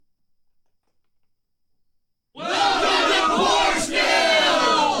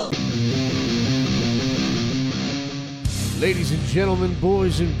Ladies and gentlemen,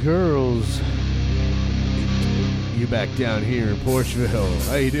 boys and girls, you back down here in Porchville.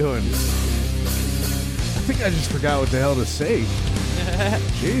 How you doing? I think I just forgot what the hell to say.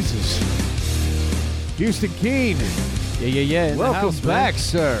 Jesus. Houston Keen. Yeah. Welcome back,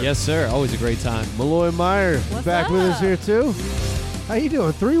 sir. Yes, sir. Always a great time. Malloy Meyer back with us here, too. How you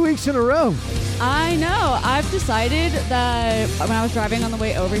doing? 3 weeks in a row. I know. I've decided that when I was driving on the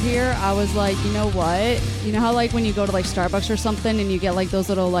way over here, I was like, you know what? You know how like when you go to like Starbucks or something and you get like those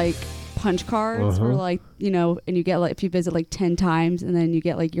little like punch cards where like, you know, and you get like if you visit like 10 times and then you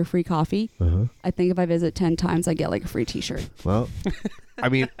get like your free coffee. I think if I visit 10 times, I get like a free t-shirt. Well, I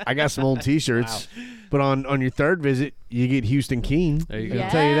mean, I got some old t-shirts. Wow. But on your third visit, you get Houston Keen. There you go. I'll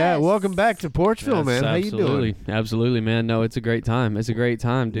tell you that. Welcome back to Porchville, man. How you doing? Absolutely, man. No, it's a great time. It's a great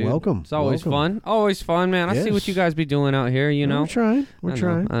time, dude. Welcome. It's always fun. Always fun, man. I see what you guys be doing out here, you know. We're trying. We're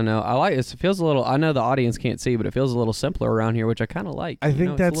trying. I know. I like this. It feels a little, I know the audience can't see, but it feels a little simpler around here, which I kind of like. I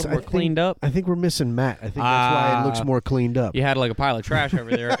think that's a little more cleaned up. I think we're missing Matt. I think that's why it looks more cleaned up. You had like a pile of trash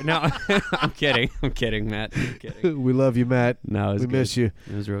over there. No, I'm kidding. I'm kidding, Matt. I'm kidding. We love you, Matt. No, we miss you.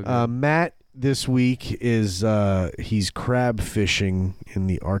 It was real good. Matt this week is he's crab fishing in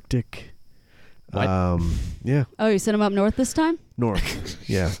the Arctic. What? Yeah. Oh, you sent him up north this time? North.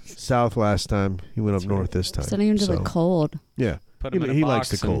 Yeah. South last time. He went up north this time. Sending him to the cold. Yeah. Put him in a he box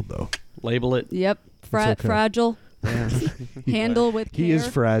likes the cold though. Label it. Yep. Okay. Fragile. Yeah. Handle with care. He is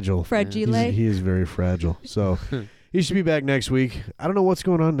fragile. Fragile. He is very fragile. So he should be back next week. I don't know what's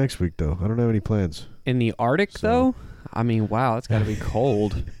going on next week though. I don't have any plans. In the Arctic though? I mean, wow, it's got to be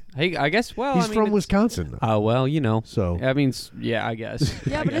cold. Hey, I guess, he's from Wisconsin. Oh, well, you know. So. I mean, yeah, I guess.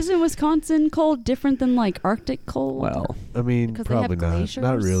 Yeah, but isn't Wisconsin cold different than, like, Arctic cold? Well. I mean, probably not. Glaciers?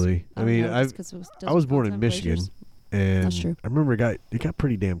 Not really. I mean, I was born in Michigan. Glaciers? And That's true. I remember it got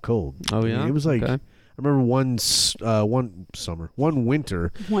pretty damn cold. Oh, yeah? I mean, it was like, okay. I remember one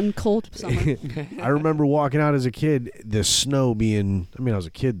winter. One cold summer. I remember walking out as a kid, the snow being, I mean, I was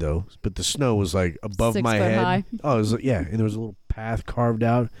a kid though, but the snow was like above 6 my foot head. high. Oh, it was, yeah, and there was a little path carved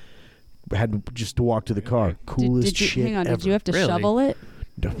out. I had just to walk to the car. Coolest shit hang on, ever. did you have to Really? shovel it?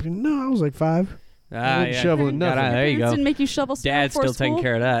 No, I was like 5. Ah, wasn't shoveling nothing. There you go. Didn't make you shovel snow Dad's before still taking school?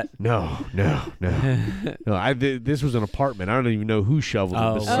 care of that. No. This was an apartment. I don't even know who shoveled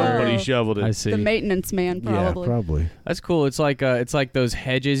it, but somebody shoveled it. I see. The maintenance man, probably. Yeah, probably. That's cool. It's like those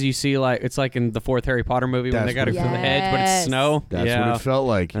hedges you see, like it's like in the 4th Harry Potter movie when they got it from the hedge, but it's snow. That's yeah. what it felt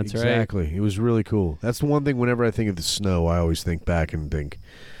like. That's exactly. right. It was really cool. That's the one thing. Whenever I think of the snow, I always think back and think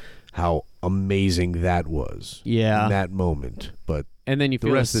how amazing that was. Yeah. In that moment, but. And then you feel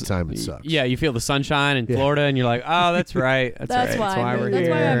the rest of the time it sucks. Yeah, you feel the sunshine in Florida, and you're like, "Oh, that's right. That's right. why we're that's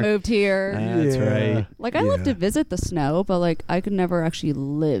here. why I moved here. That's right. Like I love to visit the snow, but like I could never actually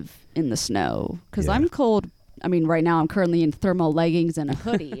live in the snow because I'm cold. I mean, right now I'm currently in thermal leggings and a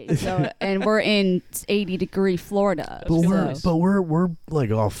hoodie, and we're in 80-degree Florida. But we're like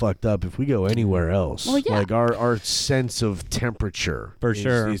all fucked up if we go anywhere else. Well, yeah. Like our sense of temperature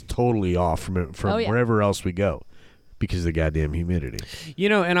is totally off from wherever else we go. Because of the goddamn humidity. You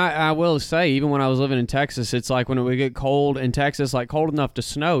know, and I will say, even when I was living in Texas, it's like when it would get cold in Texas, like cold enough to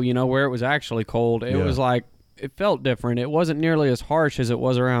snow, you know, where it was actually cold, it was like, it felt different. It wasn't nearly as harsh as it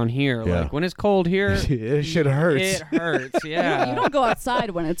was around here. Yeah. Like when it's cold here, it shit hurts. It hurts, yeah. You don't go outside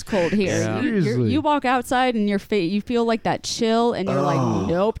when it's cold here. Yeah. Seriously. You walk outside and you feel like that chill, and you're like,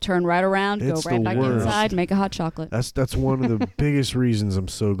 nope, turn right around, go right back inside, make a hot chocolate. That's one of the biggest reasons I'm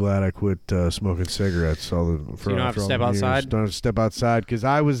so glad I quit smoking cigarettes. So you don't have to step outside? Don't have to step outside because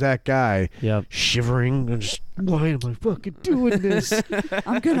I was that guy shivering and just, why am I fucking doing this?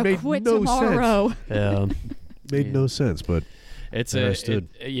 I'm going to quit tomorrow. Yeah. Made no sense, but it's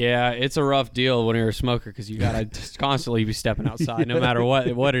a rough deal when you're a smoker because you gotta just constantly be stepping outside, no matter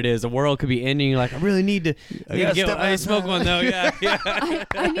what it is. The world could be ending. You're like, I really need to smoke one though. Yeah.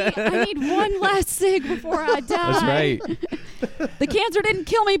 I need one last cig before I die. That's right. The cancer didn't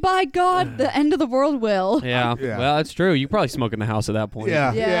kill me, by God. The end of the world will. Yeah. Well, that's true. You probably smoke in the house at that point.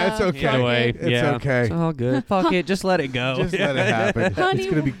 Yeah, it's okay. Either way, it's okay. It's all good. Fuck it. Just let it go. Just let it happen. Honey, it's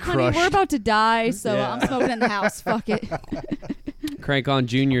gonna be crushed. Honey, we're about to die, so I'm smoking in the house. Fuck it. Crank on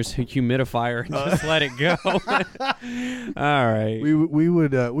Junior's humidifier and just let it go. All right. We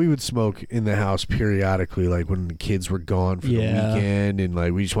would smoke in the house periodically, like when the kids were gone for the weekend, and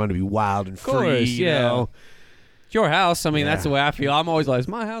like we just wanted to be wild and free. You know? It's your house. I mean, that's the way I feel. I'm always like, it's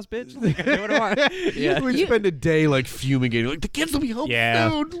my house, bitch. Like, I do what I want. Yeah. We spend a day like fumigating. Like the kids will be home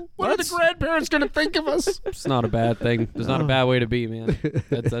soon. What are the grandparents gonna think of us? It's not a bad thing. There's not a bad way to be, man.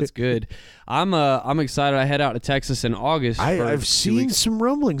 That's good. I'm excited. I head out to Texas in August. I've seen some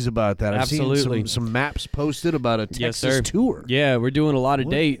rumblings about that. Absolutely. I've seen some maps posted about a Texas tour. Yeah, we're doing a lot of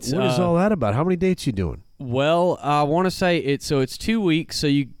dates. What is all that about? How many dates you doing? Well, I want to say it's 2 weeks, so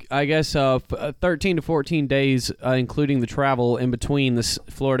I guess 13 to 14 days, including the travel in between this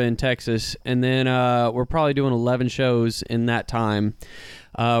Florida and Texas, and then we're probably doing 11 shows in that time.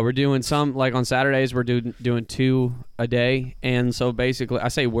 We're doing some, like on Saturdays, we're doing 2 a day, and so basically, I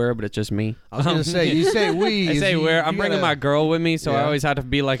say we're, but it's just me. I was going to say, you say we. I say we're. I'm bringing my girl with me, so I always have to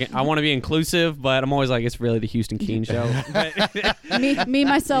be like, I want to be inclusive, but I'm always like, it's really the Houston Keen show. me,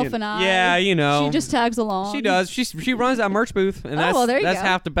 myself, and I. Yeah, you know. She just tags along. She does. She runs that merch booth, and that's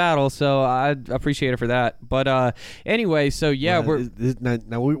half the battle, so I appreciate her for that. But anyway, so yeah, we're going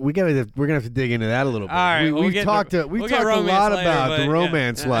to have to dig into that a little bit. All right, we've talked a lot about the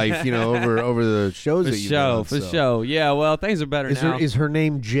romance life, over the shows that you've done. For sure. Yeah, well, things are better now. Is her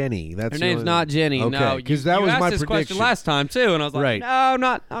name Jenny? Her name's not Jenny. Okay, no, because that was my prediction. Question last time too, and I was like, no,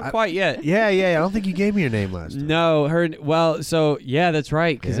 not quite yet. Yeah. I don't think you gave me your name last time. No, her. Well, so yeah, that's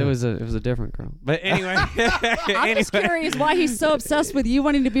right, because it was a different girl. But anyway, I'm just curious why he's so obsessed with you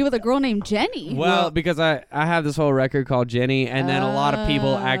wanting to be with a girl named Jenny. Well, because I have this whole record called Jenny, and then a lot of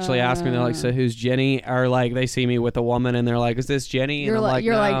people actually ask me, they're like, so who's Jenny? Or like they see me with a woman, and they're like, is this Jenny? And You're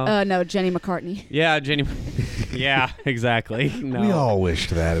like, no, Jenny McCartney. Yeah, Jenny. Yeah, exactly. No. We all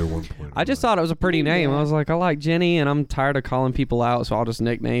wished that at one point. I just thought it was a pretty name. I was like, I like Jenny, and I'm tired of calling people out, so I'll just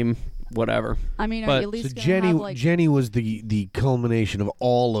nickname whatever. I mean, are you at least Jenny was the culmination of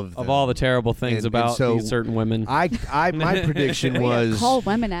all of them. Of all the terrible things about these certain women. My prediction was call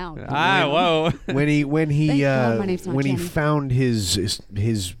women out. Whoa. When he found his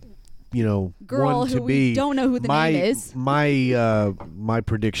girl one to who be, we don't know who the name is. My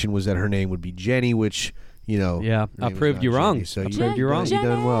prediction was that her name would be Jenny, which I proved you wrong. So you proved you wrong. You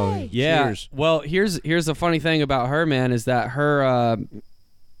done well. Yeah. Cheers. Well, here's the funny thing about her, man, is that her.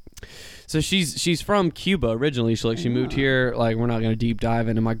 So she's from Cuba originally. She moved here. Like, we're not gonna deep dive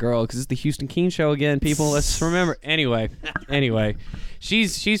into my girl because it's the Houston Keen show again. People, let's remember. Anyway,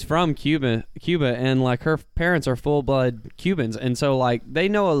 she's from Cuba, and like her parents are full blood Cubans, and so like they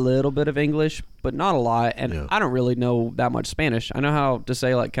know a little bit of English, but not a lot. And I don't really know that much Spanish. I know how to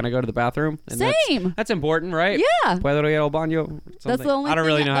say like, "Can I go to the bathroom?" And Same. That's important, right? Yeah. Puedo ir al baño? That's the only. I don't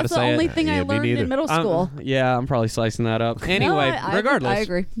really know how to say it. That's the only thing I learned in middle school. Yeah, I'm probably slicing that up. Anyway, regardless, I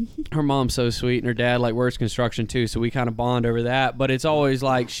agree. Her mom's so sweet, and her dad like works construction too, so we kind of bond over that. But it's always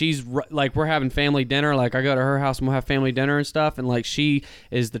like she's like, we're having family dinner. Like I go to her house and we'll have family dinner and stuff, and like she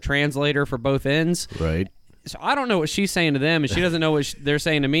is the translator for both ends. Right. So I don't know what she's saying to them, and she doesn't know what they're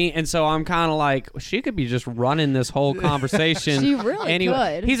saying to me, and so I'm kind of like, she could be just running this whole conversation. She really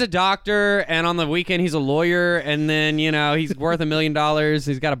could. He's a doctor, and on the weekend he's a lawyer, and then he's worth $1 million.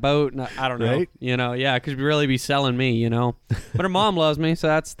 He's got a boat, and I don't know, right? Could really be selling me, But her mom loves me, so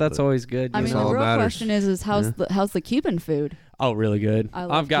that's always good. I mean, the real question is how's the Cuban food? Oh, really good.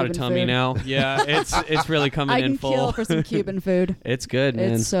 I've got Cuban a tummy food. now. Yeah, it's really coming in full. I can kill for some Cuban food. It's good,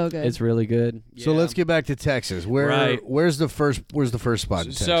 man. It's so good. It's really good. So let's get back to Texas. Where's the first spot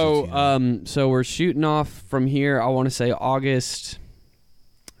in Texas? So we're shooting off from here. I want to say August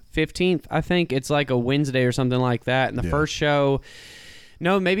 15th. I think it's like a Wednesday or something like that. And the first show.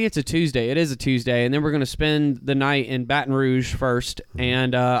 No, maybe it's a Tuesday. It is a Tuesday, and then we're going to spend the night in Baton Rouge first.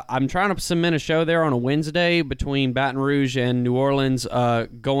 And I'm trying to cement a show there on a Wednesday between Baton Rouge and New Orleans,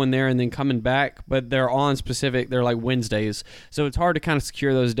 going there and then coming back. But they're like Wednesdays, so it's hard to kind of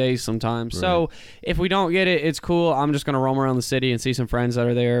secure those days sometimes. Right. So if we don't get it, it's cool. I'm just going to roam around the city and see some friends that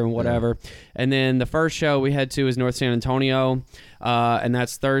are there and whatever. Yeah. And then the first show we head to is North San Antonio, and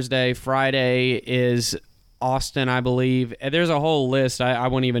that's Thursday. Friday is Austin, I believe. There's a whole list. I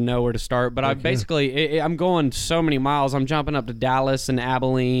wouldn't even know where to start. But I'm going so many miles. I'm jumping up to Dallas and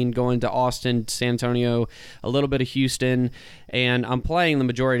Abilene, going to Austin, San Antonio, a little bit of Houston, and I'm playing the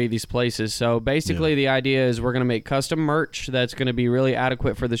majority of these places. So basically, the idea is we're going to make custom merch that's going to be really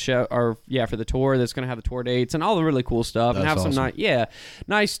adequate for the show, or for the tour. That's going to have the tour dates and all the really cool stuff, and have some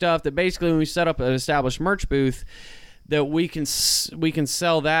nice stuff that basically when we set up an established merch booth, that we can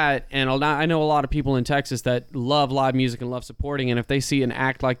sell that. And I know a lot of people in Texas that love live music and love supporting, and if they see an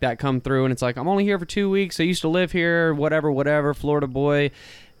act like that come through and it's like, I'm only here for 2 weeks, I used to live here, whatever, Florida boy,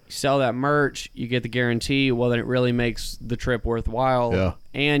 sell that merch, you get the guarantee. Well, then it really makes the trip worthwhile. Yeah.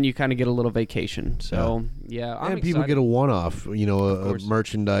 And you kind of get a little vacation. So, I'm and people excited. get a one-off, a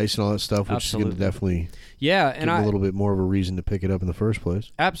merchandise and all that stuff, which is going to definitely give a little bit more of a reason to pick it up in the first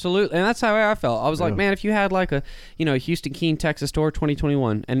place. Absolutely. And that's how I felt. I was like, man, if you had like a, Houston Keene, Texas store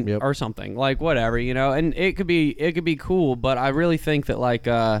 2021 and or something, like whatever, and it could be cool, but I really think that like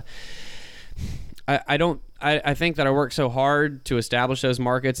I think that I worked so hard to establish those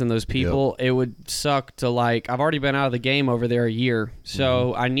markets and those people. It would suck to like. I've already been out of the game over there a year,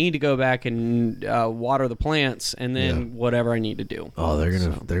 so I need to go back and water the plants and then whatever I need to do. Oh, they're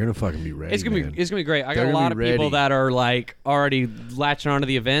gonna fucking be ready. It's gonna be great. I got a lot of people that are like already latching onto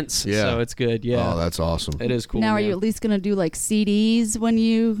the events. Yeah. So it's good. Yeah. Oh, that's awesome. It is cool. Now, are you at least gonna do like CDs when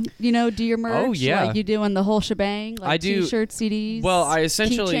you do your merch? Oh yeah. Like you doing the whole shebang? Like I do T-shirts, CDs. Well, I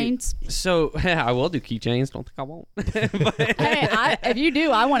essentially keychains. So I will do keychains. Don't think I won't. Hey, if you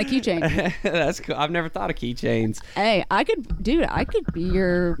do, I want a keychain. That's cool. I've never thought of keychains. Hey, I could be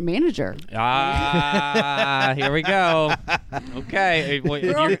your manager. Here we go. Okay.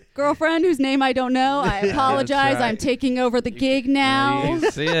 Girlfriend whose name I don't know. I apologize. right. I'm taking over the gig now.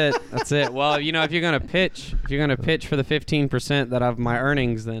 You see it. That's it. Well, if you're gonna pitch for the 15% that of my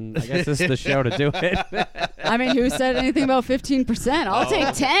earnings, then I guess this is the show to do it. I mean, who said anything about 15%? I'll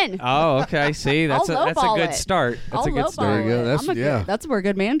take 10. Oh, okay. See, that's a good start. That's a good start. There you go. That's where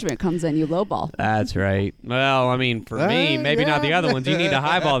good management comes in. You lowball. That's right. Well, I mean, for me, maybe not the other ones. You need to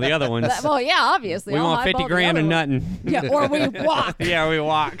highball the other ones. Well, yeah, obviously. We want 50 grand and nothing. Yeah, or we walk. Yeah, we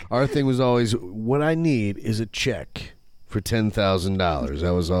walk. Our thing was always, what I need is a check for $10,000.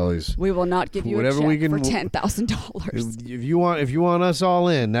 That was always. We will not give you a check for $10,000. If you want us all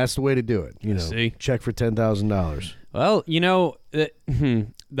in, that's the way to do it. See? Check for $10,000. Well,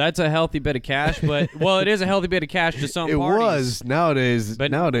 that's a healthy bit of cash, but it is a healthy bit of cash to some parties. It was nowadays. I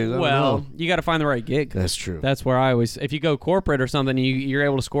don't know. You got to find the right gig. That's true. That's where I always. If you go corporate or something, you're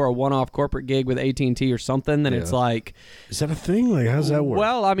able to score a one-off corporate gig with AT&T or something. Then it's like, is that a thing? Like, how does that work?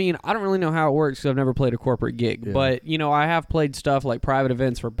 Well, I mean, I don't really know how it works because I've never played a corporate gig. But I have played stuff like private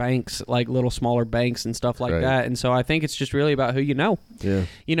events for banks, like little smaller banks and stuff like that. And so I think it's just really about who you know. Yeah.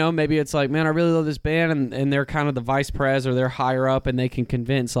 Maybe it's like, man, I really love this band, and they're kind of the vice pres or they're higher up, and they can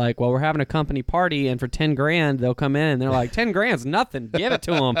convince like, well, we're having a company party, and for 10 grand they'll come in and they're like, 10 grand's nothing, give it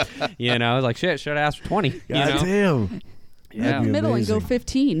to them. Like, shit, should have asked for 20. God damn. Yeah, middle and go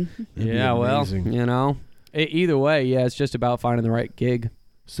 15. Yeah, well, either way, it's just about finding the right gig.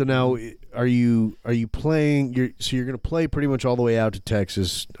 So now, are you playing? You're going to play pretty much all the way out to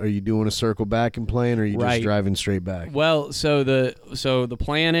Texas. Are you doing a circle back and playing, or are you just driving straight back? Well, so the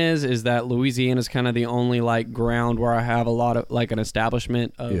plan is that Louisiana is kind of the only like ground where I have a lot of like an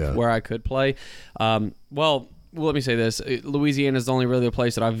establishment of where I could play. Well, let me say this. Louisiana is only really a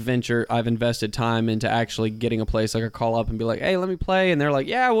place that I've invested time into actually getting a place. Like I call up and be like, hey, let me play. And they're like,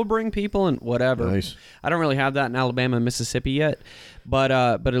 yeah, we'll bring people and whatever. Nice. I don't really have that in Alabama and Mississippi yet. But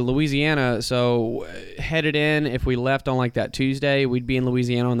in Louisiana, so headed in, if we left on like that Tuesday, we'd be in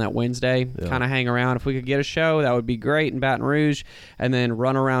Louisiana on that Wednesday, kind of hang around. If we could get a show, that would be great in Baton Rouge, and then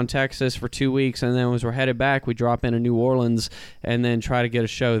run around Texas for 2 weeks. And then as we're headed back, we drop into New Orleans and then try to get a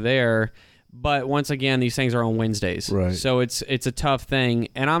show there. But once again, these things are on Wednesdays, right? So it's a tough thing,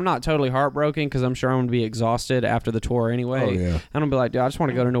 and I'm not totally heartbroken because I'm sure I'm going to be exhausted after the tour anyway. Oh, yeah. I'm going to be like, dude, I just want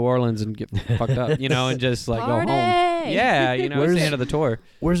to go to New Orleans and get fucked up, and just like Party! go home. Yeah, it's the end of the tour.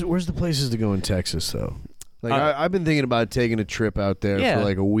 Where's the places to go in Texas though? Like I've been thinking about taking a trip out there for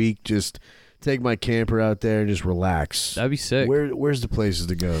like a week, just take my camper out there and just relax. That'd be sick. Where's the places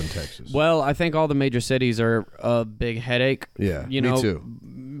to go in Texas? Well, I think all the major cities are a big headache. Yeah, me too.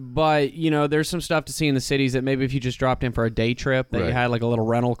 But, there's some stuff to see in the cities that maybe if you just dropped in for a day trip, that you had like a little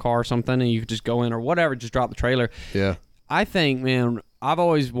rental car or something, and you could just go in or whatever, just drop the trailer. Yeah. I think, man, I've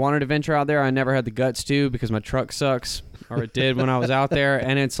always wanted to venture out there. I never had the guts to because my truck sucks, or it did when I was out there.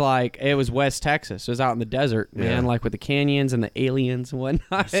 And it's like, it was West Texas. It was out in the desert, man, like with the canyons and the aliens and whatnot.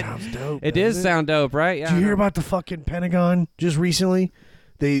 That sounds dope. It does sound dope, right? Yeah. Did you hear about the fucking Pentagon just recently?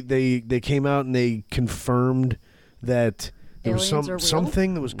 They came out and they confirmed that there was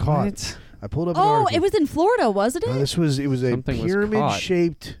something that was caught. What? I pulled up an article. It was in Florida, wasn't it? It was a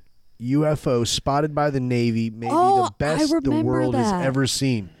pyramid-shaped UFO spotted by the Navy, maybe the best the world has ever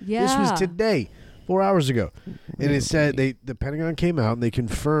seen. Yeah. This was today, 4 hours ago. And it said the Pentagon came out and they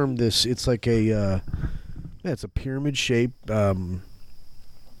confirmed this. It's like it's a pyramid-shaped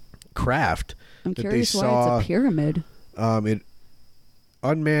craft. I'm that curious they saw, why it's a pyramid.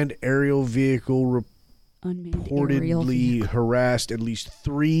 Unmanned aerial vehicle reportedly harassed at least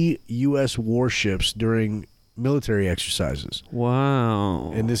 3 U.S. warships during military exercises.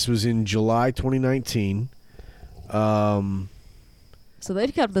 Wow. And this was in July 2019. So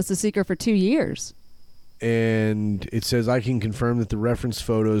they've kept this a secret for 2 years. And it says, I can confirm that the reference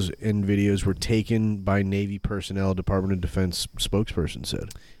photos and videos were taken by Navy personnel, Department of Defense spokesperson said.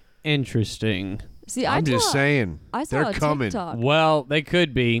 Interesting. See, I'm just saying. I saw they're a coming. TikTok. Well, they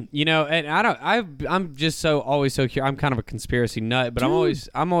could be, and I'm just always so curious. I'm kind of a conspiracy nut, but Dude.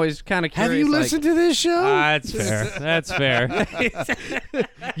 I'm always kind of curious. Have you listened to this show? That's fair. That's fair.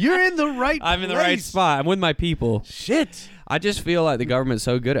 You're in the right I'm in the right place. spot. I'm with my people. Shit. I just feel like the government's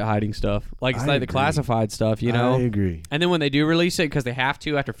so good at hiding stuff. Like it's I like the agree. classified stuff, you know? I agree. And then when they do release it because they have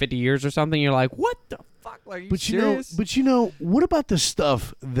to after 50 years or something, you're like, what the fuck? Like, are you serious? But what about the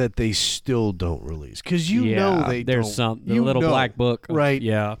stuff that they still don't release? Because Yeah, there's the little black book. Right.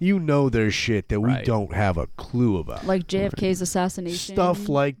 Yeah. There's shit that we Right. don't have a clue about. Like JFK's assassination. Stuff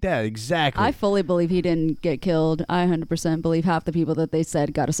like that. Exactly. I fully believe he didn't get killed. I 100% believe half the people that they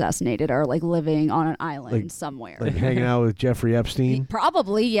said got assassinated are like living on an island Like- somewhere. like hanging out with Jeffrey Epstein.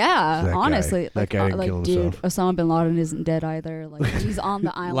 Probably, yeah. That guy. Honestly, That guy didn't like, kill dude, himself. Osama bin Laden isn't dead either. Like, he's on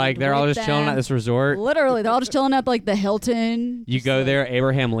the island. Like they're all with just chilling them. at this resort. Literally, they're all just chilling at like the Hilton. You Just, go like, there,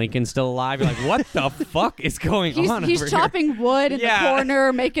 Abraham Lincoln's still alive. You're like, what the fuck is going on? He's over chopping wood in Yeah. the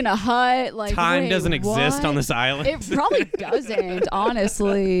corner, making a hut. Like here? Time wait, doesn't exist what? on this island. It probably doesn't,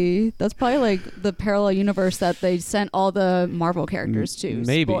 honestly. That's probably like the parallel universe that they sent all the Marvel characters to.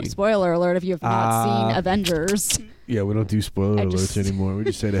 Maybe. Spoiler alert if you have not seen Avengers. Yeah, we don't do spoiler I alerts just- anymore. We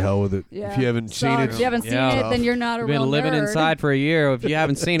just say to hell with it. Yeah. If you haven't seen So it, if you haven't seen Yeah. it, then you're not a You've real been living nerd. inside for a year. If you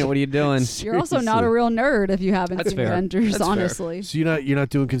haven't seen it, what are you doing? You're also not a real nerd if you haven't That's seen fair. Avengers, That's fair. honestly. so you're not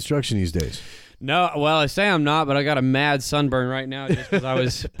doing construction these days. No, well, I say I'm not, but I got a mad sunburn right now just because I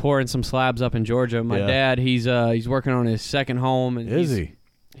was pouring some slabs up in Georgia. My Yeah. dad, he's working on his second home, and Is he's- he?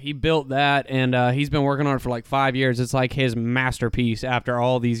 He built that, and he's been working on it for like 5 years. It's like his masterpiece after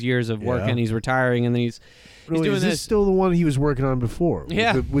all these years of working. Yeah. He's retiring, and then he's Really, doing is this this. still the one he was working on before?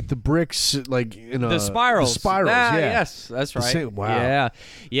 Yeah. With the bricks, like in The spirals. The spirals, Ah, yeah. Yes, that's The right. same- wow. Yeah.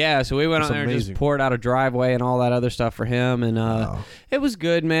 Yeah, so we went That's out there and amazing. just poured out a driveway and all that other stuff for him. And Wow. it was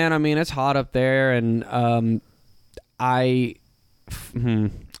good, man. I mean, it's hot up there. And I'm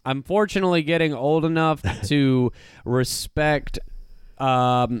fortunately getting old enough to respect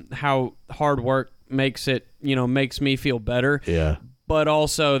how hard work makes me feel better. Yeah. But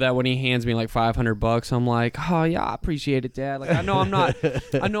also that when he hands me like $500, I'm like, oh yeah, I appreciate it, Dad. Like I know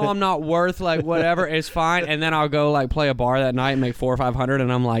I'm not worth like whatever. It's fine. And then I'll go like play a bar that night and make $400 or $500,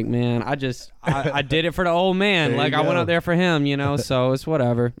 and I'm like, man, I did it for the old man. There Like you I went go. out there for him, So it's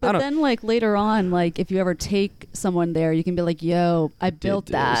whatever. But then, like later on, like if you ever take someone there, you can be like, "Yo, I built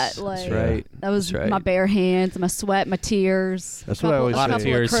that. this. Like That's right. that was That's right. my bare hands, my sweat, my tears. That's what I always a say. couple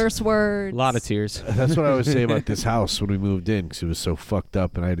Tears. of curse words. A lot of tears. That's what I always say about this house when we moved in, because it was so fucked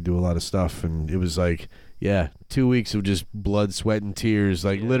up and I had to do a lot of stuff, and it was like, 2 weeks of just blood, sweat, and tears.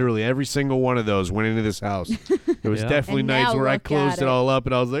 Like literally every single one of those went into this house. There was Yeah. definitely And nights now where I look closed at it it. all up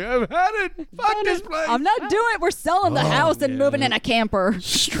and I was like, I've had it. Fuck this place. I'm not doing it. We're selling the house and moving in a camper.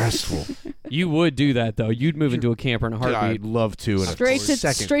 Stressful. You would do that though. You'd move into a camper in a I'd heartbeat. love to. In a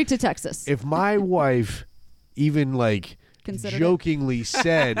second. Straight to Texas. If my wife even like Considered it? jokingly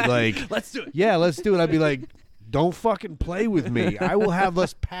said like, Let's do it. yeah, let's do it, I'd be like, don't fucking play with me. I will have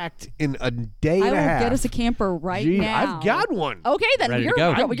us packed in a day I and will a half. get us a camper right Gee, now. I've got one. Okay, then Ready to you're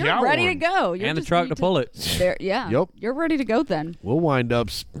go. I've you're got ready one. to go. You And the just truck need to pull it. There, yeah. Yep. You're ready to go then. We'll wind up.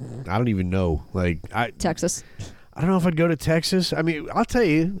 I don't even know. Like I Texas. don't know if I'd go to Texas. I mean, I'll tell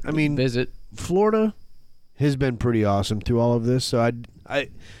you. I mean, Visit. Florida has been pretty awesome through all of this. So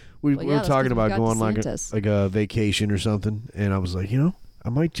we Well, were yeah, that's talking 'cause we about got going DeSantis. like a vacation or something, and I was like, I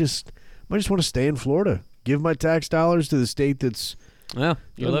might just want to stay in Florida. Give my tax dollars to the state that's Yeah,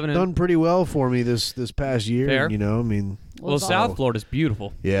 you're living in. done pretty well for me this past year. Fair. I mean, Well, it's all- South Florida's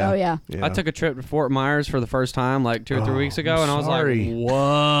beautiful. yeah. Oh, yeah. I took a trip to Fort Myers for the first time like 2 or 3 weeks ago, I'm and I was sorry. like,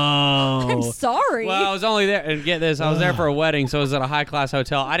 whoa. I'm sorry. Well, I was only there, and get this, I was there for a wedding, so it was at a high-class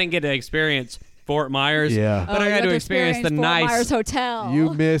hotel. I didn't get to experience Fort Myers, Yeah. but I got to experience the Fort nice. Myers Hotel.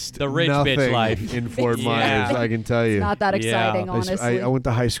 You missed The rich bitch nothing life. in Fort Yeah. Myers. I can tell you. Not that exciting, Yeah. honestly. I went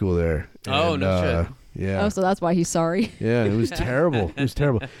to high school there. Oh, and, no shit. Yeah. Oh, so that's why he's sorry. Yeah, it was terrible. It was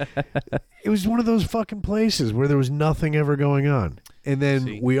terrible. It was one of those fucking places where there was nothing ever going on. And then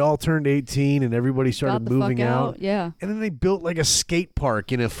See. we all turned 18 and everybody Got started the moving fuck out. Yeah. And then they built like a skate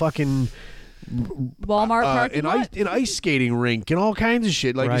park in a fucking Walmart parking an lot. ice skating rink and all kinds of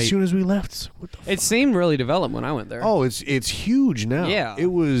shit. Like Right. as soon as we left, what the fuck? It seemed really developed when I went there. Oh, it's huge now. Yeah.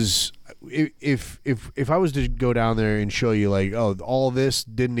 It was if I was to go down there and show you like, oh, all this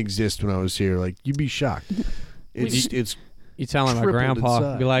didn't exist when I was here, like you'd be shocked. It's You telling my tripled in grandpa,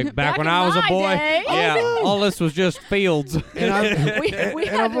 size. be like, back when in I was a my boy, day. all this was just fields. we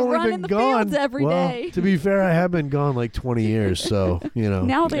had to run in the fields every day. To be fair, I have been gone like 20 years, so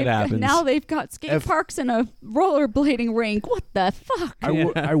Now happens. they've got skate parks and a rollerblading rink. What the fuck?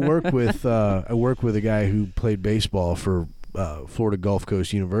 I work with a guy who played baseball for Florida Gulf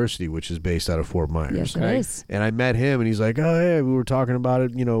Coast University, which is based out of Fort Myers. Yes, Okay. it is. And I met him, and he's like, "Oh yeah, we were talking about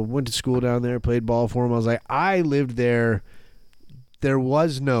it. Went to school down there, played ball for him." I was like, "I lived there. There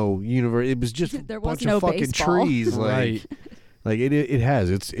was no university. It was just There a was bunch no of fucking baseball. trees. Right. Like it has.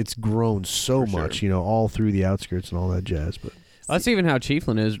 It's grown so For much. sure. All through the outskirts and all that jazz. But That's even how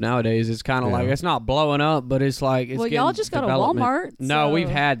Chiefland is nowadays. It's kind of Yeah. like, it's not blowing up, but it's like, it's Well, getting y'all just got a development. Walmart, No, so- we've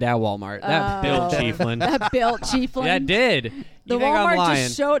had that Walmart. That built Chiefland. That built Chiefland. That did. The You think I'm Walmart lying?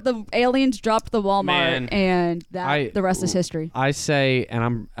 just showed the aliens dropped the Walmart, Man, and the rest is history. I say,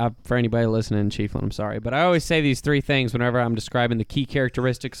 and I'm for anybody listening in Chiefland, I'm sorry, but I always say these three things whenever I'm describing the key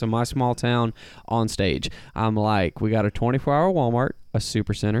characteristics of my small town on stage. I'm like, we got a 24-hour Walmart, a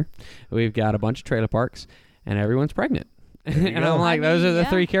super center, we've got a bunch of trailer parks, and everyone's pregnant. And go. I'm like, those are the yeah.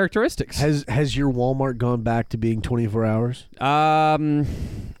 three characteristics. has your Walmart gone back to being 24 hours?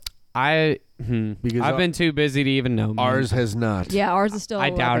 Because I've been too busy to even know. Ours has not. Yeah, ours is still. I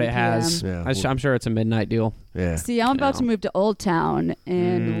doubt 11 it has. PM. Yeah. I'm sure it's a midnight deal. Yeah. See, I'm about to move to Old Town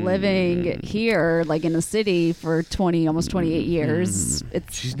and living here, like in the city, for almost 28 years.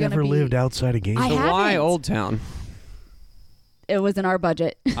 It's She's gonna never be- lived outside of Gainesville. I So why haven't. Old Town? It was in our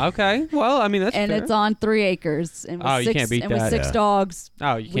budget, Okay, well, I mean that's and fair. it's on 3 acres. And with Oh, you six, can't beat and with that. 6 Yeah. dogs,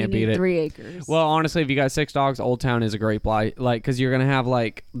 Oh, you we can't need beat it. 3 acres. Well, honestly, if you got 6 dogs, Old Town is a great play. Like, because you're gonna have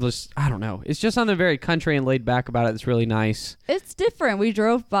like this. I don't know. It's just something very country and laid back about it. That's really nice. It's different. We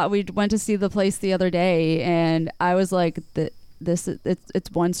drove by. We went to see the place the other day, and I was like,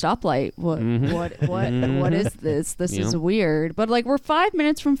 it's one stoplight. What is this? This is Yeah. weird. But like, we're 5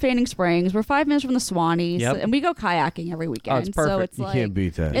 minutes from Fanning Springs. We're 5 minutes from the Swannies, Yep. and we go kayaking every weekend. it's So perfect. it's You like can't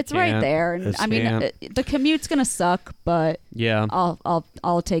beat that. it's right can't. there. And It's- I mean, can't. the commute's gonna suck, but Yeah.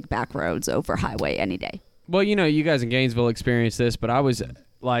 I'll take back roads over highway any day. Well, you guys in Gainesville experienced this, but I was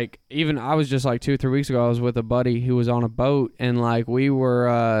like, I was just like 2 or 3 weeks ago. I was with a buddy who was on a boat, and like we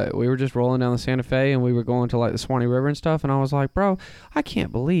were just rolling down the Santa Fe, and we were going to like the Swanee River and stuff. And I was like, bro, I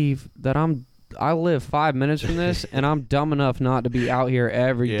can't believe that I live 5 minutes from this, and I'm dumb enough not to be out here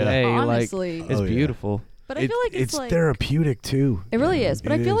every Yeah. day. Honestly. Like, it's Oh, yeah. beautiful. But I feel like it's like therapeutic too. it really is.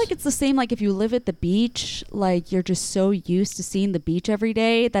 But It I feel is. like it's the same. Like if you live at the beach, like you're just so used to seeing the beach every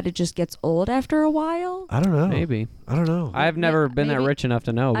day that it just gets old after a while. I don't know. Maybe. I don't know. I've never been that maybe- rich enough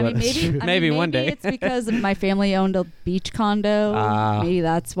to know, I but mean, maybe one day. it's because my family owned a beach condo. Maybe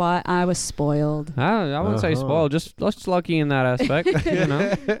that's why I was spoiled. I wouldn't say Uh-huh. spoiled, just lucky in that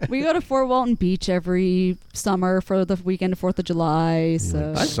aspect. We go to Fort Walton Beach every summer for the weekend of 4th of July.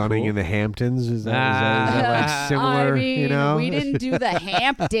 So. Sunning cool. in the Hamptons is that like similar? I mean, we you know, didn't do the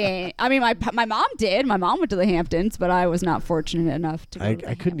Hampton. I mean, my mom did. My mom went to the Hamptons, but I was not fortunate enough to go to the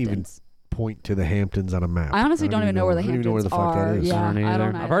I couldn't even Hamptons. point to the Hamptons on a map. I honestly don't even know where the I don't even know where the Hamptons fuck that are. is. Yeah. I don't I either.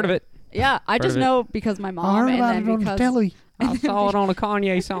 don't I've heard of it. Yeah, I Heard just of it. know because my mom I heard and about then it on the because telly. I saw it on a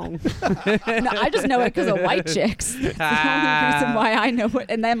Kanye song. No, I just know it because of White Chicks. That's the only reason why I know it.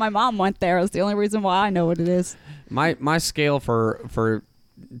 And then my mom went there. That's the only reason why I know what it is. My scale for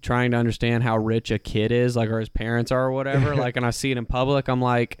trying to understand how rich a kid is, like, or his parents are or whatever, like, and I see it in public, I'm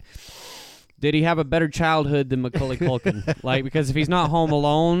like, did he have a better childhood than Macaulay Culkin? Like, because if he's not Home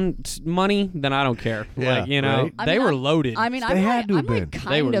Alone money, then I don't care. Yeah, like, you know, right? I they mean, were I'm- loaded. I mean, They I'm had to like, have I'm been. like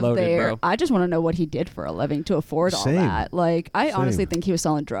They were kind of loaded, there. bro. I just want to know what he did for a living to afford all Same. that. Like, I honestly Same. think he was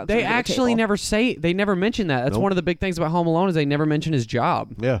selling drugs. they under the actually table. they never mention that. That's Nope. one of the big things about Home Alone is they never mention his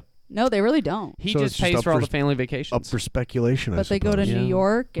job. Yeah, No, they really don't. He So just it's just pays up for all for- the family up vacations. for speculation. But they go to Yeah. New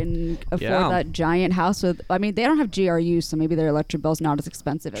York and afford Yeah. that giant house with. I mean, they don't have GRU, so maybe their electric bill's not as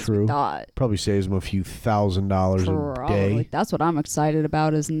expensive as True. we thought. Probably saves them a few $1,000s a Probably. day. That's what I'm excited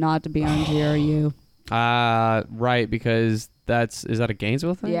about is not to be on GRU. Right, because is that a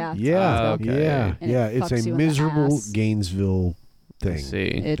Gainesville thing? Yeah. Yeah, Oh, okay. yeah, And it yeah. It's fucks a you in the miserable ass. Gainesville I thing. see.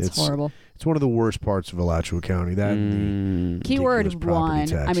 It's horrible. It's one of the worst parts of Alachua County. That and the Keyword ridiculous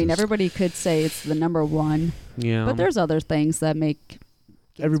property one. I mean, taxes. everybody could say it's the number one, Yeah. but there's other things that make.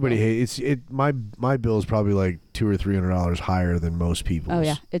 Everybody hates it. My bill is probably like $200 or $300 higher than most people's. Oh,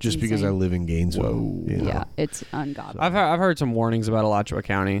 yeah. It's just because I insane. live in Gainesville. Whoa. you know. Yeah, it's ungodly. I've heard some warnings about Alachua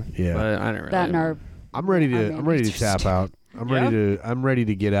County. Yeah. But I didn't really. that and our I'm ready to. Our I'm ready to managers. tap out. I'm Yeah. ready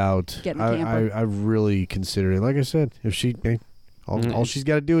to get out. Get in a camper. I've really considered it. Like I said, if she, all she's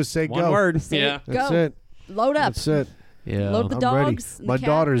got to do is say One go. word. Say Yeah. it. That's Go. it. Load up. That's it. Yeah. Load the I'm dogs. ready. and My the cat.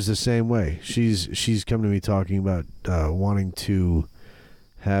 daughter's the same way. She's come to me talking about wanting to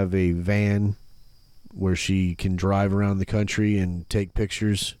have a van where she can drive around the country and take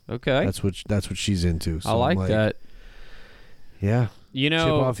pictures. Okay. That's what she's into. So I like I'm that. Yeah. You Chip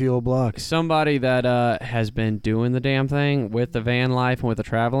know, off the old blocks. somebody that has been doing the damn thing with the van life and with the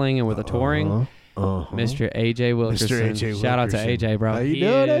traveling and with the touring, Mr. AJ Wilkerson. A.J. Shout out to Wilkerson. AJ, bro. How you He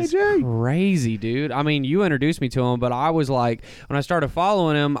doing, is AJ? crazy, dude. I mean, you introduced me to him, but I was like, when I started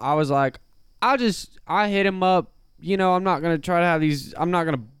following him, I was like, I hit him up. You know, I'm not going to try to have these, I'm not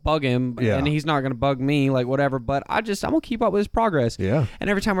going to bug him, Yeah. and he's not going to bug me, like whatever, but I'm going to keep up with his progress. Yeah. And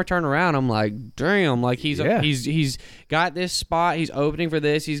every time I turn around, I'm like, damn, like he's got this spot, he's opening for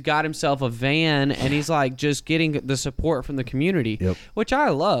this, he's got himself a van, and he's like just getting the support from the community, Yep. which I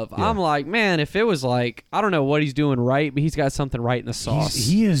love. Yeah. I'm like, man, if it was like, I don't know what he's doing right, but he's got something right in the sauce.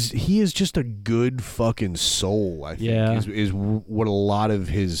 He is just a good fucking soul, I think. Yeah. Is what a lot of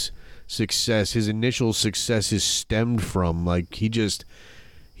his success, his initial success is stemmed from. Like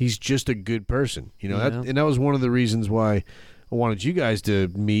he's just a good person, you know. Yeah. That was one of the reasons why I wanted you guys to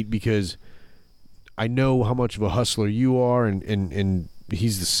meet, because I know how much of a hustler you are, and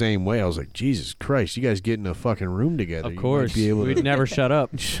he's the same way. I was like, Jesus Christ, you guys get in a fucking room together. Of course. You might be able We'd to never shut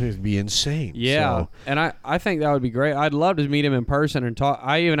up. it'd be insane. Yeah, So, and I think that would be great. I'd love to meet him in person and talk.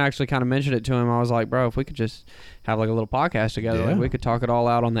 I even actually kind of mentioned it to him. I was like, bro, if we could just have like a little podcast together, Yeah. like we could talk it all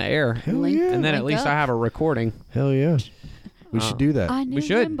out on the air. hell Link- yeah. And then at Link least up. I have a recording Hell yeah. We should do that. I knew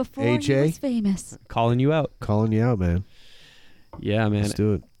should. him before he AJ? was famous. calling you out. Calling you out, man. Yeah, man. Let's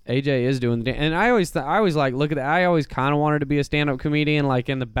do it. AJ is doing the and I always like look at that. I always kind of wanted to be a stand-up comedian, like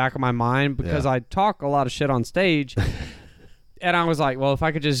in the back of my mind, because Yeah. I talk a lot of shit on stage. And I was like, well, if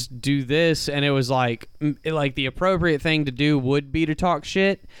I could just do this, and it was like the appropriate thing to do would be to talk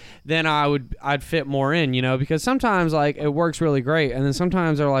shit, then I'd fit more in, you know, because sometimes like it works really great, and then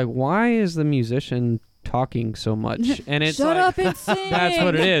sometimes they're like, why is the musician talking so much? And it's Shut like, up and sing. that's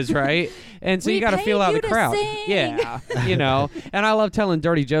what it is, right? And so We you got to paid feel out you the to crowd. sing. Yeah, you know. And I love telling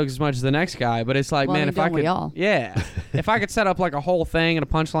dirty jokes as much as the next guy, but it's like, Well, man, then if I don't we could, all? yeah, if I could set up like a whole thing and a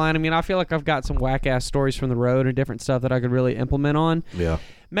punchline. I mean, I feel like I've got some whack ass stories from the road and different stuff that I could really implement on. Yeah.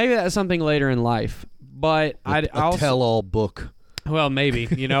 Maybe that's something later in life, but I also tell-all book. well, maybe,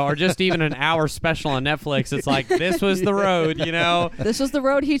 you know, or just even an hour special on Netflix. It's like, this was the road, you know. This was the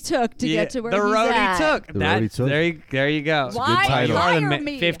road he took to get to where the he's road at. he took. The road he took. There you go. It's a good Why title. You are the hire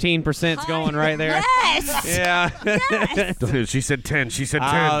me? 15%'s going right there. Yes. Yeah. She said 10. She said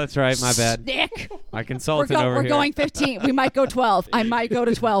 10. Oh, that's right. My bad. Nick, My we're, consultant over we're here. going 15. We might go 12. I might go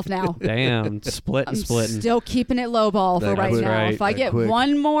to 12 now. Damn, splitting. I'm still keeping it low ball for That right quick. now. Right. If I That get quick.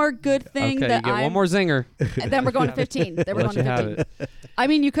 one more good thing Okay, you that get I'm, one more zinger. then we're going to 15. Then we're Let going you to have 15. it. I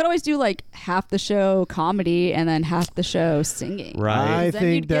mean, you could always do like half the show comedy and then half the show singing. Right. I Then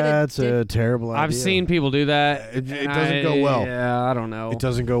think you'd get a that's a terrible idea. I've seen people do that. It and doesn't go well. Yeah, I don't know. It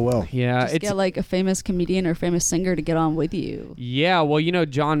doesn't go well. Yeah, Just it's get like a famous comedian or famous singer to get on with you. yeah. Well, you know,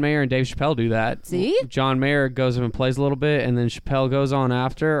 John Mayer and Dave Chappelle do that. See? John Mayer goes up and plays a little bit, and then Chappelle goes on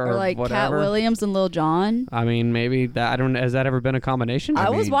after, Or like Cat whatever. Williams and Lil Jon. I mean, maybe that. I don't. Has that ever been a combination? I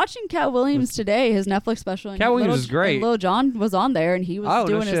was mean- watching Cat Williams today, his Netflix special. And Cat Williams Lil- is great. And Lil Jon was on there, and he was Oh, no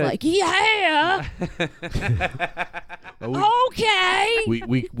doing his shit. like, yeah, okay.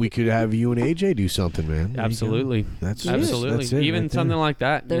 We could have you and AJ do something, man. There you go. Absolutely. That's Absolutely. That's it Even right something there. like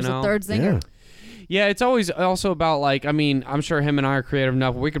that. There's you know? a third singer. Yeah. Yeah, it's always also about like, I mean, I'm sure him and I are creative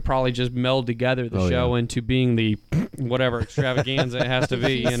enough. We could probably just meld together the Oh, show yeah. into being the whatever extravaganza it has to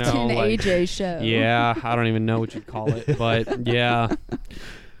be. You know, Tin like, AJ show. yeah, I don't even know what you'd call it, but yeah,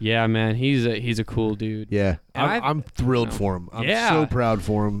 yeah, man, he's a cool dude. Yeah. And I'm thrilled for him. I'm Yeah. so proud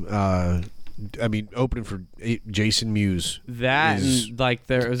for him. I mean, opening for Jason Mewes. That is- and like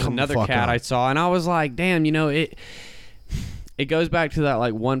there was come another fuck cat on. I saw, and I was like, damn, you know it. It goes back to that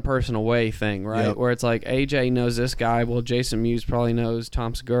like one person away thing, right? Yep. Where it's like AJ knows this guy, well Jason Mewes probably knows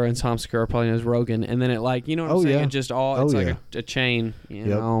Tom Segura, and Tom Segura probably knows Rogan, and then it like you know what I'm Oh, saying? yeah. It just all Oh, it's like yeah. a chain, you Yep.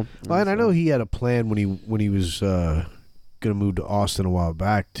 know. Well, and I so- know he had a plan when he was gonna move to Austin a while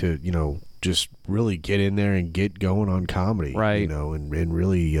back to just really get in there and get going on comedy, Right. and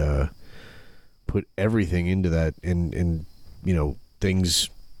really put everything into that, and things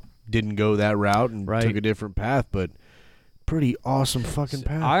didn't go that route and Right. took a different path, but pretty awesome fucking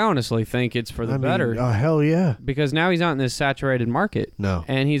path. I honestly think it's for the I mean, better oh hell yeah. because now he's not in this saturated market, No.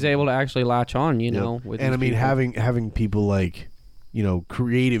 and he's able to actually latch on, you Yep. know. With And I these mean, people. having people like,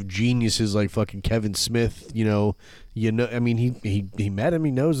 creative geniuses like fucking Kevin Smith, I mean, he met him,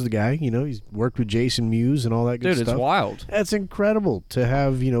 he knows the guy, he's worked with Jason Mewes and all that good dude, stuff. it's wild. That's incredible to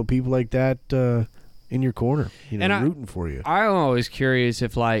have, people like that in your corner, And rooting for you. I'm always curious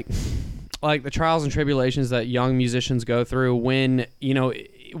if like the trials and tribulations that young musicians go through when,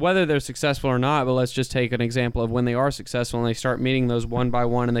 whether they're successful or not, but let's just take an example of when they are successful and they start meeting those one by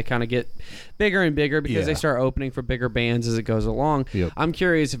one and they kind of get bigger and bigger because they start opening for bigger bands as it goes along. Yep. I'm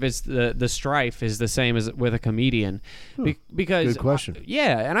curious if it's the strife is the same as with a comedian. Because Good question.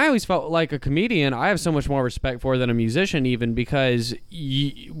 And I always felt like a comedian I have so much more respect for than a musician, even because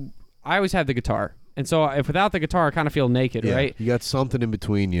I always have the guitar. And so if without the guitar, I kind of feel naked, right? You got something in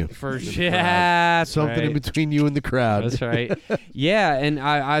between you. For sure. Yeah, something in between you and the crowd. That's right. Yeah, and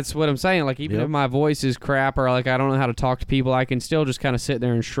that's what I'm saying. Like, even if my voice is crap or like I don't know how to talk to people, I can still just kind of sit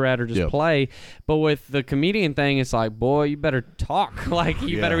there and shred or just play. But with the comedian thing, it's like, boy, you better talk. Like,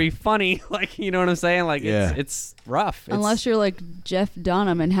 you better be funny. Like, you know what I'm saying? Like, it's rough. Unless you're like Jeff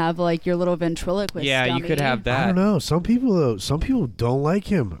Dunham and have like your little ventriloquist. Yeah, dummy. you could have that. I don't know. Some people don't like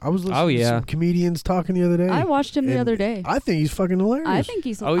him. I was listening to some comedians talking the other day. I watched him the other day. I think he's fucking hilarious. I think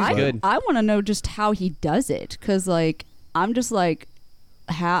he's good. I want to know just how he does it, because like I'm just like,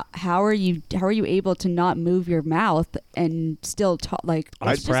 how are you able to not move your mouth and still talk? Like,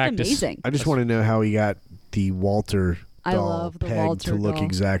 it's just amazing. I just want to know how he got the Walter I doll love the pegged Walter to look doll.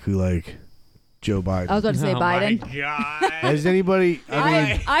 exactly like Joe Biden. I was about to say Biden. My God. Has anybody? I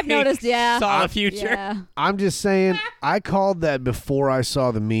mean, I've noticed. Yeah, saw the future. Yeah. I'm just saying. I called that before I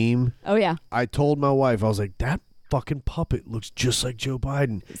saw the meme. Oh yeah. I told my wife, I was like, that fucking puppet looks just like Joe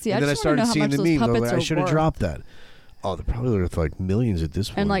Biden. See, and then I started seeing the memes. I was like, I should have worth. dropped that. Oh, they're probably worth like millions at this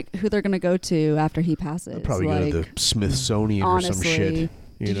point. And like who they're gonna go to after he passes? They'll probably like, go to the Smithsonian honestly, or some shit.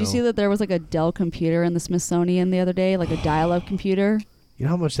 Did you see that there was like a Dell computer in the Smithsonian the other day, like a dial-up computer? You know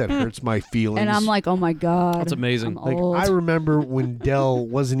how much that hurts my feelings? And I'm like, oh my God. That's amazing. I'm old. I remember when Dell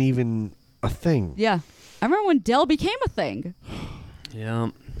wasn't even a thing. Yeah. I remember when Dell became a thing. Yeah.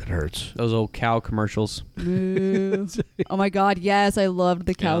 It hurts. Those old cow commercials. Moo. Oh my God, yes, I loved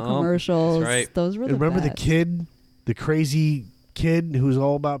the cow commercials. That's right. Those were the Remember best. the kid, the crazy kid who was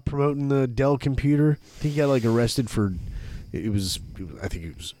all about promoting the Dell computer? I think he got like arrested for I think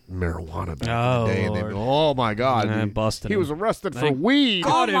it was marijuana back in the day. And then, oh my God. Busted he him. was arrested for weed.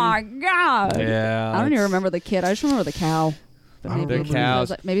 Oh my God. Yeah. I don't even remember the kid. I just remember the cow. But maybe The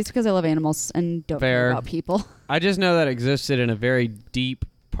cows. Maybe it's because I love animals and don't care about people. I just know that existed in a very deep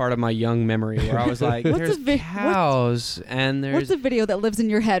part of my young memory where I was like, there's cows and there's... What's the video that lives in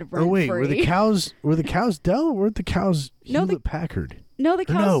your head rent Oh wait, free? were the cows Dell or were the cows Hewlett Packard? No, the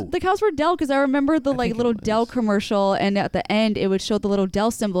cows were Dell, because I remember the like little Dell commercial, and at the end it would show the little Dell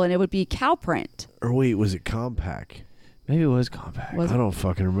symbol and it would be cow print. Or wait, was it Compaq? Maybe it was Compaq. I don't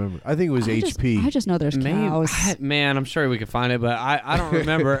fucking remember. I think it was HP. I just know there's cows. Man, I'm sure we could find it, but I don't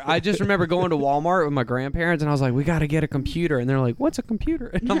remember. I just remember going to Walmart with my grandparents, and I was like, we got to get a computer. And they're like, what's a computer?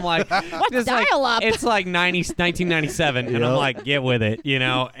 And I'm like, what's dial-up? It's like 1997. And I'm like, get with it, you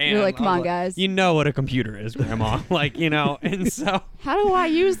know? And you're like, come on, guys. You know what a computer is, Grandma. Like, you know, and so. How do I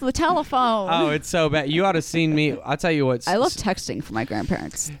use the telephone? Oh, it's so bad. You ought to have seen me. I'll tell you what. I love texting for my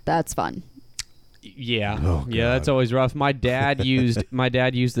grandparents. That's fun. Yeah. Oh, yeah, that's always rough. My dad used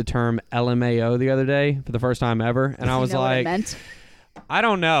the term LMAO the other day for the first time ever, and I was like, what it meant? I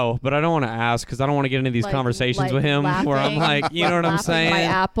don't know, but I don't want to ask because I don't want to get into these conversations with him laughing, where I'm like, you know what I'm saying? My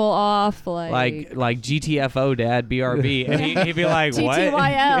Apple off, like GTFO, Dad, BRB, and he'd be like, what?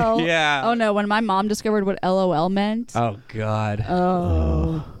 TTYL. Yeah. Oh no, when my mom discovered what LOL meant. Oh God.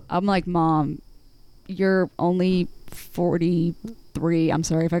 I'm like, Mom, you're only 43. I'm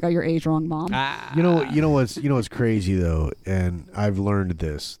sorry if I got your age wrong, Mom. You know what's crazy though, and I've learned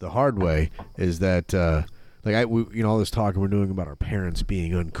this the hard way, is that all this talking we're doing about our parents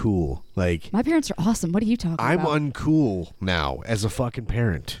being uncool. Like, my parents are awesome. What are you talking I'm about? uncool now as a fucking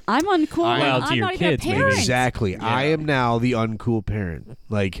parent. I'm uncool. Well, to I'm your not kids, even a maybe. parent. Exactly. Yeah. I am now the uncool parent.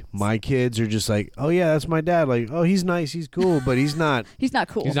 Like, my kids are just like, oh yeah, that's my dad. Like, oh, he's nice, he's cool, but he's not. He's not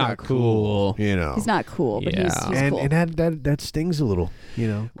cool. He's not cool. You know. He's not cool, but Yeah. he's cool. And that stings a little. You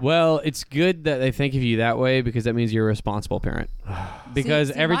know. Well, it's good that they think of you that way because that means you're a responsible parent. Because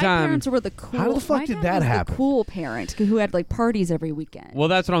See, every my time. parents were the cool. How the fuck my did dad that was happen? The cool parent who had like parties every weekend. Well,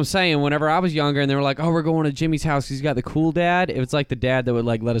 that's what I'm saying. Whenever I was younger and they were like, oh, we're going to Jimmy's house 'cause he's got the cool dad, it was like the dad that would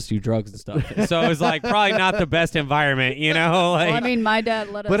like let us do drugs and stuff. So it was like probably not the best environment, you know? Like, well, I mean, my dad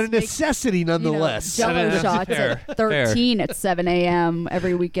let us But a make, necessity nonetheless. Jello That's shots fair. at 13 at 7 a.m.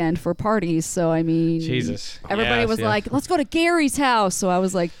 every weekend for parties. So I mean, Jesus. everybody Yes, was yeah. like, let's go to Gary's house. So I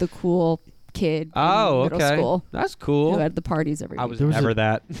was like the cool kid. Oh, in middle okay. School That's who cool. had the parties every I weekend. was There was never a-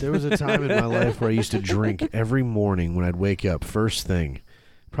 that. There was a time in my life where I used to drink every morning when I'd wake up first thing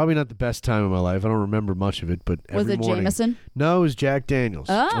Probably not the best time of my life. I don't remember much of it, but Was every it morning, Jameson? No, it was Jack Daniels.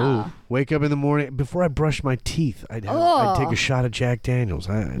 Oh. Wake up in the morning before I brush my teeth. I'd take a shot of Jack Daniels.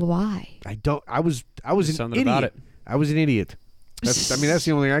 Why? I was an Something idiot. about it. I was an idiot. That's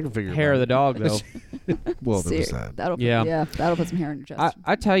the only thing I can figure. Hair of the dog, though. Well, there was that. That'll put some hair in your chest.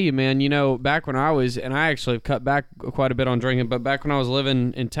 I tell you, man, back when I was, and I actually cut back quite a bit on drinking, but back when I was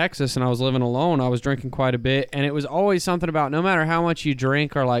living in Texas and I was living alone, I was drinking quite a bit, and it was always something about no matter how much you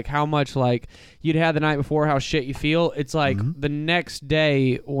drink or like how much like you'd had the night before, how shit you feel, it's like the next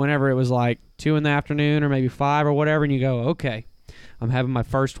day, whenever it was like 2 p.m. or maybe 5 or whatever, and you go, okay, I'm having my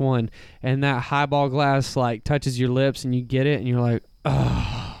first one, and that highball glass like touches your lips and you get it and you're like,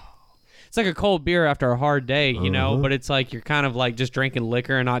 oh. It's like a cold beer after a hard day, but it's like you're kind of like just drinking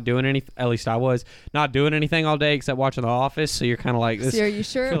liquor and not doing anything. At least I was not doing anything all day except watching The Office. So you're kind of like this. So are you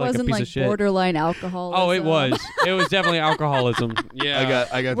sure it wasn't like borderline alcoholism? Oh, it was. It was definitely alcoholism. Yeah.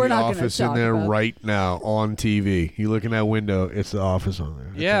 I got We're The not gonna Office in talk there about it. right now on TV. You look in that window, it's The Office on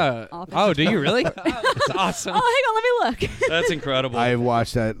there. Yeah. Office. Oh, do you really? That's awesome. Oh, hang on, let me look. That's incredible. I've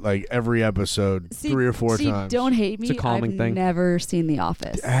watched that like every episode 3 or 4 times. Don't hate me. It's a calming I've thing. never seen The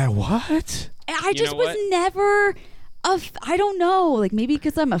Office. What? I just know was what? never. I don't know. Like maybe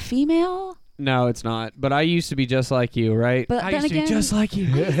because I'm a female. No, it's not. But I used to be just like you, right? But I then used to again- be just like you.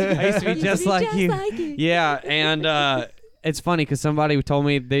 I used to be just like you. you. Yeah, and it's funny because somebody told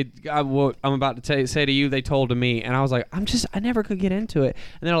me what I'm about to say to you. They told to me, and I was like, I never could get into it.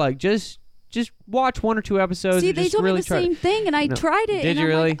 And they're like, just watch 1 or 2 episodes. See, and they just told really me the try same thing, and I No. tried it. Did and you I'm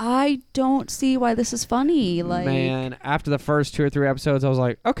really? Like, I don't see why this is funny. Like, Man, after the first 2 or 3 episodes, I was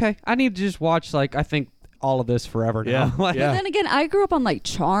like, okay, I need to just watch like I think all of this forever now. Yeah. Like, Yeah. Then again, I grew up on like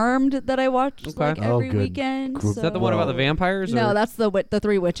Charmed that I watched like Okay. Oh, every good. weekend. Group- Is that the one about the vampires? No, or? that's the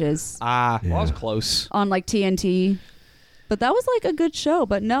Three Witches well, I was Yeah. close. on like TNT. But that was like a good show.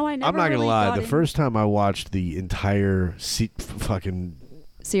 But no, I never. I'm not gonna really lie. got The in- first time I watched the entire fucking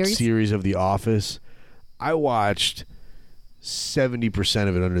series. of The Office, I watched 70%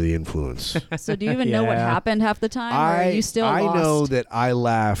 of it under the influence. So do you even know what Yeah. happened half the time? Or are you still I lost? know that I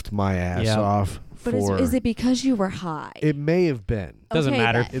laughed my ass Yeah. off. But is it because you were high? It may have been. Doesn't Okay,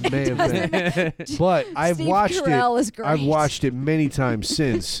 matter. then. It may have been. But I've Steve watched Carell it. is great. I've watched it many times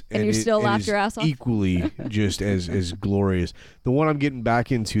since, And you still laughed is your ass off? Equally, just as glorious. The one I'm getting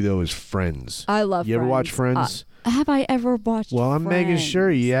back into though is Friends. I love. You ever watch Friends? Have I ever watched? Well, I'm making Friends? sure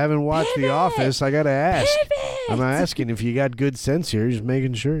you haven't watched The Pivot! Office. I gotta ask. Pivot! I'm not asking if you got good sense here. Just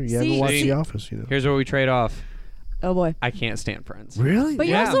making sure you haven't See- watched See- The Office. Here's where we trade off. Oh boy. I can't stand Friends. Really? But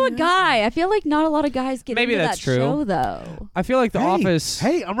Yeah. you're also a guy. I feel like not a lot of guys get Maybe into that's that true. show, though. I feel like The Office.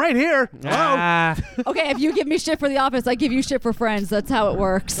 Hey, I'm right here. Hello. Ah, Okay, if you give me shit for The Office, I give you shit for Friends. That's how it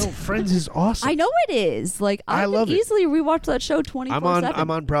works. No, Friends is awesome. I know it is. Like I love could it. easily rewatch that show 24/7. I'm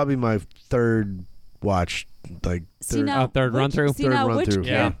on probably my third watch. Like See third, now, third which- run-through? See Third now, which run-through.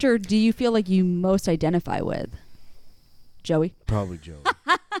 Yeah. character do you feel like you most identify with? Joey. probably Joey.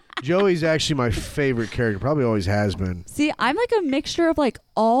 Joey's actually my favorite character. Probably always has been. See, I'm like a mixture of like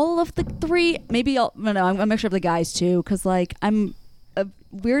all of the three. Maybe I'm a mixture of the guys too, because like I'm a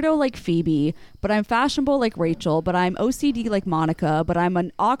weirdo like Phoebe, but I'm fashionable like Rachel, but I'm OCD like Monica, but I'm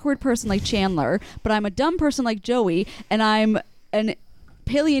an awkward person like Chandler, but I'm a dumb person like Joey, and I'm an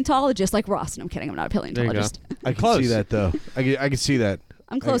paleontologist like Ross. And I'm kidding, I'm not a There you go. paleontologist. I can Close. see that though. I can see that.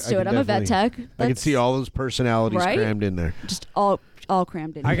 I'm close I to it. can I'm a vet tech. I can That's see all those personalities Right? crammed in there. just all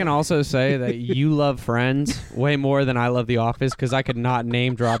crammed in. I can also say that you love Friends way more than I love The Office because I could not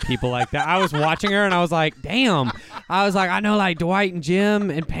name drop people like that. I was watching her and I was like, damn. I was like, I know like Dwight and Jim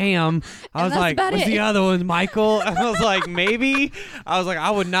and Pam. I And was that's like, about what's it. the other one? Michael? I was like, maybe. I was like,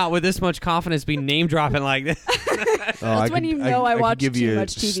 I would not with this much confidence be name dropping like this. That's when you know I could watched give too you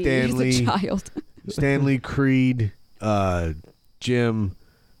much TV Stanley, as a child. Stanley, Creed, Jim,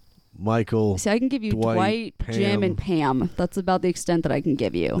 Michael, See, I can give you Dwight, Dwight, Jim, Pam. and Pam. That's about the extent that I can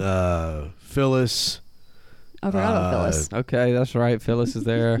give you. Phyllis, I forgot about Phyllis. Okay, that's right. Phyllis is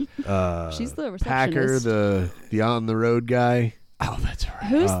there. She's the Packer, receptionist. the on the road guy, Oh, that's right.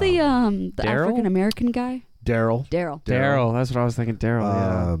 Who's the Daryl? African American guy? Daryl. Daryl. Daryl. That's what I was thinking. Daryl.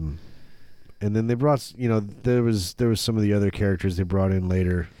 Yeah. And then they brought, there was some of the other characters they brought in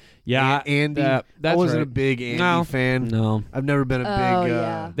later. Yeah. Andy. That's I wasn't right. a big Andy No. fan. No. I've never been a Oh, big.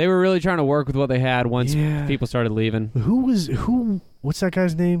 yeah. They were really trying to work with what they had once Yeah. people started leaving. Who? What's that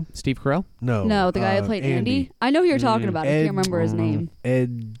guy's name? Steve Carell? No, the guy who played Andy. I know who you're talking about. I Ed- can't remember his name.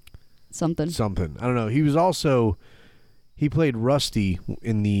 Ed Something. something. I don't know. He was also he played Rusty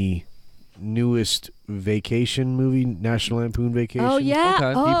in the newest Vacation movie, National Lampoon Vacation. Oh yeah. Okay.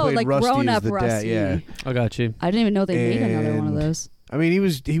 He Oh, played like Rusty grown as up the dad, Rusty. yeah. I got you. I didn't even know they made another one of And- those. I mean, he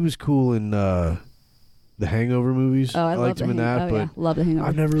was cool in the Hangover movies. Oh, I love liked him in that, but love The Hangover.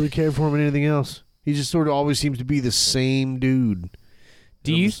 I've never really cared for him in anything else. He just sort of always seems to be the same dude.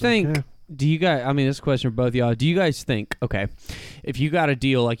 Do you think? Do you guys? I mean, this question for both of y'all. Do you guys think? Okay, if you got a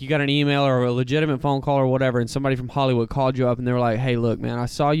deal, like you got an email or a legitimate phone call or whatever, and somebody from Hollywood called you up and they were like, "Hey, look, man, I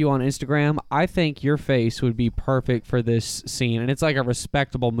saw you on Instagram. I think your face would be perfect for this scene." And it's like a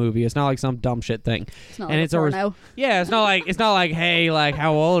respectable movie. It's not like some dumb shit thing. It's not and like it's a porno. yeah. It's not like, hey, like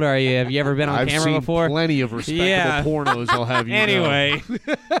how old are you? Have you ever been on I've camera seen before? plenty of respectable Yeah. pornos. I'll have you know. Anyway,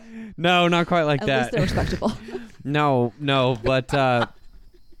 no, not quite like At that. least they're respectable. No, but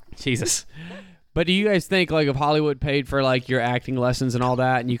Jesus. But do you guys think, like, if Hollywood paid for, like, your acting lessons and all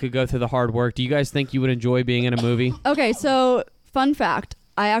that, and you could go through the hard work, do you guys think you would enjoy being in a movie? Okay, so fun fact: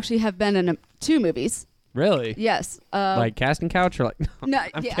 I actually have been in 2 movies. Really? Yes. Like Casting Couch or like? No,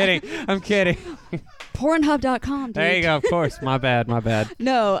 I'm yeah. kidding. I'm kidding. Pornhub.com. Dude. There you go. Of course. My bad.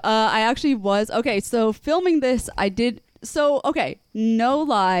 No, I actually was. Okay, so filming this, I did. So, okay, no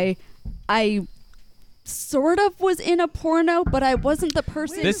lie, I sort of was in a porno, but I wasn't the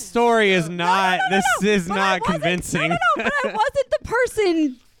person. This story is not. No, This is but I not wasn't- convincing. No, but I wasn't the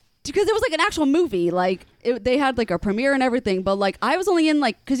person because it was like an actual movie. Like they had like a premiere and everything, but like I was only in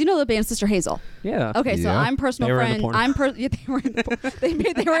like because you know the band Sister Hazel. Yeah. Okay, so Yeah. I'm personal They were in the friend. porno. Yeah, they were in the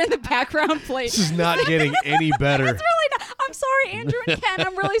they were in the background plate. This is not getting any better. It's really not. I'm sorry, Andrew and Ken.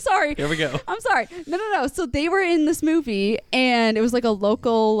 I'm really sorry. Here we go. I'm sorry. No. So they were in this movie, and it was like a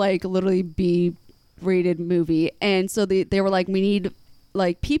local, like literally B-rated movie, and so they were like, we need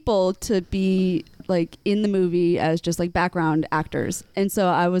like people to be like in the movie as just like background actors, and so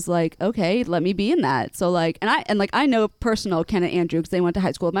I was like, okay, let me be in that. So like, and I know personal Ken and Andrew because they went to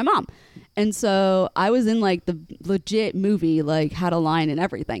high school with my mom, and so I was in like the legit movie, like had a line and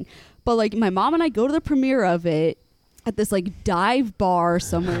everything, but like my mom and I go to the premiere of it at this like dive bar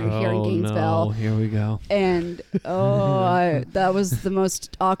somewhere here in Gainesville. No. Here we go. And that was the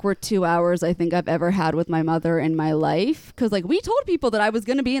most awkward 2 hours I think I've ever had with my mother in my life. Because like we told people that I was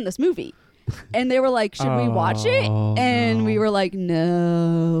going to be in this movie, and they were like, "Should we watch it?" And we were like,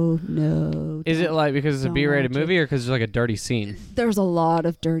 "No." Is it like because it's a Don't B-rated watch it. movie, or because there's like a dirty scene? There's a lot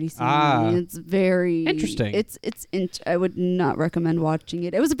of dirty scenes. It's very Interesting. I would not recommend watching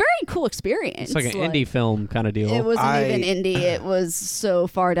it. It was a very cool experience. It's like an indie film kind of deal. It wasn't even indie. It was so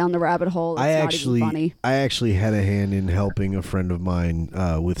far down the rabbit hole. It's not even funny. I actually had a hand in helping a friend of mine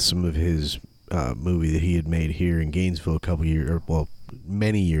with some of his movie that he had made here in Gainesville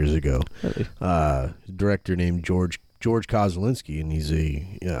many years ago. Really? Director named George Kozlinski, and he's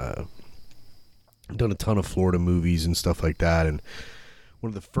done a ton of Florida movies and stuff like that. And one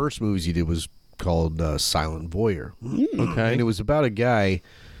of the first movies he did was called Silent Voyeur. Okay. And it was about a guy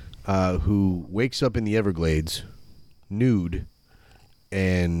who wakes up in the Everglades nude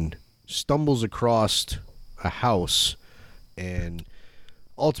and stumbles across a house and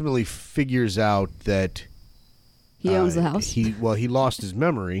ultimately figures out that He owns the house. He lost his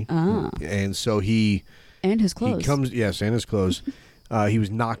memory, and so and his clothes. and his clothes. He was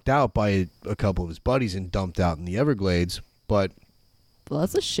knocked out by a couple of his buddies and dumped out in the Everglades, but Well,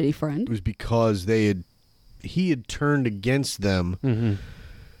 that's a shitty it friend. was because he had turned against them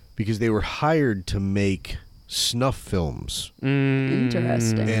because they were hired to make snuff films.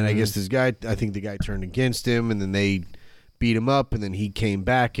 Interesting. And I guess I think the guy turned against him, and then they beat him up, and then he came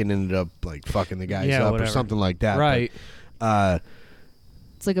back and ended up like fucking the guys up whatever. or something like that. Right. But,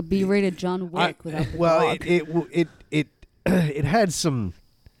 It's like a B-rated John Wick without the well, dog. it had some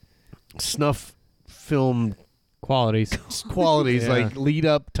snuff film Qualities. qualities, Yeah. like lead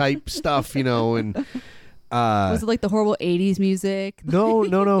up type stuff, and Was it like the horrible 80s music? no.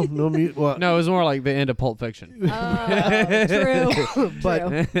 Well, No, it was more like the end of Pulp Fiction. True.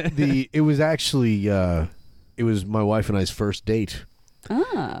 but True. it was actually it was my wife and I's first date.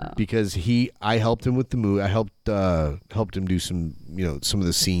 Because I helped him with the movie. I helped him do some some of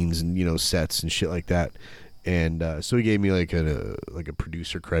the scenes and sets and shit like that. And so he gave me like a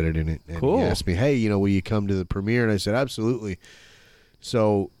producer credit in it. And Cool. He asked me, "Hey, will you come to the premiere?" And I said, "Absolutely."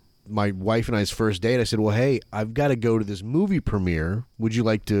 So my wife and I's first date, I said, "Well, hey, I've got to go to this movie premiere. Would you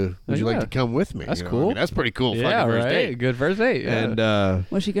like to come with me?" That's cool. That's pretty cool. Yeah, fucking first right. date. Good first date. Yeah. And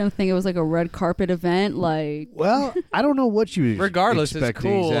Was she gonna think it was like a red carpet event? Like, well, I don't know what you regardless, it's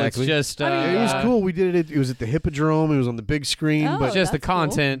expecting cool. exactly. It's just It was cool. We did it. It was at the Hippodrome. It was on the big screen, Oh, but just the that's cool.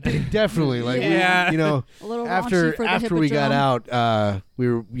 content. definitely, like, Yeah. we, a little after raunchy for the we got Hippodrome. out, we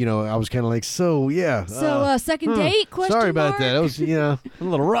were, I was kind of like, so yeah. So second date? Question Sorry about mark? that. That was, A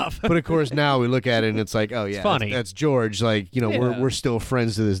little rough. But of course, now we look at it and it's like, oh yeah, funny. That's George. Like, Yeah. we're still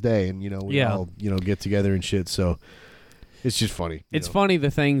friends to this day, and we Yeah. all get together and shit. So It's just funny. It's funny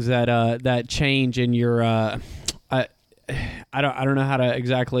the things that that change in your. I don't know how to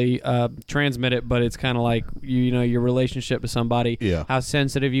exactly transmit it, but it's kind of like you know your relationship with somebody, how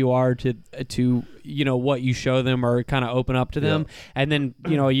sensitive you are to you know what you show them or kind of open up to them, and then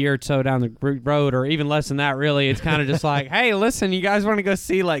you know a year or so down the road, or even less than that, really, it's kind of just like, hey, listen, you guys want to go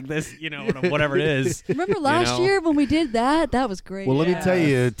see like this, you know, whatever it is. Remember last year when we did that? That was great. Well, let me tell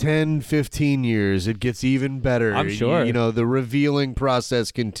you, 10, 15 years, it gets even better. I'm sure. You know, the revealing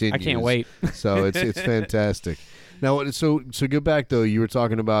process continues. I can't wait. So it's fantastic. Now, so go back though. You were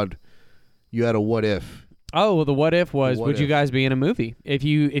talking about you had a what if. Oh, well, the what if was What would you if? guys be in a movie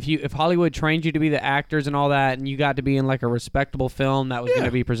if Hollywood trained you to be the actors and all that, and you got to be in like a respectable film that was going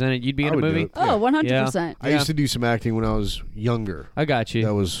to be presented, you'd be in a would do movie. it. Oh, 100%. I used to do some acting when I was younger. I got you.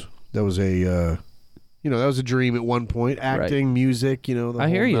 That was a that was a dream at one point. Acting, music, the I whole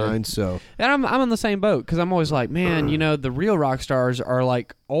hear you. nine. So And I'm on the same boat because I'm always like, man, you know, the real rock stars are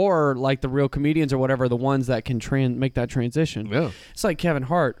like, or like the real comedians or whatever, the ones that can make that transition. yeah, It's like Kevin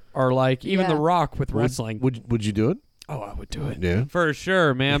Hart or like even Yeah. The Rock with wrestling. would you do it? Oh, I would do it. Yeah. For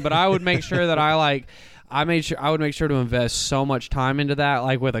sure, man. But I would make sure that I would make sure to invest so much time into that,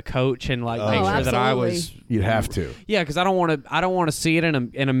 like with a coach, and like make sure that I was. absolutely. You'd have to. Yeah, because I don't want to see it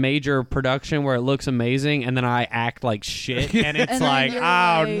in a major production where it looks amazing, and then I act like shit, and it's And then like, you're oh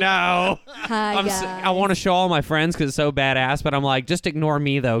like, no. Hi, guys. I want to show all my friends because it's so badass, but I'm like, just ignore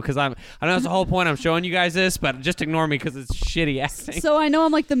me though, because I know that's the whole point. I'm showing you guys this, but just ignore me because it's shitty acting. So I know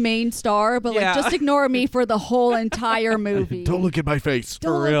I'm like the main star, but Yeah. like just ignore me for the whole entire movie. Don't look at my face.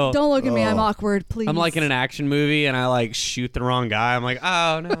 Don't real. look, don't look at me. I'm awkward, please. I'm like in an action movie, and I like shoot the wrong guy. I'm like,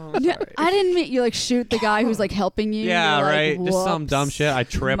 oh no. I'm Yeah, sorry. I didn't mean you like shoot the guy who's like helping you. Yeah, You're like, right. Just some "Whoops, dumb shit. I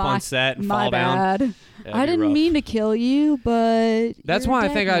trip my- on set and my fall down. bad. That'd I be didn't rough. mean to kill you, but That's you're why I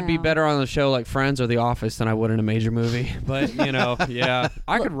dead think I'd be now. better on the show like Friends or The Office than I would in a major movie. But yeah,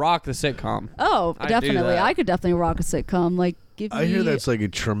 I could rock the sitcom. Oh, I'd do definitely. that. I could definitely rock a sitcom. Like, give me. I hear that's like a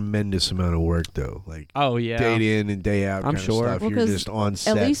tremendous amount of work though. Like Oh yeah, day in and day out. I'm kind of sure. stuff. Well, You're 'cause just on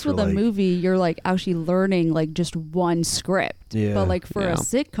set. At least for with a like, movie, you're like actually learning like just one script. Yeah. But like for Yeah. a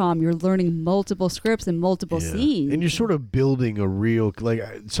sitcom, you're learning multiple scripts and multiple Yeah. scenes. And you're sort of building a real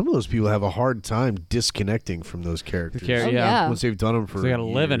some of those people have a hard time disconnecting from those characters. Oh, yeah. Once they've done them for So they gotta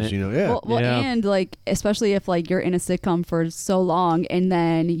live in years, it. Yeah. Well, Yeah. and like especially if like you're in a sitcom for so long and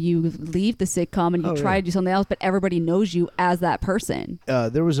then you leave the sitcom and you Oh, try yeah. to do something else, but everybody knows you as that person.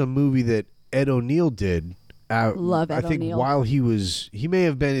 There was a movie that Ed O'Neill did. Love Ed I think O'Neill. while he may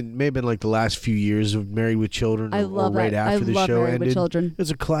have been like the last few years of Married with Children, I or love right that. after I the love show Married with ended. Children.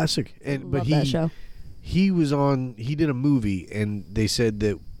 It's a classic, but Love that show. he did a movie, and they said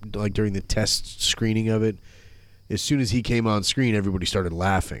that like during the test screening of it, as soon as he came on screen, everybody started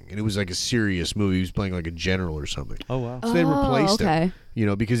laughing, and it was like a serious movie. He was playing like a general or something. Oh wow. So they replaced okay.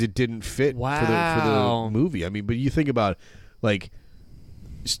 him, because it didn't fit for Wow. the movie. I mean, but you think about like,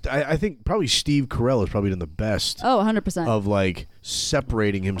 I think probably Steve Carell has probably done the best Oh, 100%. of like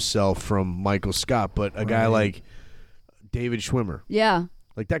separating himself from Michael Scott, but a guy like David Schwimmer, yeah.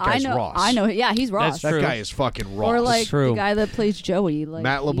 like that guy's I know. Ross. I know. Yeah, he's Ross. That's That true. guy is fucking Ross. Or like true. the guy that plays Joey, like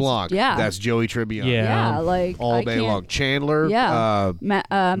Matt he's- LeBlanc. Yeah, That's Joey Tribbiani. Yeah. yeah, like All I day can't- long. Chandler. Yeah.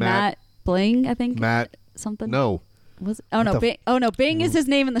 Matt Bling, I think. Matt. Something. No. Was it? Oh no, the Bing. Oh no, Bing is his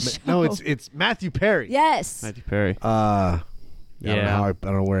name in the show. No, it's Matthew Perry. yes. Matthew Perry. I don't know Yeah. I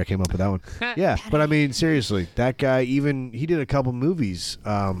don't know where I came up with that one. Yeah, but I mean, seriously, that guy. Even he did a couple movies.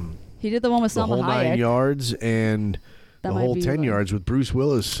 He did the one with The Salma whole 9 Hayek. yards and That the might whole be 10 like- yards with Bruce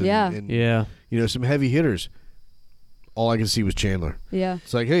Willis. And, Yeah. and, Yeah. some heavy hitters. All I could see was Chandler. Yeah.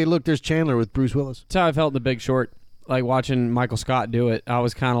 It's like, hey, look, there's Chandler with Bruce Willis. That's how I felt in The Big Short. Like watching Michael Scott do it, I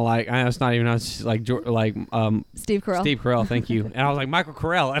was kind of like, I know it's not even us, like Steve Carell. Steve Carell, thank you. And I was like, Michael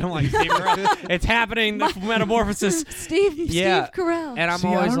Carell. I don't like Steve Carell. It's happening. The metamorphosis. Steve Yeah. Carell. And I'm See,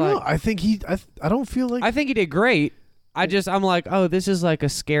 I always don't like, know. I think I don't feel like. I think he did great. I'm like, oh, this is like a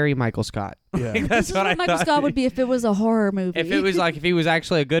scary Michael Scott. Yeah. That's This is what I what Michael thought. Scott would be if it was a horror movie. If it was like, if he was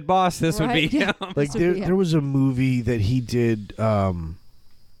actually a good boss, this would be Right, yeah. him. Like This would be him. there was a movie that he did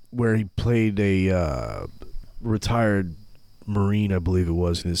where he played a retired Marine, I believe it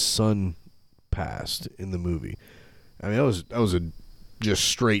was, and his son passed in the movie. I mean, that was a just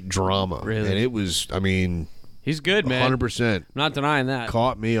straight drama, Really? and it was. I mean, He's good, man. 100% I'm not denying that.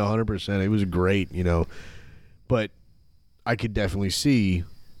 caught me 100%. It was great, but I could definitely see,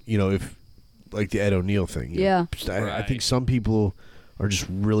 if like the Ed O'Neill thing. Yeah. I Right. think some people are just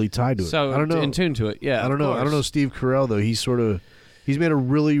really tied to it. So I don't know. in tune to it. Yeah. I don't of know. I don't know course. Steve Carell though. He's made a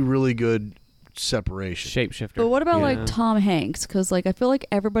really, really good separation. Shapeshifter. But what about Yeah. like Tom Hanks? Because like I feel like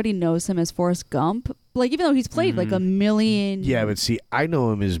everybody knows him as Forrest Gump, like even though he's played like a million. Yeah, but see, I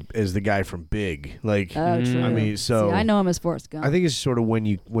know him as the guy from Big. Like, Oh, true. I mean, so See, I know him as Forrest Gump. I think it's sort of when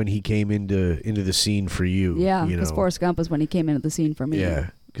he came into the scene for you. Yeah, you because know? Forrest Gump was when he came into the scene for me.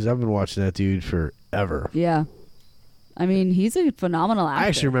 Yeah, because I've been watching that dude forever. Yeah. I mean, he's a phenomenal actor. I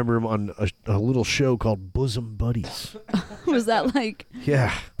actually remember him on a little show called Bosom Buddies. Was that like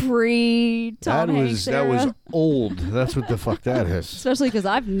Yeah, pre-Tom Hanks that was era? old. That's what the fuck that is. Especially because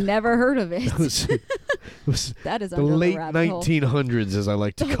I've never heard of it. It was That is the under late rabbit hole. 1900s, as I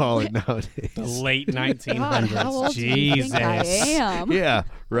like to call it nowadays. The late God, 1900s. how old do you think I Jesus. am? Yeah,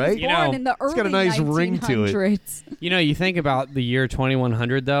 right. You Born know, in the early it's got a nice ring to it. 1900s. You know, you think about the year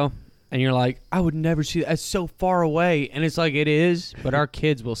 2100 though, and you're like, I would never see that. It's so far away, and it's like it is, but our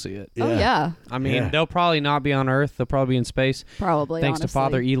kids will see it. Oh yeah, I mean, Yeah. they'll probably not be on Earth. They'll probably be in space, probably. thanks to honestly.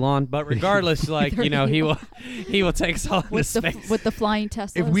 Father Elon. But regardless, like Father you know, Elon. he will take us all into with the space. with the flying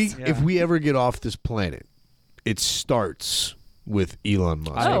Teslas. If we ever get off this planet, it starts with Elon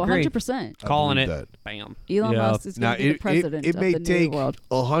Musk. I oh, agree. 100%. Calling it, believe bam. Elon Yeah. Musk is Now going to be the president it of may the new take world.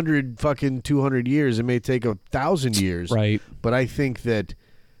 200 years. It may take 1,000 years. Right. But I think that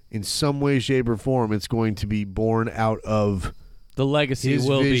in some way, shape, or form, it's going to be born out of The legacy his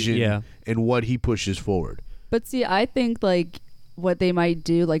will vision be, yeah. and what he pushes forward. But see, I think like what they might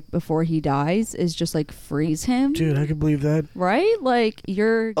do like before he dies is just like freeze him, Dude, I can believe that. right? Like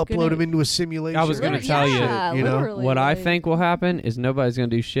you're Upload gonna, him into a simulation. I was gonna tell you, you know? literally, What I like- think will happen is nobody's going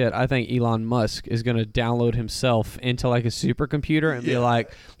to do shit. I think Elon Musk is going to download himself into like a supercomputer and be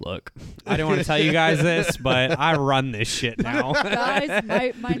like, look, I don't want to tell you guys this, but I run this shit now. guys,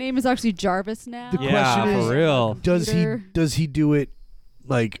 my name is actually Jarvis now. The Yeah, question is, for real. Computer. does he do it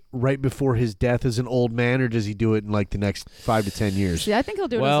like right before his death as an old man, or does he do it in like the next 5 to 10 years? See, I think he'll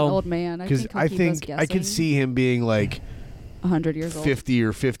do it as Well, an old man. Because I think I could see him being like 100 years old. 50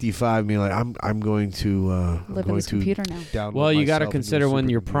 or 55, being like, I'm going to Live in going his to computer now. download Well, you got to myself into a consider when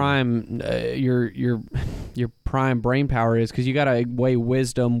your supercomputer. prime, your prime brain power is, because you got to weigh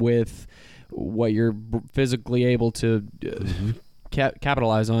wisdom with what you're physically able to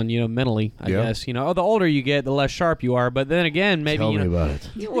capitalize on, you know, mentally. I Yeah. guess, you know, the older you get, the less sharp you are. But then again, maybe Tell you me know, about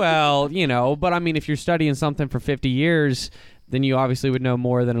it. well, you know, but I mean, if you're studying something for 50 years. Then you obviously would know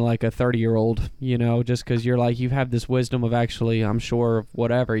more than like a 30-year-old, you know, just because you're like, you have this wisdom of actually, I'm sure, of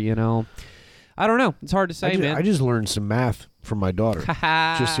whatever, you know. I don't know. It's hard to say, man. I just learned some math from my daughter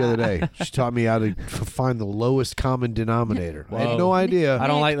just the other day. She taught me how to find the lowest common denominator. I Whoa. had no idea. I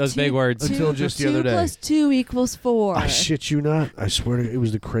don't like those big words. Until just the other day. 2 plus 2 equals 4. I shit you not. I swear to, it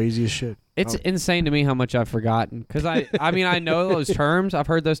was the craziest shit. It's insane to me how much I've forgotten. Because I mean, I know those terms. I've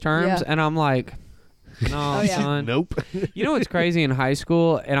heard those terms, Yeah. and I'm like, no, Oh, yeah. son. Nope. You know what's crazy in high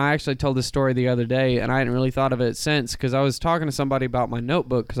school? And I actually told this story the other day, and I hadn't really thought of it since, because I was talking to somebody about my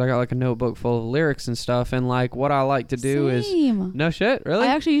notebook, because I got like a notebook full of lyrics and stuff, and like what I like to do is Same. no shit, really,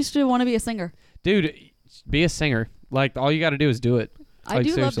 I actually used to want to be a singer. dude, be a singer. Like all you got to do is do it. I Like, do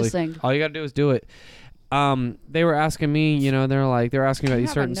love to seriously. sing. All you got to do is do it. They were asking me, you know, they were asking me about You these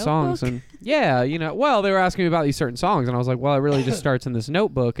have a certain songs, notebook? and yeah, you know, well, they were asking me about these certain songs, and I was like, well, it really just starts in this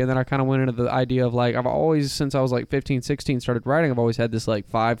notebook, and then I kind of went into the idea of like, I've always, since I was like 15, 16, started writing, I've always had this like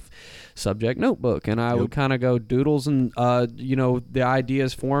 5 subject notebook, and I would kind of go doodles, and you know, the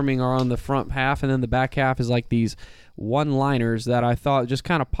ideas forming are on the front half, and then the back half is like these one-liners that I thought just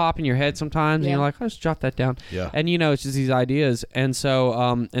kind of pop in your head sometimes, and Yeah. you're like, I'll just jot that down. Yeah. And you know, it's just these ideas, and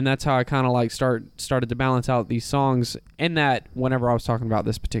so and that's how I kind of like started to balance out these songs. In that, whenever I was talking about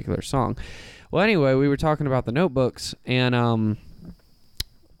this particular song, well, anyway, we were talking about the notebooks, and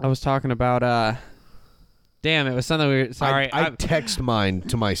I was talking about damn, it was something we were, sorry, I text mine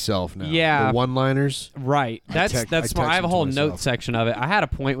to myself now. Yeah. The one-liners. right. That's I that's smart. I have a text it to whole myself. note section of it. I had a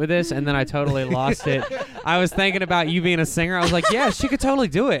point with this, and then I totally lost it. I was thinking about you being a singer. I was like, yeah, she could totally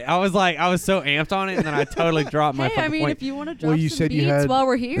do it. I was so amped on it, and then I totally dropped my Hey, fucking I mean, point. if you want to drop Well, you some said beats you had. while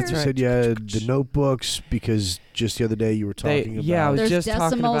we're here, You said you had the notebooks because just the other day you were talking about. Yeah, I was There's just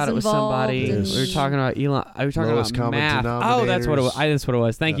talking decimals about it with involved somebody. and- We were talking about Elon. I was talking Lowest about common math. Oh, that's what it was. denominators. That's what it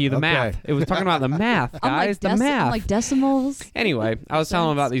was. Thank you. The Okay. math. It was talking about the math, I'm like guys. The math. I'm like decimals. Anyway, I was telling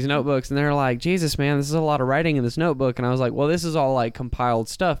them about these notebooks, and they're like, Jesus, man, this is a lot of writing in this notebook. And I was like, well, this is all like compiled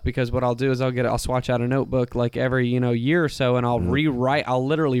stuff, because what I'll do is I'll swatch out a notebook like every, you know, year or so, and I'll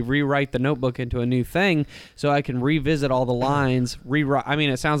literally rewrite the notebook into a new thing, so I can revisit all the lines, rewrite. I mean,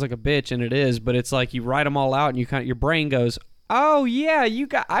 it sounds like a bitch, and it is, but it's like you write them all out, and your brain goes, oh yeah,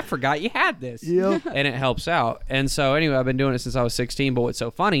 I forgot you had this. Yep. And it helps out. And so anyway, I've been doing it since I was 16, but what's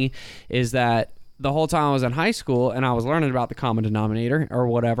so funny is that the whole time I was in high school and I was learning about the common denominator or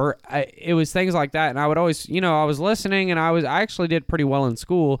whatever, it was things like that. And I would always, you know, I was listening, and I actually did pretty well in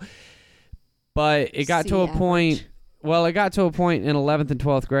school. But it got to a point. Well, it got to a point in 11th and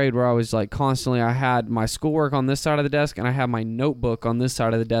 12th grade where I was like constantly, I had my schoolwork on this side of the desk and I had my notebook on this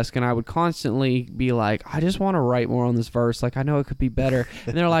side of the desk, and I would constantly be like, I just want to write more on this verse. Like, I know it could be better.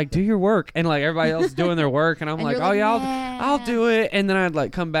 And they're like, do your work. And like everybody else is doing their work. And I'm like, oh yeah, I'll do it. And then I'd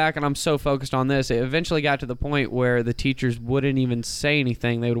like come back and I'm so focused on this. It eventually got to the point where the teachers wouldn't even say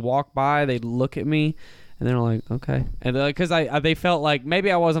anything. They would walk by, they'd look at me, and they're like, okay. And because they felt like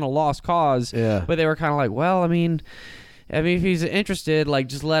maybe I wasn't a lost cause, but they were kind of like, well, I mean, if he's interested, like,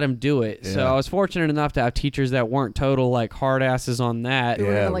 just let him do it. Yeah. So I was fortunate enough to have teachers that weren't total, like, hard asses on that. They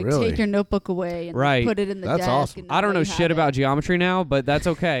were gonna, like, take your notebook away and like, put it in the desk. That's awesome. I don't know shit about geometry now, but that's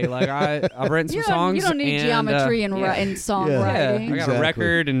okay. Like, I've written some songs. You don't need geometry and songwriting. Yeah, I got a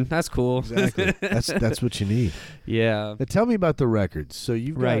record, and that's cool. Exactly. That's what you need. Yeah. Now tell me about the records. So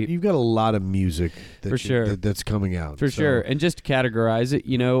you've got a lot of music that's coming out. For sure. And just to categorize it,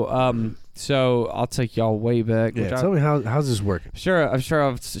 you know, so I'll take y'all way back. Yeah, tell me how's this working? Sure, I'm sure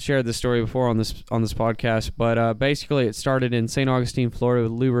I've shared this story before on this podcast, but basically it started in St. Augustine, Florida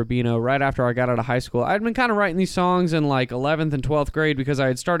with Lou Rubino right after I got out of high school. I'd been kind of writing these songs in like 11th and 12th grade because I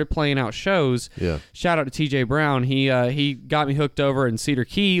had started playing out shows. Yeah. Shout out to TJ Brown. He got me hooked over in Cedar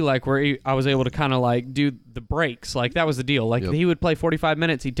Key, like where I was able to kind of like do the breaks. Like that was the deal. Like he would play 45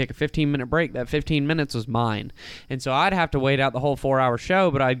 minutes, he'd take a 15-minute break. That 15 minutes was mine. And so I'd have to wait out the whole 4-hour show,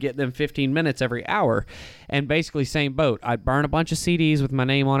 but I'd get them 15 minutes every hour. And basically same boat. I'd burn a bunch of CDs with my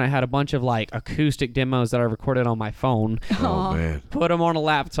name on it, had a bunch of like acoustic demos that I recorded on my phone. Oh man. Put them on a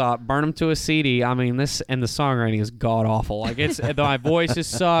laptop, burn them to a CD. I mean, this, and the songwriting is god awful. Like it's my voice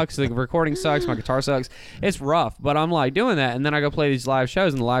just sucks, the recording sucks, my guitar sucks. It's rough, but I'm like doing that, and then I go play these live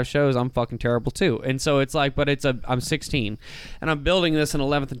shows, and the live shows I'm fucking terrible too. And so it's like, but I'm 16 and I'm building this in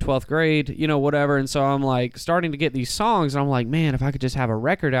 11th and 12th grade, you know, whatever. And so I'm like starting to get these songs, and I'm like, man, if I could just have a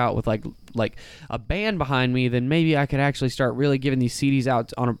record out with like a band behind me, then maybe I could actually start really giving these CDs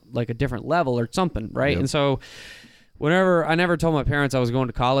out on a different level or something, right? Yep. And so I never told my parents I was going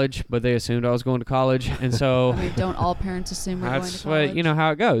to college, but they assumed I was going to college, and so I mean, don't all parents assume we're going to college? That's what, you know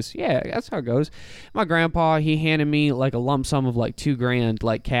how it goes. Yeah, that's how it goes. My grandpa, he handed me like a lump sum of like $2,000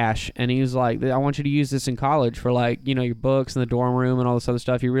 like cash, and he was like, I want you to use this in college for like, you know, your books and the dorm room and all this other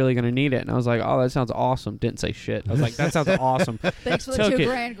stuff. You're really gonna need it. And I was like, oh, that sounds awesome. Didn't say shit. I was like, that sounds awesome. Thanks for the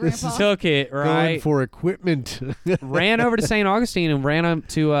 $2,000, Grandpa. Took it, right? Going for equipment. Ran over to St. Augustine and ran up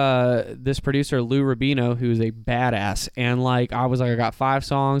to this producer Lou Rubino, who's a badass, and like I was like, I got 5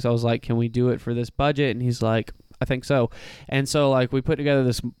 songs. I was like, can we do it for this budget? And he's like, I think so. And so like we put together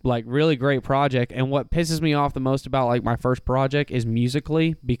this like really great project, and what pisses me off the most about like my first project is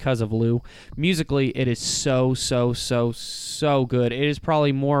musically, because of Lou. Musically, it is so good. It is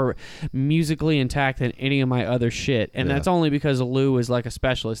probably more musically intact than any of my other shit, and that's only because Lou is like a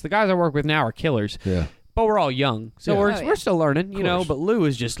specialist. The guys I work with now are killers. Yeah. But we're all young, so we're still learning, you know, but Lou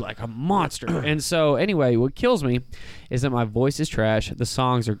is just like a monster. And so anyway, what kills me is that my voice is trash. The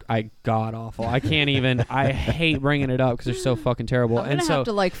songs are god awful. I can't even, I hate bringing it up because they're so fucking terrible. I'm gonna have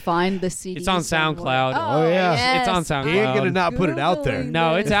to like find the CD. It's on SoundCloud. Oh yeah. Yes. It's on SoundCloud. He ain't gonna not put it out there.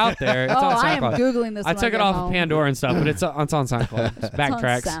 No, it's out there. It's on SoundCloud. I am Googling this. I took it off of Pandora and stuff, but it's on SoundCloud. It's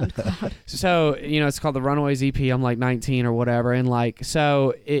backtracks. SoundCloud. So, you know, it's called the Runaways EP. I'm like 19 or whatever. And like,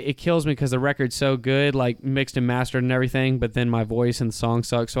 so it kills me because the record's so good, like mixed and mastered and everything, but then my voice and the song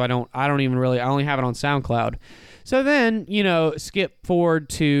sucks. So I don't even really, I only have it on SoundCloud. So then, you know, skip forward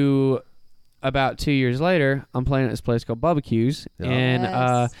to about 2 years later, I'm playing at this place called Barbecues in,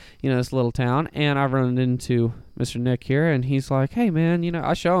 you know, this little town, and I've run into Mr. Nick here, and he's like, hey man, you know,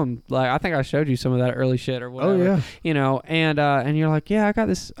 I show him, like, I think I showed you some of that early shit or whatever. Oh yeah. You know, and you're like, yeah, I got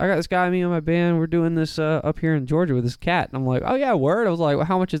this guy, me and my band, we're doing this up here in Georgia with this cat. And I'm like, oh yeah, word. I was like, well,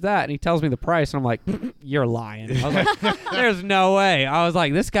 how much is that? And he tells me the price, and I'm like, you're lying. I was like, there's no way. I was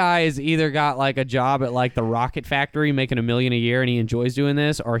like, this guy has either got like a job at like the rocket factory making $1 million a year and he enjoys doing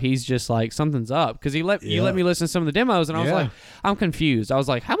this, or he's just like, something's up. Because you let me listen to some of the demos, and I was like, I'm confused. I was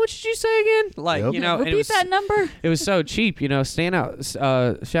like, how much did you say again? Like, you know, repeat that number. It was so cheap, you know. Shout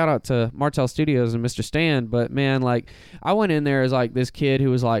out to Martel Studios and Mr. Stan, but man, like, I went in there as like this kid who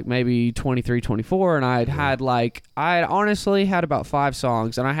was like maybe 23, 24, and I honestly had about 5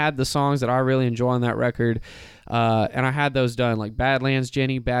 songs, and I had the songs that I really enjoy on that record. And I had those done, like Badlands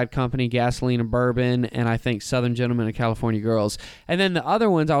Jenny, Bad Company, Gasoline and Bourbon, and I think Southern Gentlemen and California Girls. And then the other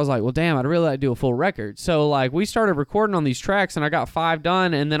ones, I was like, well, damn, I'd really like to do a full record. So, like, we started recording on these tracks, and I got 5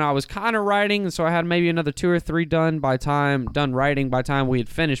 done, and then I was kind of writing, so I had maybe another 2 or 3 done writing by time we had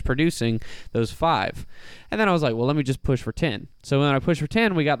finished producing those 5. And then I was like, well, let me just push for 10. So when I pushed for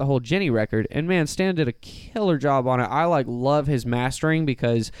 10, we got the whole Jenny record. And man, Stan did a killer job on it. I like love his mastering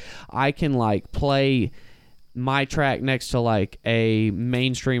because I can like play my track next to like a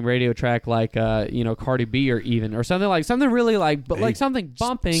mainstream radio track like Cardi B or something really like but like something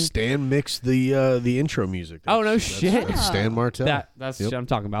bumping. Stan mixed the intro music. Shit. That's Stan Martell. That's what I'm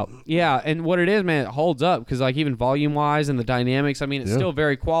talking about. Yeah, and what it is, man, it holds up because like even volume wise and the dynamics, I mean, it's still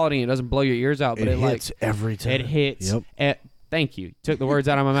very quality. It doesn't blow your ears out, but it hits like every time. It hits. Yep. Thank you. Took the words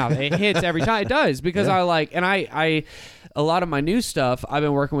out of my mouth. It hits every time. It does because I like, and I a lot of my new stuff, I've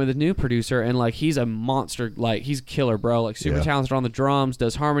been working with a new producer, and like he's a monster. Like he's a killer, bro. Like super talented on the drums,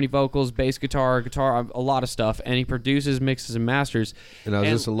 does harmony vocals, bass guitar, a lot of stuff, and he produces, mixes, and masters. And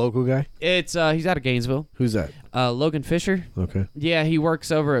is this a local guy? It's he's out of Gainesville. Who's that? Logan Fisher. Okay. Yeah, he works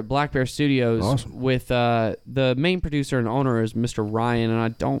over at Black Bear Studios. Awesome. With the main producer and owner is Mr. Ryan,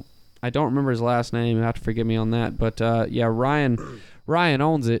 and I don't remember his last name. You have to forgive me on that, but Ryan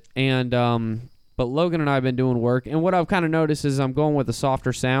owns it, and but Logan and I have been doing work, and what I've kind of noticed is I'm going with a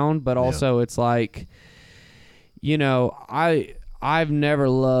softer sound, but also it's like, I've never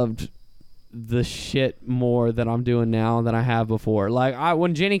loved the shit more that I'm doing now than I have before. Like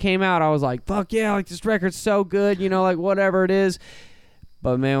when Jenny came out, I was like, fuck yeah, like this record's so good, like whatever it is.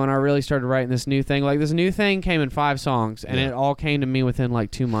 But man, when I really started writing this new thing, like this new thing came in 5 songs, and it all came to me within like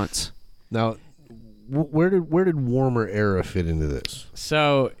 2 months. Now, where did Warmer Era fit into this?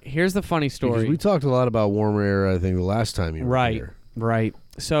 So here's the funny story. Because we talked a lot about Warmer Era, I think, the last time you were here. Right.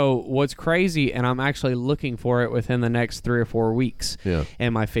 So what's crazy, and I'm actually looking for it within the next 3 or 4 weeks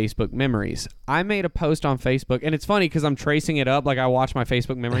in my Facebook memories. I made a post on Facebook, and it's funny because I'm tracing it up. Like I watch my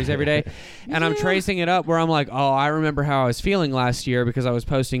Facebook memories every day, and I'm tracing it up where I'm like, oh, I remember how I was feeling last year because I was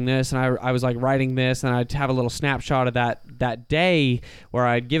posting this, and I was like writing this, and I'd have a little snapshot of that day where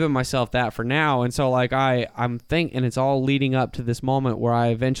I'd given myself that for now. And so like I'm thinking, and it's all leading up to this moment where I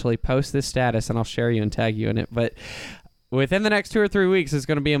eventually post this status, and I'll share you and tag you in it. But within the next 2 or 3 weeks, it's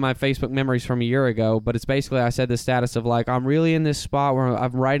going to be in my Facebook memories from a year ago, but it's basically I said the status of like, I'm really in this spot where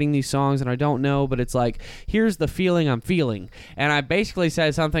I'm writing these songs and I don't know, but it's like, here's the feeling I'm feeling. And I basically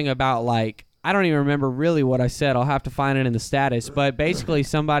said something about like, I don't even remember really what I said. I'll have to find it in the status. But basically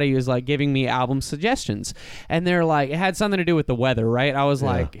somebody was like giving me album suggestions. And they're like, it had something to do with the weather, right? I was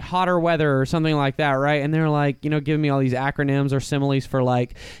like, hotter weather or something like that, right? And they're like, giving me all these acronyms or similes for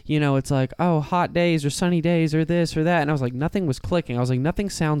like, it's like, oh, hot days or sunny days or this or that. And I was like, nothing was clicking. I was like,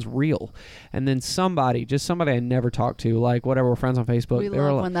 nothing sounds real. And then somebody I never talked to, like whatever, we're friends on Facebook. We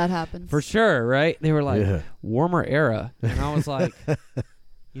love when that happens. For sure, right? They were like, Warmer Era. And I was like,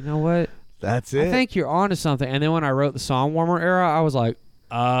 you know what? That's it. I think you're onto something. And then when I wrote the song Warmer Era, I was like,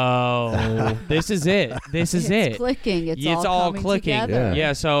 oh, this is it. This is it's clicking. It's all clicking. Together.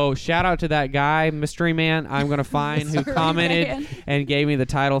 Yeah, so shout out to that guy, Mystery Man, I'm going to find who commented and gave me the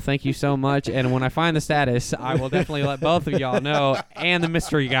title. Thank you so much. And when I find the status, I will definitely let both of y'all know, and the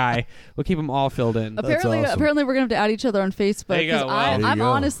mystery guy. We'll keep them all filled in. Apparently we're going to have to add each other on Facebook. There you go. I'm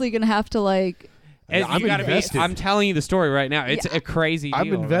honestly going to have to like... I'm invested. I'm telling you the story right now. It's a crazy deal.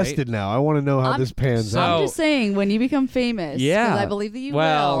 I'm invested now. I want to know how this pans out. I'm just saying, when you become famous, because I believe that you will.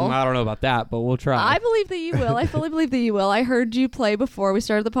 Well, I don't know about that, but we'll try. I believe that you will. I fully believe that you will. I heard you play before we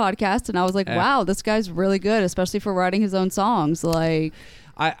started the podcast, and I was like, wow, this guy's really good, especially for writing his own songs. Like,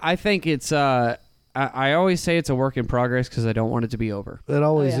 I think it's... I always say it's a work in progress because I don't want it to be over. It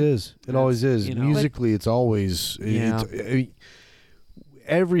always is. It always is. Musically, it's always...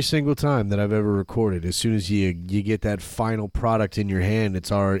 Every single time that I've ever recorded, as soon as you get that final product in your hand,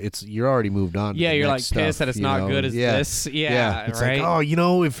 you're already moved on. Yeah, to the you're next like pissed stuff, that it's not good as this. Yeah, it's right? like,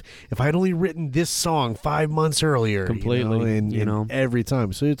 oh, if I'd only written this song 5 months earlier, completely, and every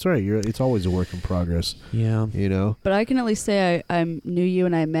time. So it's right. It's always a work in progress. Yeah, But I can at least say I knew you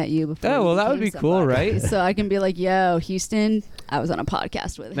and I met you before. Oh, well, that would be cool, right? So I can be like, yo, Houston, I was on a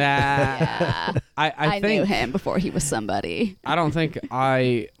podcast with him. Yeah, I knew him before he was somebody. I don't think I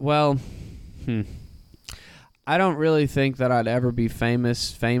don't really think that I'd ever be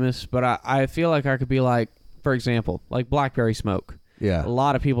famous, but I feel like I could be like, for example, like Blackberry Smoke. Yeah. A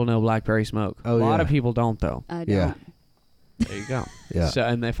lot of people know Blackberry Smoke. A lot of people don't, though. I don't. Yeah. There you go. Yeah. So,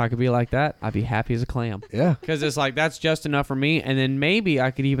 and if I could be like that, I'd be happy as a clam. Yeah. Because it's like, that's just enough for me. And then maybe I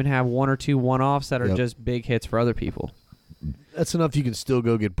could even have 1 or 2 one-offs that are just big hits for other people. That's enough. You can still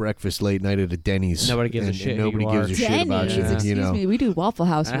go get breakfast late night at a Denny's. Nobody gives a and shit who Nobody you gives are. a shit about Denny's, you. excuse You know. me. We do Waffle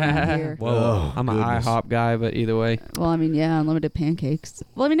House around here. Whoa, Oh, I'm an goodness. IHOP guy, but either way. Well, I mean, yeah, unlimited pancakes.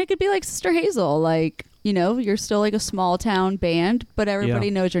 Well, I mean, it could be like Sister Hazel. Like, you know, you're still like a small town band, but everybody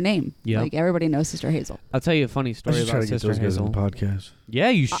knows your name. Yeah. Like, everybody knows Sister Hazel. I'll tell you a funny I story should try about to get Sister those guys Hazel. on the podcast. Yeah,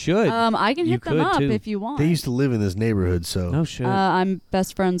 you should. I can You hit them could, up too. if you want. They used to live in this neighborhood, so. No shit. I'm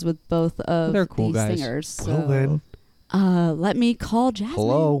best friends with both of They're cool these guys. singers. So, Well then, let me call Jasmine.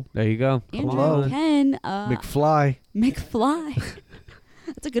 hello, there you go. Andrew, Hello. Ken, McFly. McFly.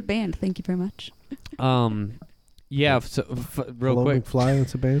 That's a good band. Thank you very much. Yeah. So, real Hello, quick, McFly.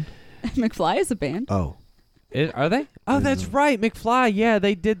 That's a band. McFly is a band. Oh, Are they? Oh, that's right, McFly. Yeah,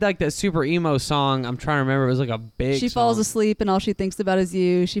 they did like that super emo song. I'm trying to remember. It was like a big. She falls song. asleep and all she thinks about is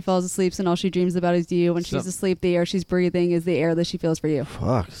you. She falls asleep and all she dreams about is you. When she's So- asleep, the air she's breathing is the air that she feels for you.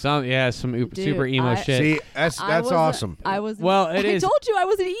 fuck. Some Dude, super emo I- shit. See, that's I was awesome. I was. Well, it I is- told you I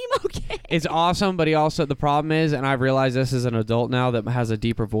was an emo kid. It's awesome, but he also the problem is, and I've realized this as an adult now that has a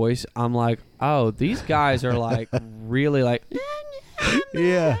deeper voice. I'm like, oh, these guys are like really like.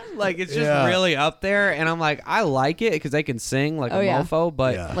 Yeah. Like it's just Yeah. really up there, and I'm like, I like it because they can sing like Oh, a yeah. mofo,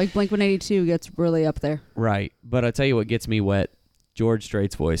 but Yeah. Like Blink-182 gets really up there. right. But I tell you what gets me wet, George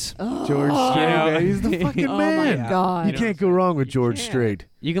Strait's voice. George Strait, know? man. He's the fucking Oh man. my god. You can't go wrong with George can't. Strait.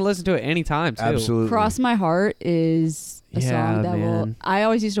 You can listen to it anytime too. Absolutely. Cross My Heart is a Yeah, song that will. man. I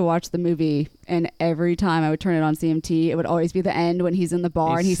always used to watch the movie, and every time I would turn it on CMT, it would always be the end when he's in the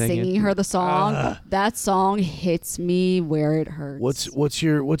bar and He's he's singing. singing her the song. That song hits me where it hurts. What's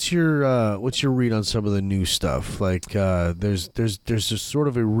your read on some of the new stuff? Like there's just sort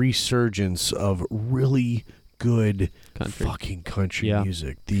of a resurgence of really good Country. fucking country Yeah.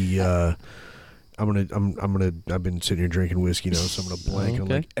 music. The I've been sitting here drinking whiskey now, so I'm gonna blank on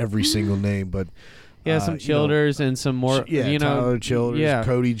Okay. like every single name, but Yeah, some you know, Childers and some more. yeah, you know, Tyler Childers, yeah.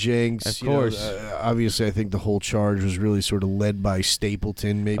 Cody Jinks, Of you know, course. obviously, I think the whole charge was really sort of led by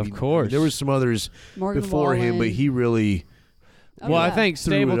Stapleton. Maybe Of course. there was some others Morgan before him, but Wallen. he really. Oh, Well, I yeah. think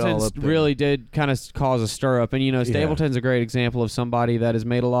Threw it all Stapleton up there. really did kind of cause a stir up, and you know, Stapleton's a great example of somebody that has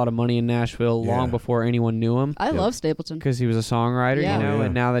made a lot of money in Nashville long Yeah. before anyone knew him. I love Stapleton. Because he was a songwriter, Yeah. you know, Oh, yeah.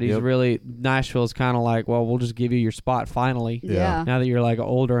 and now that he's Yep. really Nashville's kind of like, well, we'll just give you your spot finally. Yeah. Now that you're like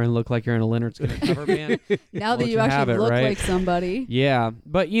older and look like you're in a Leonard Skinner cover band. Now that Let you you have actually it, look right? like somebody. Yeah,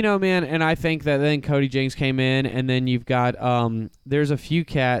 but you know, man, and I think that then Cody Jinks came in, and then you've got there's a few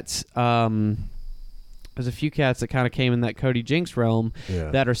cats. There's a few cats that kind of came in that Cody Jinks realm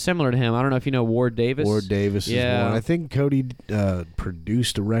Yeah. that are similar to him. I don't know if you know Ward Davis. Ward Davis Yeah. is one. I think Cody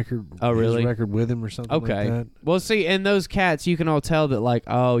produced a record. Oh, really? His record with him or something Okay. like that. Well, see, and those cats, you can all tell that, like,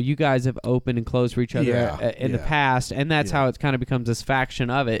 oh, you guys have opened and closed for each other Yeah, in the yeah. past, and that's Yeah. how it kind of becomes this faction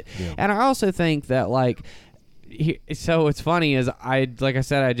of it. Yeah. And I also think that, like, so what's funny is like I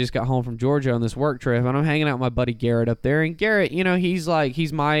said, I just got home from Georgia on this work trip, and I'm hanging out with my buddy Garrett up there. And Garrett, you know, he's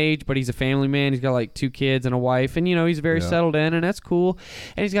my age, but he's a family man. He's got like 2 kids and a wife, and you know, he's very Yeah. settled in, and that's cool.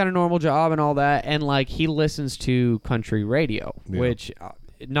 And he's got a normal job and all that. And like he listens to country radio, Yeah. which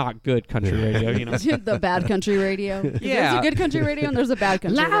not good country radio, you know. The bad country radio. Yeah. There's a good country radio and there's a bad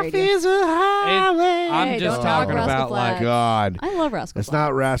country radio. is a highway. I'm Hey, just don't talking talk about Rascal like Flatts. God. I love Rascal That's Flatts.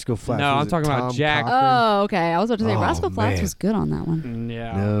 not Rascal Flatts. No, Was I'm it talking about Tom Jack- Cochran? Oh, okay. I was about to say Oh, Rascal Flatts man. was good on that one.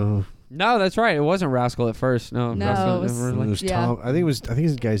 yeah. No, That's right. It wasn't Rascal at first. No, No, Rascal, it was- it was Yeah. Tom. I think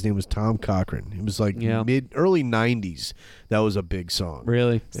his guy's name was Tom Cochran. It was like Yeah. early '90s. That was a big song.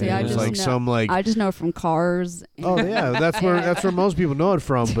 really. See, And I it was just like know, some like. I just know it from Cars. Oh yeah, that's where most people know it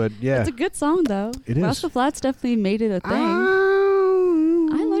from. But yeah, It's a good song though. It is. Rascal Flatts definitely made it a thing.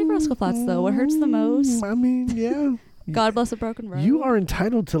 I like Rascal Flatts though. What hurts the most? I mean, yeah. God bless a broken road. You are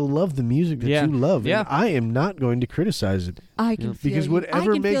entitled to love the music that Yeah. you love. Yeah. And I am not going to criticize it. I can feel Because you.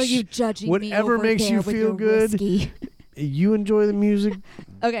 whatever I can feel makes- you judging whatever me over makes there you with feel your good. whiskey. You enjoy the music.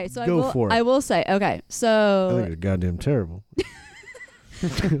 Okay, so Go for it. I will say. Okay, I think so it's goddamn terrible.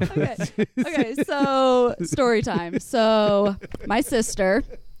 okay, so story time. So my sister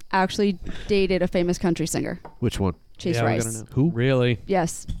actually dated a famous country singer, Which one? Chase Yeah, we're Rice. gonna know. Who? Really?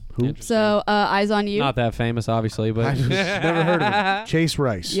 Yes. Who? Interesting. So Eyes on You. Not that famous, obviously, but I just never heard of him. Chase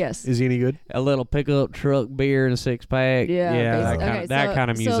Rice. Yes. Is he any good? a little pickup truck beer and a 6-pack. Yeah. that basically. kind Okay, of that so,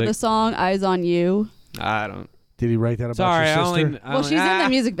 kind of So music. the song Eyes on You. I don't. Did he write that about Sorry, your I sister? only. Well, she's in the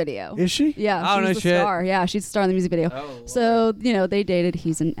music video. Is she? Yeah, Oh, she's no the shit. star. Yeah, she's the star in the music video. Oh, So, you know, they dated.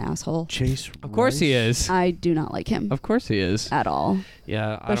 He's an asshole. Chase. of course he is. I do not like him Of course he is. at all.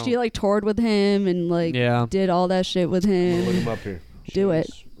 Yeah. I But don't, she like toured with him and like Yeah. did all that shit with Look him. him up here. Do it.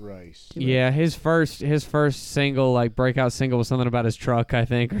 Chase Rice. Yeah, his first single, like breakout single, was something about his truck, I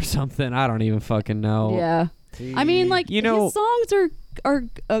think, or something. I don't even fucking know. Yeah. I mean, like, You know- his songs are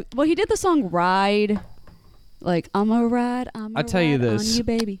well, he did the song Ride. Like, I'm a ride, I'll tell you this. on you,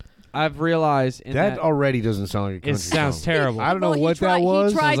 baby. I've realized in That that already doesn't sound like a country it sounds song. terrible. I don't know Well, he what tried- that he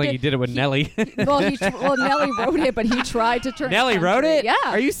was. tried Sounds like to- you did it with Nelly. Well, Nelly wrote it, but he tried to turn Nelly wrote it? Yeah.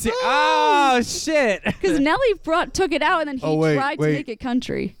 Are you serious? Oh, shit. Because Nelly took it out, and then he Oh, wait, tried to wait. make it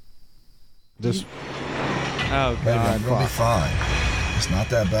country. This Oh, Baby, God. I'm gonna be fine. It's not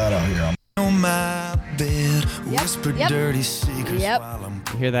that bad out here. I'm on my bed, whisper Yep. dirty secrets Yep. while I'm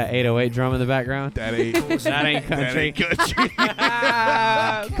You hear that 808 drum in the background? that ain't That ain't country. country.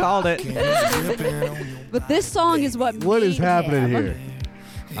 Called it. dripping on your But this song is what What is made happening him. here?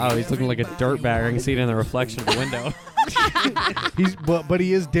 Oh, he's looking like a dirtbag. I can see it in the reflection of the window. But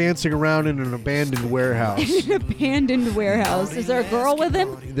he is dancing around in an abandoned warehouse. Abandoned warehouse. Is there a girl with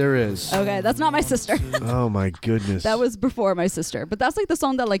him? There is. Okay, that's not my sister. Oh my goodness. That was before my sister. But that's like the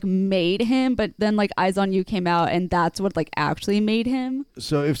song that like made him. But then like Eyes on You came out, and that's what like actually made him.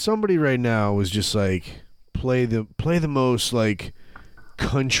 So if somebody right now was just like play the most like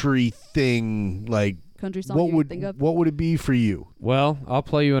country thing, like Country song what you would think of. what would it be for you? Well, I'll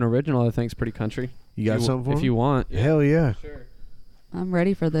play you an original I think's pretty country. You got something for If me? you want. Hell yeah. Sure. I'm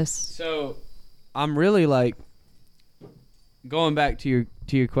ready for this. So, I'm really like going back to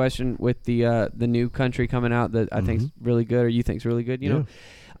your question with the new country coming out that I think's really good, or you think's really good. You know,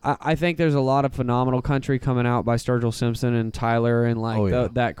 I think there's a lot of phenomenal country coming out by Sturgill Simpson and Tyler and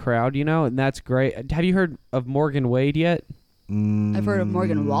like that crowd. You know, and that's great. Have you heard of Morgan Wade yet? I've heard of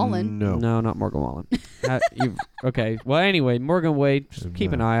Morgan Wallen. No. No, not Morgan Wallen. Okay. Well, anyway, Morgan Wade, just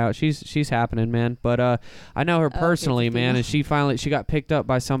keep an eye out. She's happening, man. But I know her personally, man, and she got picked up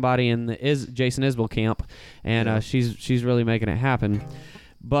by somebody in the Jason Isbell camp, and she's really making it happen.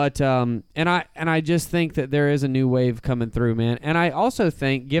 But and I just think that there is a new wave coming through, man. And I also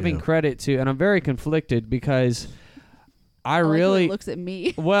think giving credit to, and I'm very conflicted because I like really how it looks at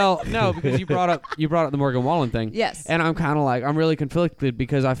me. well, no, because you brought up the Morgan Wallen thing. Yes. And I'm kind of like, I'm really conflicted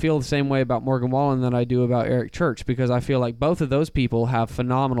because I feel the same way about Morgan Wallen that I do about Eric Church, because I feel like both of those people have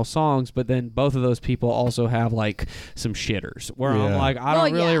phenomenal songs, but then both of those people also have like some shitters where I'm like, I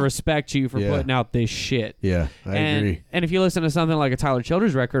don't really respect you for putting out this shit. Yeah, I agree. And if you listen to something like a Tyler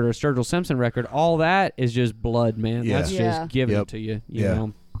Childers record or a Sturgill Simpson record, all that is just blood, man. Yeah. That's just given it to you,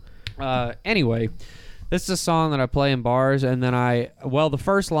 you know. Anyway, this is a song that I play in bars, and then the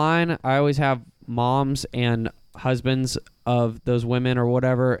first line, I always have moms and husbands of those women or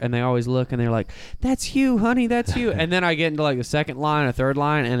whatever, and they always look and they're like, "That's you, honey, that's you." And then I get into like the second line, a third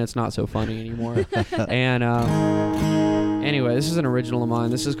line, and it's not so funny anymore. And anyway, this is an original of mine.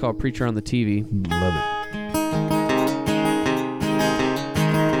 This is called "Preacher on the TV." Love it.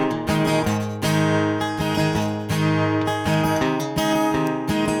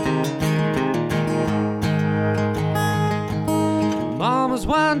 Mama's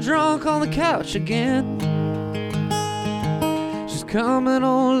wine drunk on the couch again. She's coming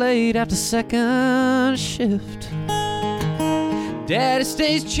on late after second shift. Daddy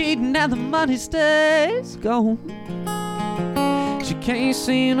stays cheating and the money stays gone. She can't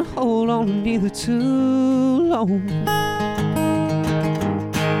seem to hold on to neither too long.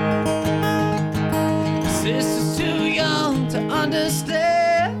 Sister's too young to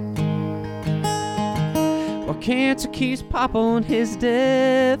understand. Why cancer keeps Papa on his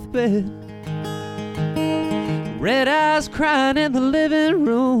deathbed? Red eyes crying in the living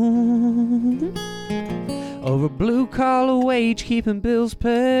room over blue collar wage keeping bills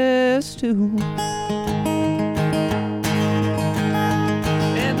past due.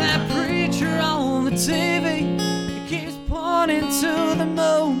 And that preacher on the TV, he keeps pointing to the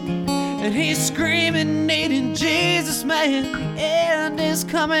moon, and he's screaming, needing Jesus, man. The end is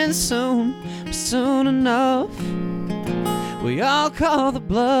coming soon, but soon enough we all call the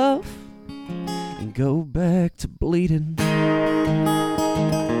bluff and go back to bleeding.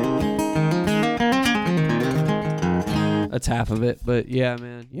 That's half of it, but yeah,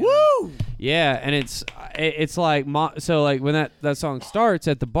 man. Woo! Yeah, and it's like so like when that song starts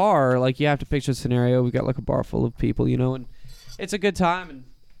at the bar, like you have to picture a scenario. We got like a bar full of people, you know, and it's a good time. And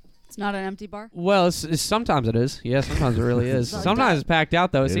It's not an empty bar? well, it's sometimes it is. Yeah, sometimes it really is. Sometimes it's packed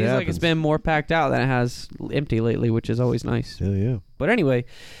out though. It seems like it's been more packed out than it has empty lately, which is always nice. Hell yeah. But anyway,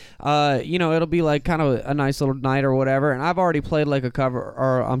 you know, it'll be like kind of a nice little night or whatever. And I've already played like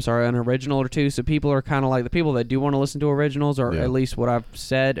an original or two. So people are kind of like the people that do want to listen to originals, or at least what I've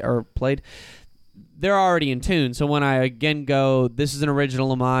said or played, they're already in tune. So when I again go, this is an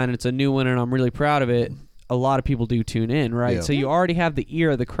original of mine, it's a new one, and I'm really proud of it. a lot of people do tune in, right? Yeah. So you already have the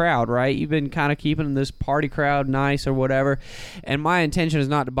ear of the crowd, right? You've been kind of keeping this party crowd nice or whatever. And my intention is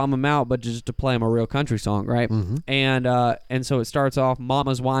not to bum them out, but just to play them a real country song, right? Mm-hmm. And so it starts off,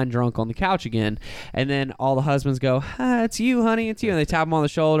 Mama's wine drunk on the couch again. And then all the husbands go, it's you, honey, it's you. And they tap them on the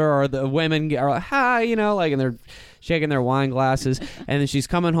shoulder, or the women are like, hi, you know, like, and they're shaking their wine glasses. And then she's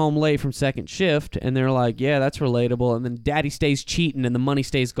coming home late from second shift, and they're like, yeah, that's relatable. And then daddy stays cheating and the money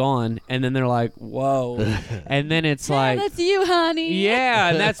stays gone. And then they're like, whoa. And then it's like, that's you, honey. yeah,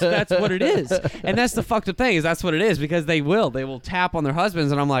 and that's what it is. And that's the fucked up thing, is that's what it is, because they will tap on their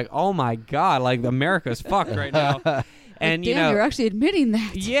husbands, and I'm like, oh my God, like America's fucked right now. And Damn, you're actually admitting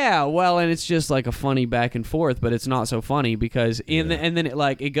that. yeah, well, and it's just like a funny back and forth, but it's not so funny because and then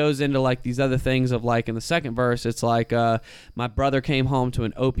it goes into like these other things of like in the second verse, it's like my brother came home to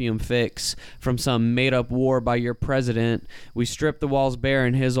an opium fix from some made up war by your president. We stripped the walls bare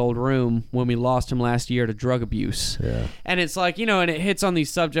in his old room when we lost him last year to drug abuse. Yeah. And it's like, you know, and it hits on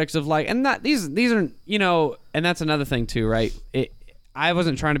these subjects of like, and not these are, you know, and that's another thing too, right? I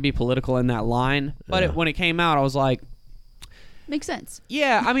wasn't trying to be political in that line, but when it came out, I was like, makes sense.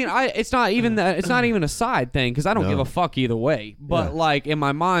 yeah, I mean, it's not even a side thing, because I don't give a fuck either way. But like in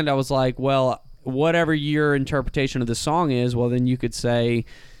my mind, I was like, well, whatever your interpretation of the song is, well, then you could say,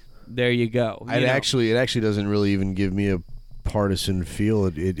 there you go. It actually doesn't really even give me a partisan feel.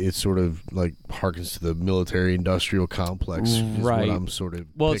 It sort of like harkens to the military-industrial complex. Is Right. What I'm sort of.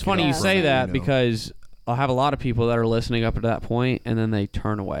 Well, it's funny you from say it, that because I'll have a lot of people that are listening up to that point, and then they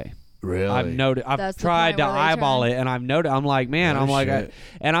turn away. Really? I've That's the tried point to where they eyeball turn. it, and I've noticed. I'm like, man, Oh, I'm like, shit.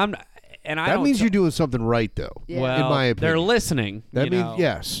 I That don't means you're doing something right, though. Yeah. Well, in my opinion. they're listening. That you means know?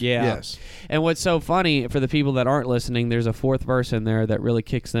 yes. Yeah. Yes. And what's so funny for the people that aren't listening, there's a fourth verse in there that really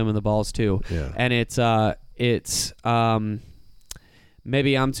kicks them in the balls too. Yeah. And it's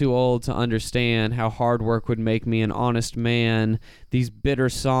maybe I'm too old to understand how hard work would make me an honest man. These bitter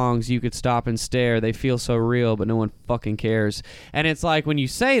songs, you could stop and stare. They feel so real, but no one fucking cares. And it's like when you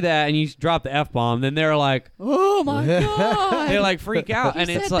say that and you drop the F-bomb, then they're like, Oh my God. they like freak out. You And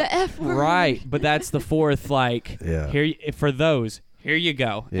it's said like, the F word. right. But that's the fourth, like, Yeah. here for those. Here you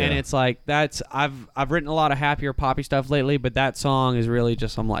go. Yeah. And it's like that's I've written a lot of happier poppy stuff lately, but that song is really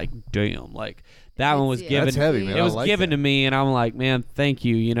just I'm like, damn, like that one was Yeah. given. That's heavy, man. It I was like given that. to me, and I'm like, man, thank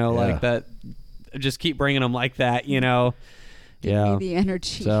you. You know, Yeah. like that. Just keep bringing them like that. You know. Give Yeah. me the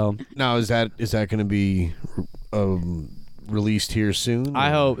energy. So Now is that going to be released here soon? I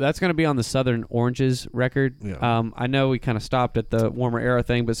or- hope that's going to be on the Southern Oranges record. Yeah. I know we kind of stopped at the Warmer Era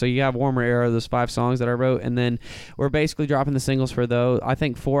thing, but so you have Warmer Era, those 5 songs that I wrote, and then we're basically dropping the singles for those. I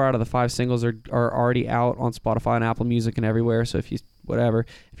think 4 out of the 5 singles are already out on Spotify and Apple Music and everywhere. So if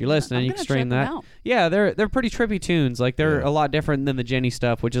you're listening, I'm you gonna can stream check them that. out. Yeah, they're pretty trippy tunes. Like they're Yeah. a lot different than the Jenny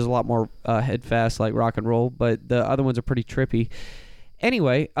stuff, which is a lot more head fast, like rock and roll. But the other ones are pretty trippy.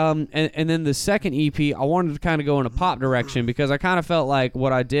 Anyway, and then the second EP, I wanted to kind of go in a pop direction because I kind of felt like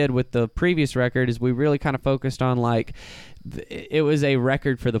what I did with the previous record is we really kind of focused on like it was a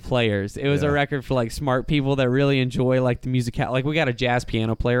record for the players. It was a record for like smart people that really enjoy like the music. Like we got a jazz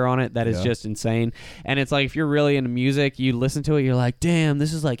piano player on it that is just insane. And it's like if you're really into music, you listen to it, you're like, damn,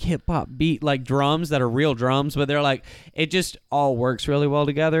 this is like hip hop beat, like drums that are real drums, but they're like it just all works really well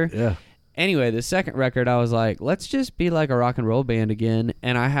together. Yeah. Anyway, the second record, I was like, let's just be like a rock and roll band again.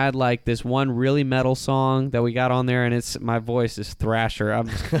 And I had like this one really metal song that we got on there, and my voice is Thrasher. I'm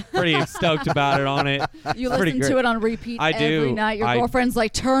pretty stoked about it on it. You Pretty listen great. to it on repeat I every do. night. Your I- girlfriend's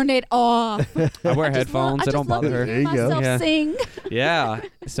like, turn it off. I wear headphones. They don't bother her. There you go. Myself Yeah. sing. Yeah.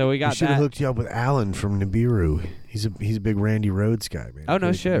 So we I got should have that. hooked you up with Alan from Nibiru. He's a big Randy Rhoads guy, man. Oh, no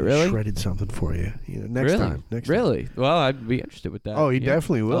Could've shit, really? Shredded something for you. Next Really? time. Next time. Really? Well, I'd be interested with that. Oh, he Yeah.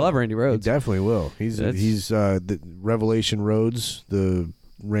 definitely will. I love Randy He Rhoads. definitely will. He's the Revelation Rhodes, the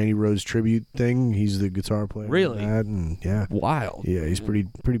Randy Rhoads tribute thing. He's the guitar player. in Really? that, and yeah, Wild. yeah, he's pretty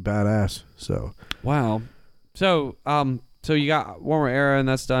badass. So Wow. So, so you got Warmer Era, and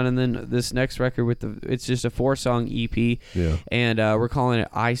that's done, and then this next record it's just a 4-song EP, yeah, and we're calling it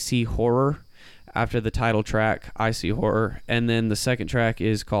I See Horror after the title track, I See Horror. And then the second track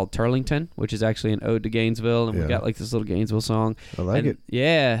is called Turlington, which is actually an ode to Gainesville, and we Yeah. got like this little Gainesville song. I like And- it.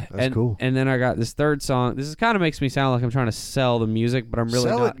 Yeah. That's cool. And then I got this third song. This kind of makes me sound like I'm trying to sell the music, but I'm really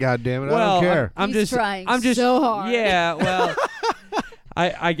Sell not. it, goddammit! I Well, don't care. I'm He's just trying I'm just so hard. Yeah, well,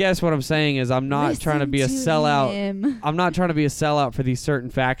 I guess what I'm saying is I'm not trying to be a Listen to sellout. him. I'm not trying to be a sellout for these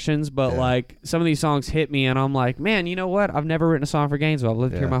certain factions, but Yeah. like some of these songs hit me, and I'm like, man, you know what? I've never written a song for Gainesville. I've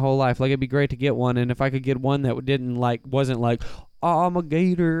lived here Yeah. my whole life. Like it'd be great to get one, and if I could get one that wasn't like, I'm a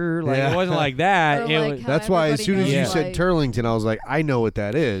gator. Like it wasn't like that. Or It like was, how That's why as soon as you everybody said knows, Turlington, I was like, I know what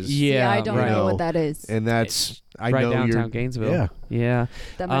that is. yeah, I don't right. know what that is. And that's I right know downtown you're Gainesville. Yeah. Yeah.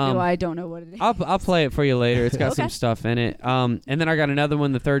 That might be why I don't know what it is. I'll play it for you later. It's got some Okay. stuff in it. And then I got another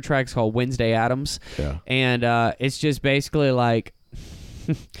one. The third track's called Wednesday Addams. Yeah. And it's just basically like,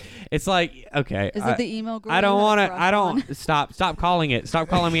 it's like, okay. Is it the emo girl? I don't you want had to. a crush I don't on? stop calling it. Stop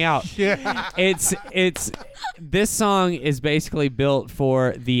calling me out. Yeah. It's this song is basically built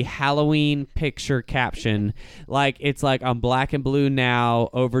for the Halloween picture caption. Like it's like I'm black and blue now,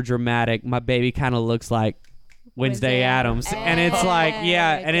 over dramatic. My baby kind of looks like Wednesday Addams, and it's like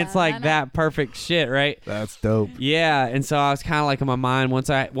and it's like that perfect shit, right? That's dope. Yeah, and so I was kind of like in my mind once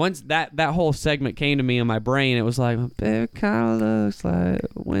that whole segment came to me in my brain, it was like my baby kind of looks like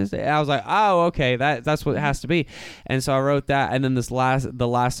Wednesday. I was like, oh, okay, that's what it has to be, and so I wrote that, and then the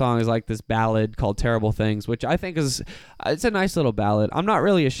last song is like this ballad called "Terrible Things," which I think it's a nice little ballad. I'm not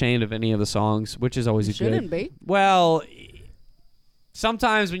really ashamed of any of the songs, which is always a Shouldn't good. be. Well.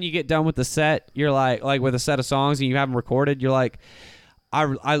 Sometimes when you get done with the set, you're like with a set of songs and you have them recorded, you're like,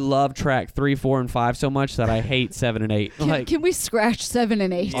 I love track 3, 4, and 5 so much that I hate 7 and 8. Can we scratch 7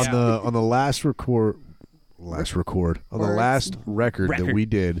 and 8? On the last record on the last record that we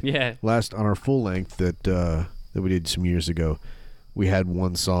did, yeah, on our full length that we did some years ago, we had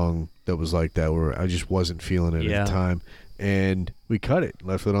one song that was like that where I just wasn't feeling it at the time, and we cut it,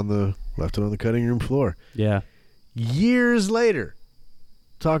 left it on the cutting room floor. Yeah. Years later,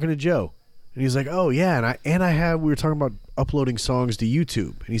 talking to Joe, and he's like, "Oh yeah, we were talking about uploading songs to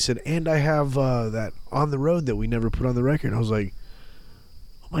YouTube," and he said, "And I have that On the Road that we never put on the record." And I was like,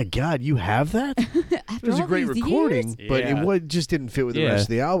 "Oh my God, you have that?" It was a great recording, but it just didn't fit with the rest of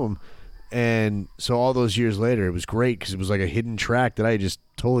the album. And so all those years later, it was great because it was like a hidden track that I had just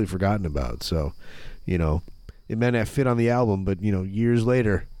totally forgotten about. So, it may not fit on the album, but years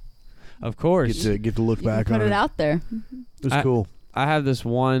later, of course, get to look back on it. Put it out there. It was cool. I have this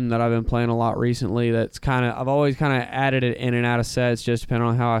one that I've been playing a lot recently that's I've always kind of added it in and out of sets just depending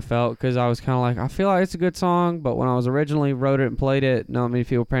on how I felt, because I was kind of like, I feel like it's a good song, but when I was originally wrote it and played it, not many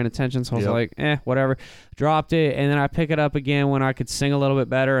people were paying attention, so I was like, whatever. Dropped it, and then I pick it up again when I could sing a little bit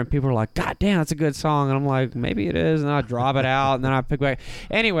better, and people are like, God damn, that's a good song, and I'm like, maybe it is, and then I drop it out, and then I pick back.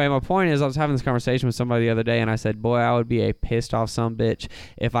 Anyway, my point is, I was having this conversation with somebody the other day, and I said, boy, I would be a pissed off sumbitch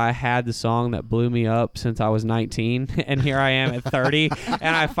if I had the song that blew me up since I was 19, and here I am at 30,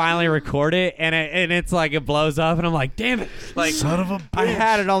 and I finally record it, and it's like it blows up, and I'm like, damn it, like, son of a bitch. I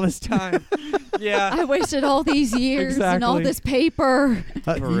had it all this time. Yeah, I wasted all these years and all this paper.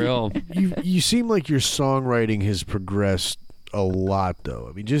 for real. You seem like your songwriting has progressed a lot, though.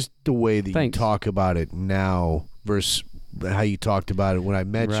 I mean, just the way that Thanks. you talk about it now versus how you talked about it when I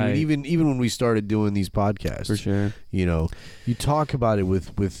met Right. you, even when we started doing these podcasts. For sure. You talk about it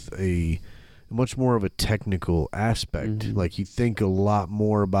with a much more of a technical aspect. Mm-hmm. Like you think a lot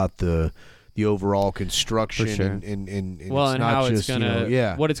more about the overall construction For sure. and Well, it's and not how just, it's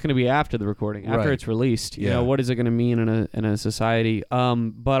gonna, what it's gonna be after the recording, after Right. it's released. You Yeah. know, what is it gonna mean in a society?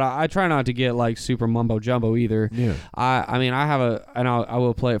 But I try not to get like super mumbo jumbo either. Yeah. I mean, I have I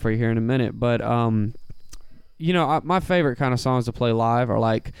will play it for you here in a minute. But my favorite kind of songs to play live are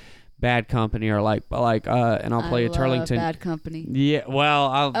like Bad Company or and I'll play a Turlington. Bad Company. Yeah, well,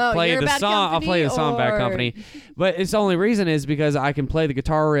 I'll play you're the Bad song. I'll play the song Bad Company, Company, but it's the only reason is because I can play the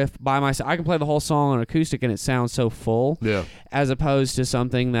guitar riff by myself. I can play the whole song on acoustic and it sounds so full. Yeah. As opposed to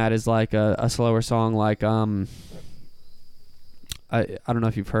something that is like a slower song, like I don't know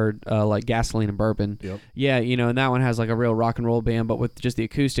if you've heard like Gasoline and Bourbon. Yep. Yeah, and that one has like a real rock and roll band, but with just the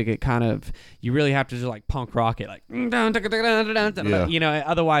acoustic, it kind of, you really have to just like punk rock it, like, Yeah.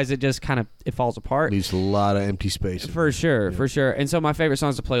 Otherwise it just kind of, it falls apart. Leaves a lot of empty space. For sure, for sure. And so my favorite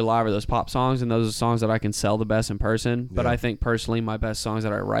songs to play live are those pop songs, and those are songs that I can sell the best in person. But Yeah. I think personally my best songs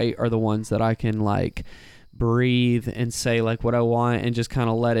that I write are the ones that I can like breathe and say like what I want and just kind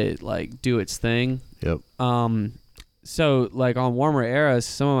of let it like do its thing. Yep. So like on Warmer Era,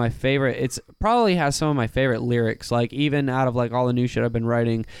 some of my favorite, it's probably has some of my favorite lyrics, like even out of like all the new shit I've been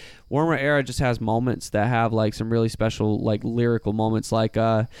writing. Warmer Era just has moments that have like some really special like lyrical moments, like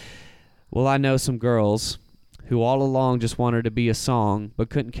well, I know some girls who all along just wanted to be a song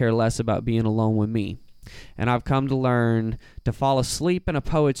but couldn't care less about being alone with me, and I've come to learn to fall asleep in a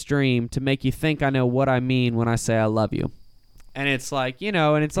poet's dream to make you think I know what I mean when I say I love you. And it's like,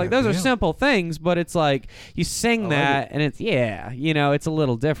 and it's like, those are simple things, but it's like, you sing that, and it's, it's a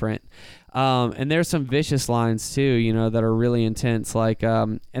little different. And there's some vicious lines, too, that are really intense, like,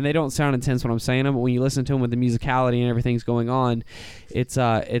 and they don't sound intense when I'm saying them, but when you listen to them with the musicality and everything's going on, it's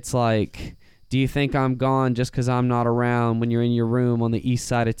like, Do you think I'm gone just because I'm not around when you're in your room on the east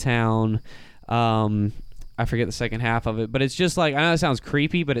side of town? I forget the second half of it, but it's just like, I know it sounds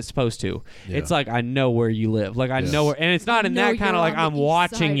creepy, but it's supposed to. Yeah. It's like, I know where you live. Like, I know where, and it's not in that kind of like, I'm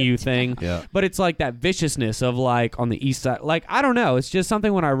watching you thing, but it's like that viciousness of like on the east side. Like, I don't know. It's just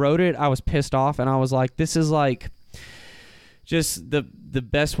something when I wrote it, I was pissed off and I was like, this is like just the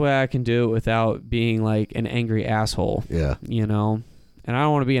best way I can do it without being like an angry asshole. Yeah. You know? And I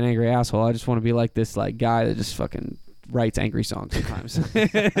don't want to be an angry asshole. I just want to be like this like guy that just fucking writes angry songs sometimes.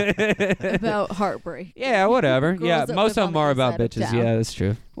 About heartbreak. Yeah, whatever. Girls yeah, that most live of on them are the about other side of bitches. town. Yeah, that's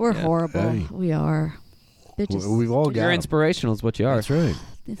true. We're Yeah. horrible. Hey. We are. Bitches. We've all got You're 'em. inspirational is what you are. That's right.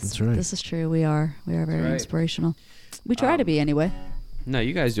 That's right. This is true. We are. We are very right. inspirational. We try to be anyway. No,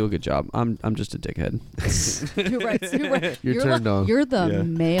 you guys do a good job. I'm just a dickhead. You're right. You're right. You're turned on. You're the Yeah.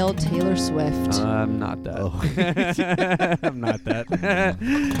 male Taylor Swift. I'm not that. I'm not that.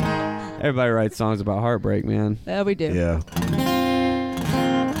 Everybody writes songs about heartbreak, man. Yeah, we do. Yeah.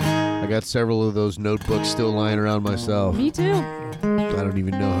 I got several of those notebooks still lying around myself. Me too. I don't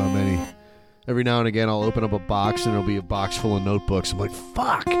even know how many. Every now and again, I'll open up a box and there'll be a box full of notebooks. I'm like,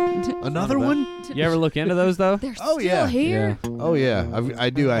 fuck, another one? You ever look into those though? They're Oh, still yeah. here. Oh, yeah.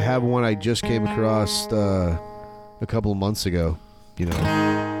 I do. I have one I just came across a couple of months ago. You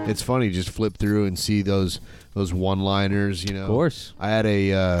know, it's funny. Just flip through and see those one-liners, you know. Of course. I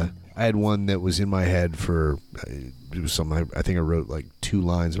had one that was in my head for, it was something, I think I wrote like 2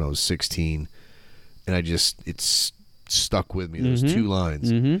 lines when I was 16. And it's stuck with me, those 2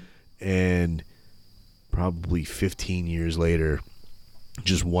 lines. Mm-hmm. And probably 15 years later,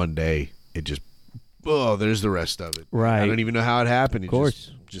 just one day, it just, there's the rest of it. Right. I don't even know how it happened. It Of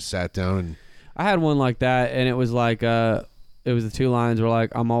course. just sat down and I had one like that, and it was like, it was the 2 lines were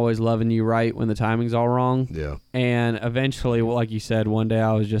like, I'm always loving you right when the timing's all wrong. yeah. And eventually, well, like you said, one day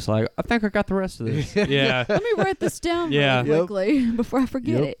I was just like, I think I got the rest of this. Yeah. Let me write this down Yeah. really quickly before I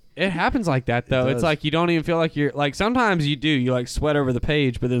forget Yep. it. It happens like that, though. It It's does. like you don't even feel like you're like sometimes you do. You like sweat over the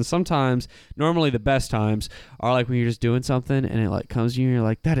page, but then sometimes, normally the best times are like when you're just doing something and it like comes to you and you're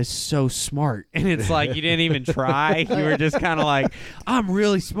like, that is so smart. And it's like you didn't even try. You were just kind of like, I'm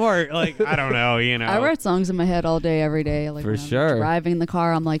really smart. Like, I don't know, you know. I write songs in my head all day, every day. Like For when sure. I'm driving in the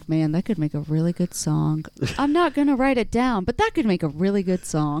car, I'm like, man, that could make a really good song. I'm not gonna write it down, but that could make a really good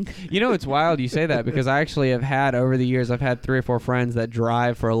song. You know, it's wild you say that because I actually have had over the years, I've had 3 or 4 friends that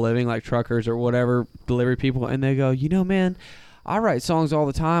drive for a living, like truckers or whatever, delivery people, and they go, you know, man, I write songs all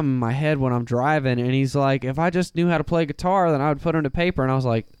the time in my head when I'm driving. And he's like, if I just knew how to play guitar, then I would put them to paper. And I was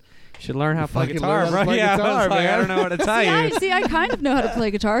like, you should learn how to play Fucking guitar, learn how to bro. play Yeah, I guitar, was like, I man. don't know what to tell you. I kind of know how to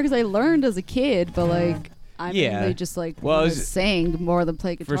play guitar because I learned as a kid, but like I Yeah. mainly just like Well, wanna it's- sing more than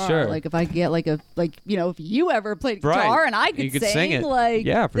play For guitar. sure. Like if I get like you know, if you ever played guitar Right. and I You could could sing it. like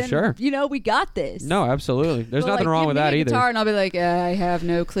Yeah, for then, sure. You know, we got this. No, absolutely. There's But, nothing like, wrong give with me that a either. guitar and I'll be like, I have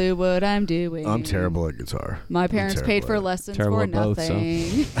no clue what I'm doing. I'm terrible at guitar. My parents terrible paid for at it. lessons Terrible for at both, so.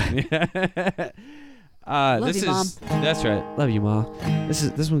 nothing. Love this you, is that's right. Love you, Ma.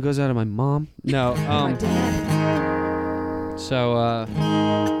 This one goes out to my mom. No, My dad. so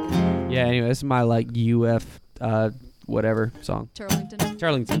yeah. Anyway, this is my like UF whatever song.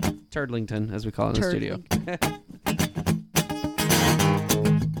 Turlington, as we call it in the studio.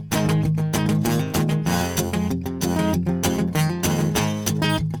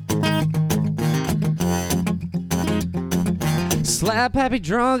 Slap happy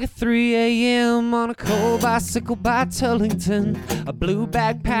drunk at 3 a.m. on a cold bicycle by Turlington. A blue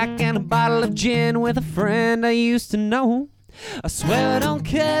backpack and a bottle of gin with a friend I used to know. I swear I don't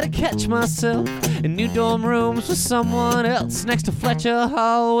care to catch myself in new dorm rooms with someone else next to Fletcher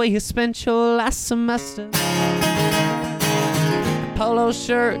Hall where you spent your last semester. Polo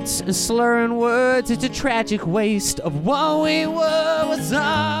shirts and slurring words, it's a tragic waste of what we were. Was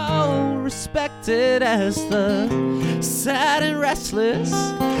all respected as the sad and restless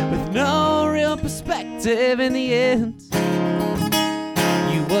with no real perspective in the end.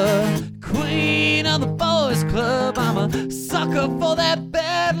 You were queen of the boys club, I'm a sucker for that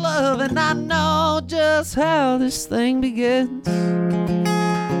bad love, and I know just how this thing begins.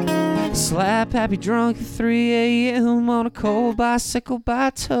 Slap happy drunk at 3 a.m. on a cold bicycle by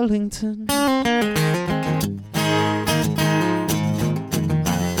Turlington.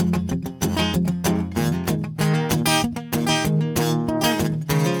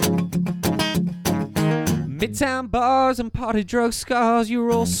 Midtown bars and party drug scars. You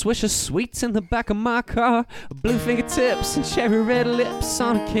roll Swisher Sweets in the back of my car. Blue fingertips and cherry red lips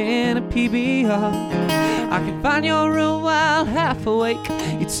on a can of PBR. I can find your room while half awake.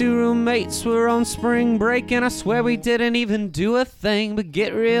 Your two roommates were on spring break, and I swear we didn't even do a thing but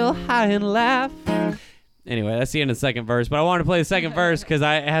get real high and laugh. Anyway, that's the end of the second verse, but I wanted to play the second verse because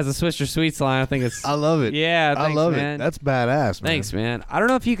it has a Swisher Sweets line. I think it's... I love it. Yeah, thanks, I love man. it. That's badass, man. Thanks, man. I don't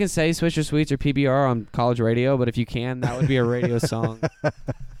know if you can say Swisher Sweets or PBR on college radio, but if you can, that would be a radio song. It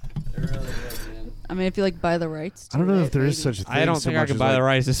really is, man. I mean, if you like buy the rights to I don't know it, if there is maybe. such a thing. I don't so think I much can as, buy like, the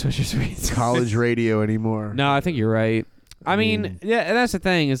rights to Swisher Sweets. college radio anymore. No, I think you're right. I mean, yeah, and that's the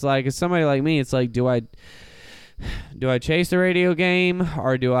thing. It's like, as somebody like me, it's like, do I chase the radio game,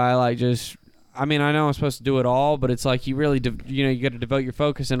 or do I like just... I mean, I know I'm supposed to do it all, but it's like you really, you got to devote your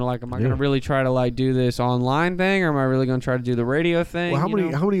focus into like, am I going to really try to like do this online thing, or am I really going to try to do the radio thing? Well,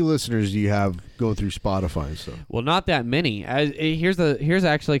 how many listeners do you have going through Spotify and stuff? Well, not that many. Here's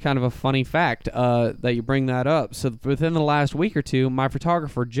actually kind of a funny fact that you bring that up. So within the last week or two, my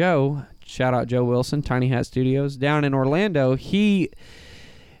photographer Joe, shout out Joe Wilson, Tiny Hat Studios down in Orlando, he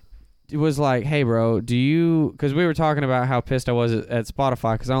was like, hey bro, because we were talking about how pissed I was at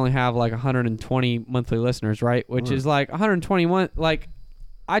Spotify because I only have like 120 monthly listeners, right? Which is like 121. Like,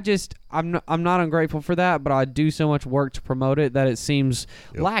 I'm not ungrateful for that, but I do so much work to promote it that it seems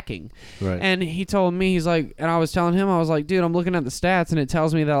lacking. Right. And he told me, he's like, and I was telling him, I was like, dude, I'm looking at the stats and it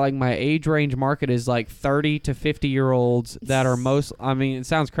tells me that like my age range market is like 30 to 50 year olds that are I mean, it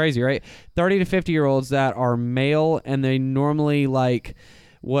sounds crazy, right? 30 to 50 year olds that are male, and they normally like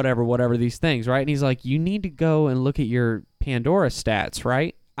whatever these things, right? And he's like, you need to go and look at your Pandora stats,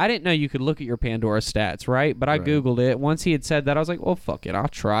 right? I didn't know you could look at your Pandora stats, right? But I Googled it. Once he had said that, I was like, well, fuck it, I'll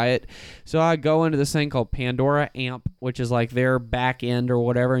try it. So I go into this thing called Pandora Amp, which is like their back end or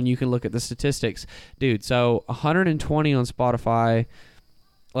whatever, and you can look at the statistics. Dude, so 120 on Spotify,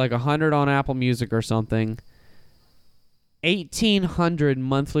 like 100 on Apple Music or something, 1,800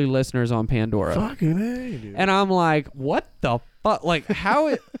 monthly listeners on Pandora. Fucking A, dude. And I'm like, what the fuck? Like,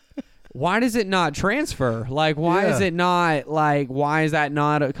 why does it not transfer? Like, why is it not, like, why is that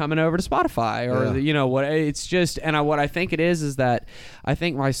not coming over to Spotify? Or, you know, what? It's just, and what I think it is that I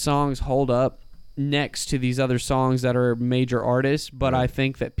think my songs hold up next to these other songs that are major artists, but I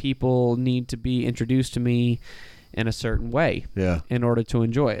think that people need to be introduced to me in a certain way in order to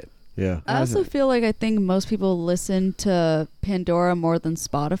enjoy it. Yeah. I also feel like I think most people listen to Pandora more than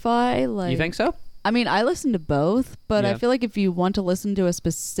Spotify. Like, you think so? I mean, I listen to both, but I feel like if you want to listen to a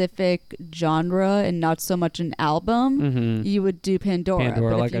specific genre and not so much an album, you would do Pandora.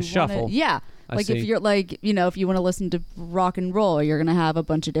 Pandora, but like a shuffle. Yeah. Like if you're like, you know, if you want to listen to rock and roll, you're going to have a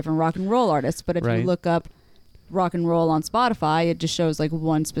bunch of different rock and roll artists. But if you look up rock and roll on Spotify, it just shows like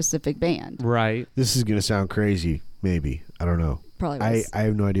one specific band. Right. This is going to sound crazy, maybe. I don't know. Probably I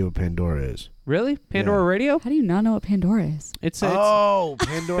have no idea what Pandora is. Really? Pandora Radio? How do you not know what Pandora is? It's Pandora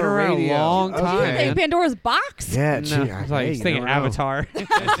been around Radio. a long time. You think Pandora's Box? Yeah, No, I was like, hey, thinking Avatar. It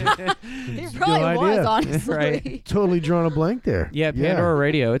probably no was, idea. honestly. Right. Totally drawn a blank there. Yeah, Pandora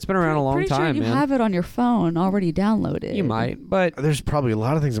Radio. It's been around a long Pretty time, sure you man. have it on your phone already downloaded. You might, but There's probably a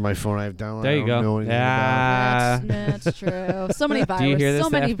lot of things on my phone I've downloaded. there you I don't know go. anything about. That's true. So many viruses. Do you hear this, so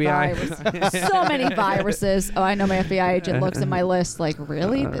the many FBI? viruses. So many viruses. Oh, I know my FBI agent looks at my list like,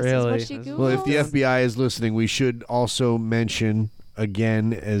 really? This really? is what she Googles? Well, if the FBI is listening, we should also mention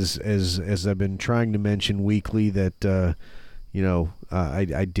again, as I've been trying to mention weekly, that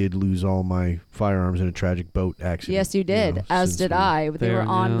I did lose all my firearms in a tragic boat accident. Yes, you did. As did I. They There were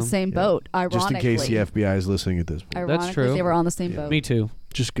on you the go. same boat, ironically. Just in case the FBI is listening at this point. Ironically, true. they were on the same boat. me too.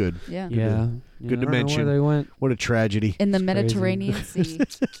 Just good. Yeah. Yeah. Good to I don't know mention. where they went. What a tragedy. In the It's crazy. Mediterranean Sea.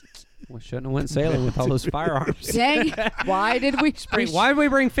 We shouldn't have went sailing with all those firearms. Dang. Why did we? Why did we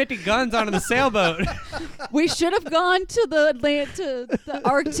bring 50 guns onto the sailboat? We should have gone to the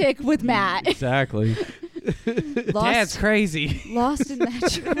Arctic with Matt. Exactly. That's crazy. Lost in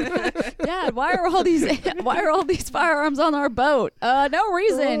that. Dad, why are all these firearms on our boat? No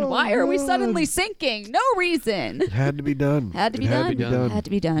reason. Why are we suddenly sinking? No reason. It had to be done. Had to be It done. had to be done. Had to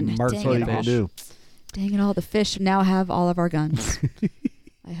be done. Mark That's all you Dang it can all. do. Dang it all. The fish now have all of our guns.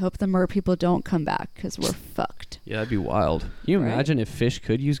 I hope the mer people don't come back because we're fucked. Yeah, that'd be wild. Can you Right? imagine if fish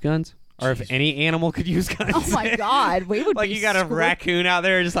could use guns? Or if any animal could use guns? Oh my God, we would Like be you got a screwed. raccoon out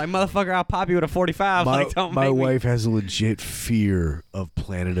there just like, motherfucker, I'll pop you with a 45. My, Like, don't my make me. wife has a legit fear of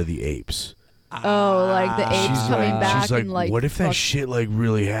Planet of the Apes. Oh, like the apes She's coming like, back she's like, and like. what if that fuck- shit like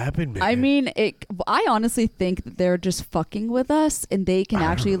really happened, man? I mean, I honestly think that they're just fucking with us, and they can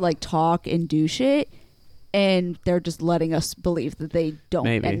actually like talk and do shit, and they're just letting us believe that they don't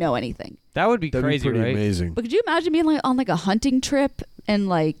Maybe. know anything. That would be that'd crazy, be pretty right? amazing. But could you imagine being like on like a hunting trip and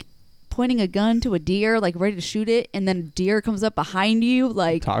like pointing a gun to a deer, like ready to shoot it, and then a deer comes up behind you,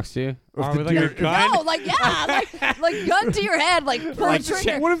 like Talks to you. Or if Or the with like a deer- gun. no, like yeah, like gun to your head, like pull Like, the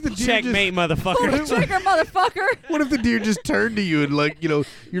trigger, What if the deer Checkmate, pull the motherfucker. trigger, motherfucker. What if the deer just turned to you and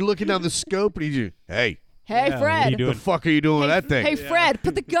you're looking down the scope and he's just, hey, Hey, Yeah, Fred. what are you doing? the fuck are you doing with that thing? Hey, Fred,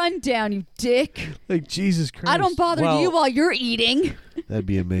 put the gun down, you dick. Like Jesus Christ. I don't bother Well- you while you're eating. That'd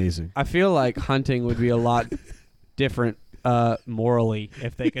be amazing. I feel like hunting would be a lot different morally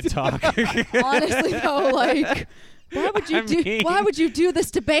if they could talk. Honestly, though, like, why would you I do? mean- Why would you do this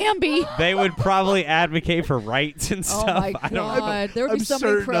to Bambi? They would probably advocate for rights and Oh stuff. my I don't know. god, there would I'm be so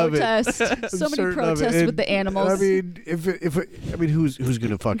many certain of it. protests. So I'm many certain of it. protests And- with the animals. I mean, who's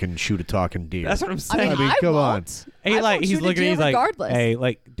gonna fucking shoot a talking deer? That's what I'm I saying. mean, I mean, I come on. won't. He I like won't he's shoot a looking. deer He's like, regardless. hey,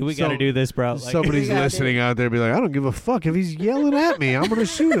 like, do we got to So- do this, bro? Like, Somebody's Yeah, dude. listening out there, be like, I don't give a fuck if he's yelling at me. I'm gonna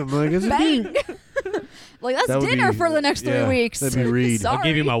shoot him. Like it's a deer. Bang. Like that's That would dinner be- for the next 3 yeah, weeks. that'd be Reed. Sorry. I'll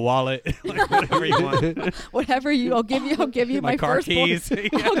give you my wallet, like, whatever you want. whatever you. I'll give you My my car firstborn. keys.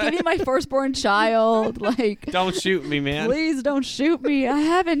 I'll give you my firstborn child. Like, Don't shoot me, man. please don't shoot me. I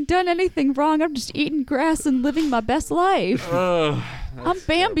haven't done anything wrong. I'm just eating grass and living my best life. Ugh. I'm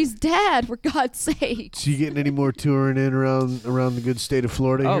Bambi's dad, for God's sake. So you getting any more touring in around the good state of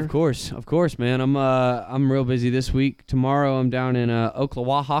Florida Oh, here? of course, man. I'm real busy this week. Tomorrow I'm down in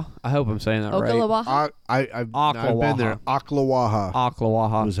Ocklawaha. I hope I'm saying that right. Okalawaha. I've been there. Ocklawaha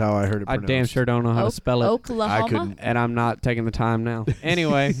Ocklawaha. was how I heard it I pronounced. damn sure don't know how to spell it. Oklahoma. I couldn't. And I'm not taking the time now.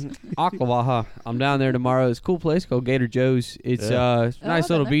 Anyway, Ocklawaha. I'm down there tomorrow. It's a cool place called Gator Joe's. It's Oh, nice I've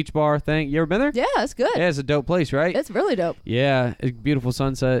little been there. beach bar thing. You ever been there? Yeah, it's good. Yeah, it's a dope place, right? It's really dope. Yeah, it's beautiful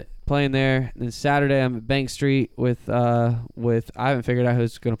sunset. Playing there. And then Saturday I'm at Bank Street with I haven't figured out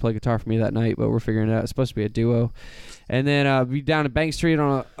who's gonna play guitar for me that night, but we're figuring it out. It's supposed to be a duo. And then be down at Bank Street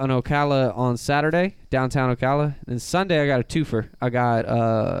on Ocala on Saturday, downtown Ocala. And Sunday I got a twofer. I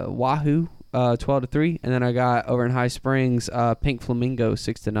got Wahoo 12 to 3, and then I got over in High Springs Pink Flamingo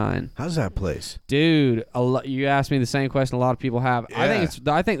 6 to 9. How's that place? Dude, you asked me the same question a lot of people have. Yeah.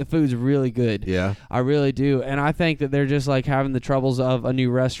 I think the food's really good. Yeah. I really do, and I think that they're just like having the troubles of a new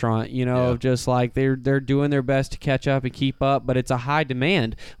restaurant. You know, Yeah. of just like they're doing their best to catch up and keep up, but it's a high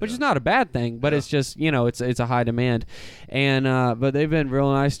demand, which is not a bad thing. But it's just it's a high demand, and but they've been real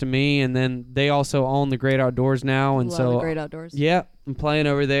nice to me. And then they also own the Great Outdoors now, and Love so the Great Outdoors. yeah, I'm playing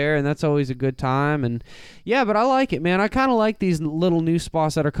over there, and that's always a good time. And yeah, but I like it, man. I kind of like these little new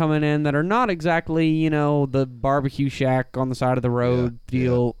spots that are coming in that are not exactly, the barbecue shack on the side of the road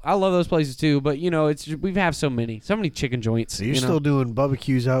deal. I love those places too, but it's we have so many chicken joints. So you're still doing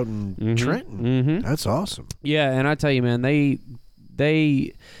barbecues out in Trenton? Mm-hmm. That's awesome. Yeah, and I tell you, man,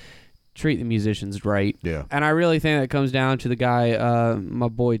 they treat the musicians right. Yeah. And I really think that comes down to the guy, my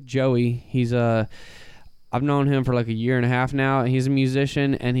boy Joey. He's I've known him for like a year and a half now. He's a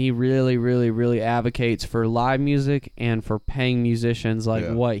musician, and he really, really, really advocates for live music and for paying musicians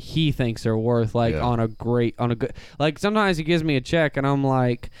what he thinks they're worth. On a good. Like sometimes he gives me a check, and I'm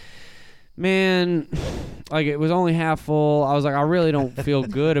like, man, like it was only half full. I was like, I really don't feel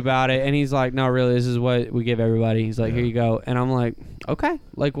good about it. And he's like, no, really, this is what we give everybody. He's like, here you go. And I'm like, okay,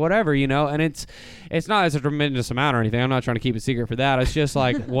 like whatever, And it's not as a tremendous amount or anything. I'm not trying to keep it secret for that. It's just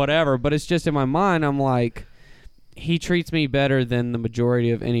like whatever. But it's just in my mind, I'm like, he treats me better than the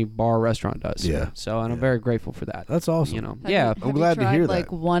majority of any bar or restaurant does. Yeah. So, and I'm very grateful for that. That's awesome. Have I'm you glad to tried, hear like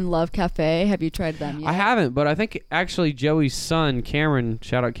that. One Love Cafe? Have you tried them yet? I haven't, but I think actually Joey's son, Cameron,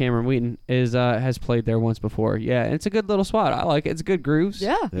 shout out Cameron Wheaton, has played there once before. Yeah, and it's a good little spot. I like it. It's good grooves.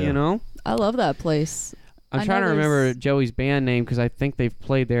 Yeah. I love that place. I'm I trying know to remember there's- Joey's band name because I think they've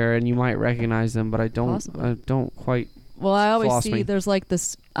played there, and you might recognize them, but I don't. Possibly. I don't quite. Well, I always Floss see me. there's like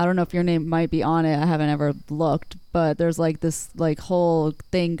this. I don't know if your name might be on it. I haven't ever looked, but there's like this like whole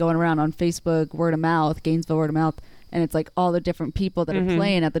thing going around on Facebook, word of mouth, Gainesville word of mouth, and it's like all the different people that are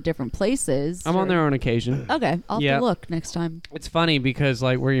playing at the different places. I'm on there on occasion. Okay, I'll Yeah. have to look next time. It's funny because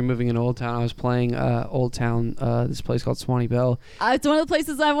like where you're moving in Old Town, I was playing Old Town, this place called Swanee Bell. It's one of the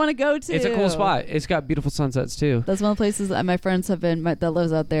places I want to go to. It's a cool spot. It's got beautiful sunsets too. That's one of the places that my friends have been that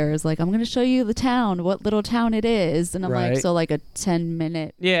lives out there is like, I'm going to show you the town, what little town it is, and I'm like, Right. so like a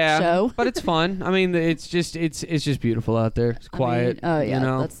 10-minute Yeah, show. but it's fun. I mean, it's just beautiful out there. It's quiet. I mean, oh yeah, you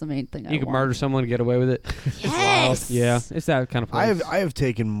know? that's the main thing. You can murder someone and get away with it. Yes. Yeah, it's that kind of place. I have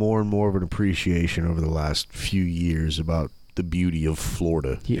taken more and more of an appreciation over the last few years about the beauty of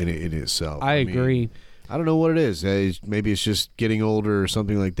Florida Yeah. in itself. I mean, agree. I don't know what it is. Maybe it's just getting older or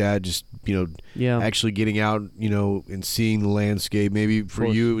something like that. Just, actually getting out, and seeing the landscape. Maybe for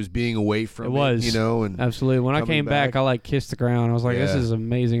you it was being away from it. Was. And absolutely. When I came back, I kissed the ground. I was like, this is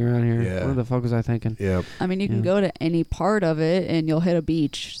amazing around here. Yeah. What the fuck was I thinking? Yeah. I mean, you can go to any part of it and you'll hit a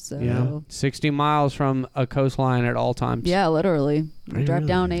beach. So 60 miles from a coastline at all times. Yeah, literally. You drive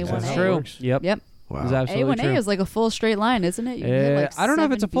down A1A. That's true. Yep. Wow. It's absolutely A1A true. is like a full straight line, isn't it? You can hit like I don't know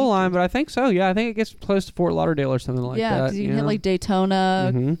if it's a 7 full line, beaches. but I think so. Yeah, I think it gets close to Fort Lauderdale or something like that. Yeah, because you can hit like Daytona,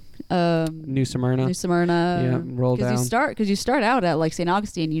 New Smyrna. New Smyrna. Yeah, roll down. Because you start out at like St.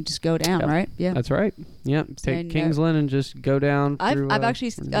 Augustine, you just go down, right? Yeah, that's right. Yeah, take And, Kingsland and just go down. I've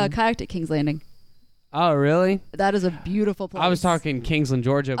actually kayaked at Kings Landing. Oh, really? That is a beautiful place. I was talking Kingsland,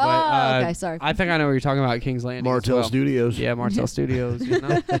 Georgia, but okay, sorry. I think I know what you're talking about. Kings Landing, Martell as well. Studios. Yeah, Martell Studios.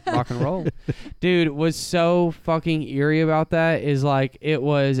 Rock and roll, dude. Was so fucking eerie about that. Is like it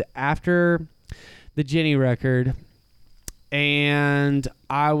was after the Jenny record, and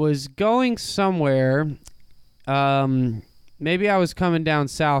I was going somewhere. Maybe I was coming down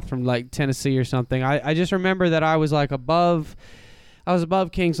south from like Tennessee or something. I just remember that I was like above. I was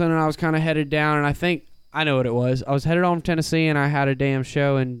above Kingsland and I was kind of headed down, and I think I know what it was. I was headed on from Tennessee and I had a damn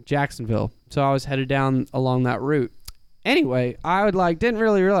show in Jacksonville, so I was headed down along that route. Anyway, I didn't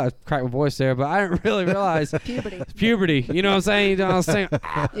really realize, crack my voice there, but I didn't really realize puberty. You know what I'm saying? I was saying,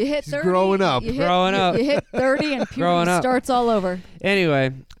 you hit 30. Growing up. You hit 30 and puberty starts all over.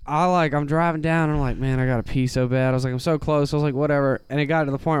 Anyway, I'm driving down and I'm like, man, I gotta pee so bad. I was like, I'm so close. I was like, whatever. And it got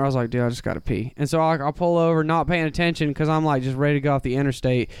to the point where I was like, dude, I just gotta pee. And so I'll pull over, not paying attention because I'm like just ready to go off the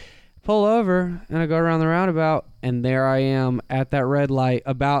interstate. Pull over and I go around the roundabout, and there I am at that red light,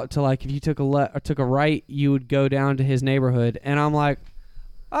 about to if you took a right, you would go down to his neighborhood, and I'm like,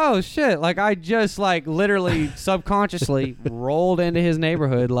 oh shit! I just literally subconsciously rolled into his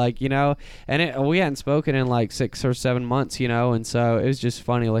neighborhood, and we hadn't spoken in 6 or 7 months, and so it was just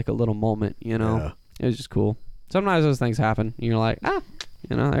funny, a little moment, Yeah. It was just cool. Sometimes those things happen. You're like,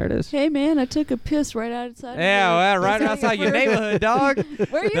 there it is. Hey man, I took a piss right outside. Right outside your neighborhood, dog.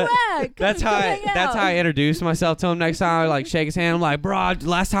 Where you at? That's how I introduced myself to him. Next time I shake his hand. I'm like, bro,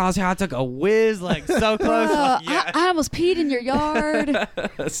 last time I was here, I took a whiz so close. I almost peed in your yard.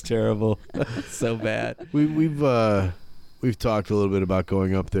 That's terrible. That's so bad. We've talked a little bit about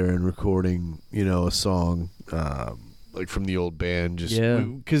going up there and recording, a song from the old band,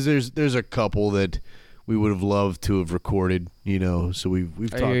 because there's a couple that we would have loved to have recorded, so we've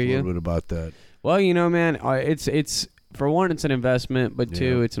talked a little bit about that. Well, man, it's for one, it's an investment, but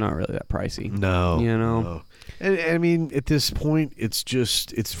two, it's not really that pricey. No, No. And I mean, at this point, it's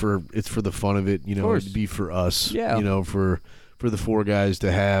for the fun of it, it'd be for us, for the four guys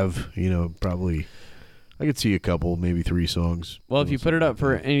to have, probably. I could see a couple, maybe 3 songs. Well, if you put it up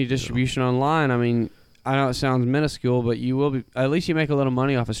for any distribution online, I mean, I know it sounds minuscule, but you will be. At least you make a little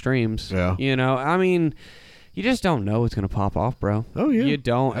money off of streams. Yeah. I mean, you just don't know what's gonna pop off, bro. Oh yeah. You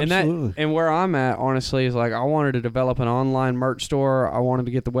don't. Absolutely. And where I'm at, honestly, is I wanted to develop an online merch store. I wanted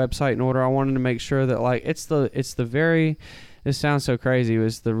to get the website in order. I wanted to make sure that it's the very. This sounds so crazy.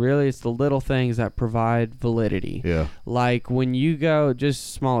 It's the little things that provide validity. Yeah. When you go,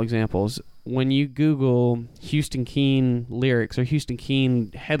 just small examples. When you Google Houston Keen lyrics or Houston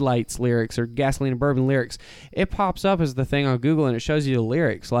Keen headlights lyrics or gasoline and bourbon lyrics, it pops up as the thing on Google and it shows you the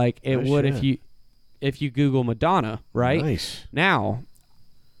lyrics like it would if you Google Madonna, right? Nice. Now,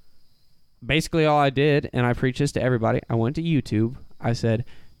 basically all I did, and I preach this to everybody, I went to YouTube. I said,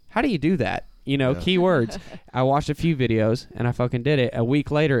 how do you do that? Keywords. I watched a few videos and I fucking did it. A week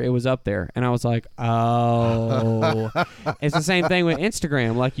later, it was up there. And I was like, oh. It's the same thing with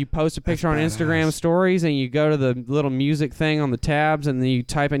Instagram. You post a picture on Instagram stories and you go to the little music thing on the tabs and then you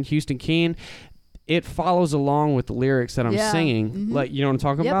type in Houston Keen. It follows along with the lyrics that I'm singing. Mm-hmm. You know what I'm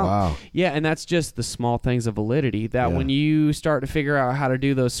talking about? Wow. Yeah, and that's just the small things of validity. That when you start to figure out how to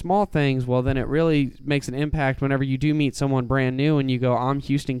do those small things, well, then it really makes an impact whenever you do meet someone brand new and you go, I'm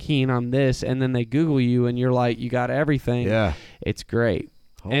Houston Keen, I'm this, and then they Google you and you're like, you got everything. Yeah. It's great.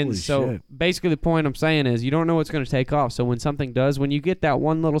 Holy shit. Basically the point I'm saying is you don't know what's going to take off. So when something does, when you get that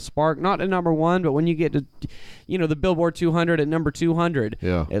one little spark, not at number 1, but when you get to, the Billboard 200 at number 200,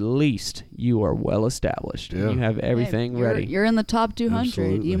 at least you are well established. Yeah. And you have everything ready. You're in the top 200.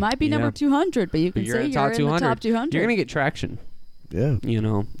 Absolutely. You might be number 200, but you can say you're in the top 200. You're going to get traction. Yeah.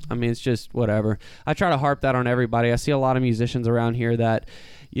 I mean, it's just whatever. I try to harp that on everybody. I see a lot of musicians around here that,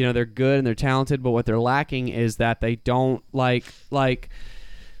 they're good and they're talented, but what they're lacking is that they don't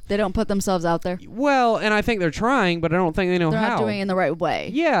they don't put themselves out there. Well, and I think they're trying, but I don't think they know They're how. not doing it in the right way.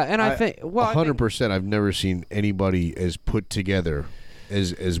 Yeah, and I think 100%. I've never seen anybody as put together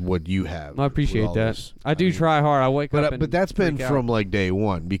as what you have. I appreciate that. I do try hard. I wake up. But that's been from like day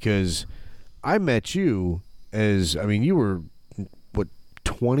one, because I met you as, I mean, you were what,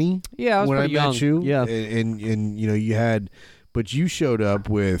 20? Yeah, I was when I pretty young. met you. Yeah, and you know, you had, but you showed up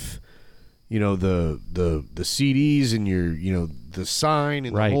with, you know, the CDs and your, you know, the sign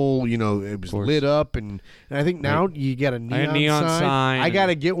and right. the whole, you know, it was lit up, and I think now you got a neon sign. I got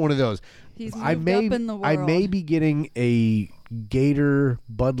to get one of those. He's moved up in the world. I may be getting a Gator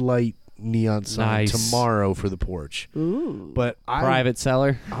Bud Light neon sign tomorrow for the porch. Ooh. But private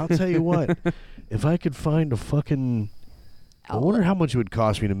seller. I'll tell you what, if I could find a fucking, I wonder how much it would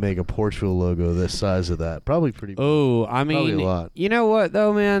cost me to make a Porchville logo this size of that. Probably pretty. Oh, I mean, probably a lot. You know what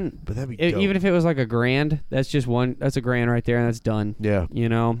though, man? But that'd be dope. Even if it was like $1,000, that's just one. That's $1,000 right there, and that's done. Yeah. You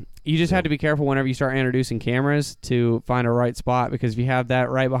know, you just have to be careful whenever you start introducing cameras to find a right spot, because if you have that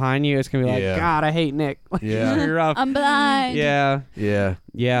right behind you, it's gonna be like, God, I hate Nick. Yeah. You're rough. I'm blind. Yeah.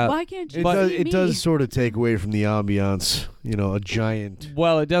 Why can't you see It me? does sort of take away from the ambiance, you know, a giant.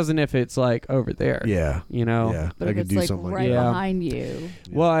 Well, it doesn't if it's like over there. Yeah. You know. Yeah. But I if could it's do like something right like that. behind you.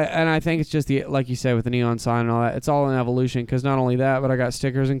 Well, and I think it's just like you said, with the neon sign and all that, it's all an evolution, because not only that, but I got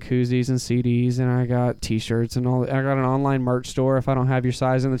stickers and koozies and CDs, and I got T-shirts and all. I got an online merch store. If I don't have your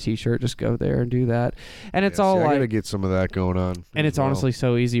size in the T-shirt, just go there and do that. And it's all I like, gotta get some of that going on. and it's honestly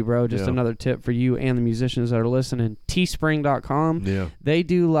so easy, bro. Just another tip for you and the musicians that are listening. Teespring.com. Yeah.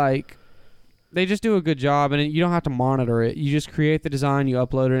 They just do a good job, and you don't have to monitor it. You just create the design, you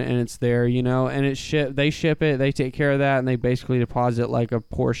upload it, and it's there, you know. And they ship it, they take care of that, and they basically deposit like a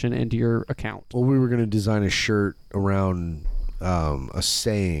portion into your account. Well, we were gonna design a shirt around a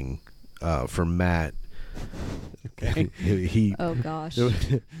saying from Matt. Okay. he Oh gosh. I'm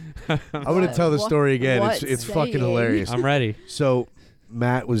gonna tell the story again. It's fucking hilarious. I'm ready. So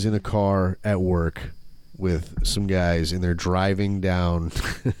Matt was in a car at work with some guys, and they're driving down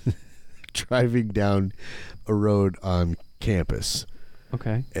a road on campus.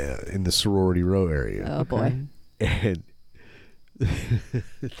 Okay. In the sorority row area. Oh boy. And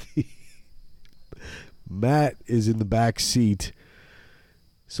Matt is in the back seat.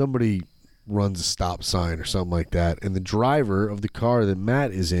 Somebody runs a stop sign or something like that, and the driver of the car that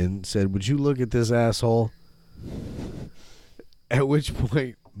Matt is in said, "Would you look at this asshole?" At which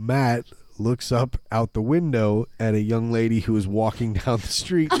point Matt looks up out the window at a young lady who is walking down the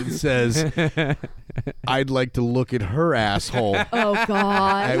street and says, "I'd like to look at her asshole." Oh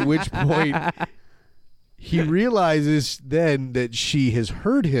God. At which point he realizes then that she has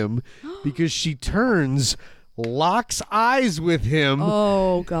heard him, because she turns, locks eyes with him.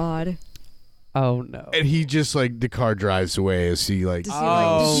 Oh God. Oh no. And he just, like, the car drives away as he, like,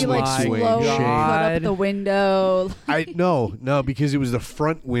 Does he like my slowly put God. up the window? no, because it was the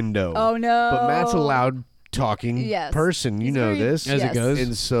front window. Oh no. But Matt's a loud talking person. You He's know very- this. As it goes.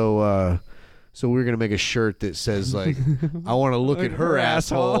 And so we were going to make a shirt that says, like, "I want to look at her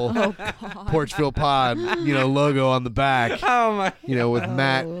asshole." Oh God. Porchville Pod, you know, logo on the back. Oh my. You know, with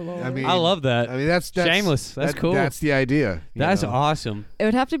Matt. I mean, I love that. I mean, that's shameless. That's cool. That's the idea. you That's know? awesome. It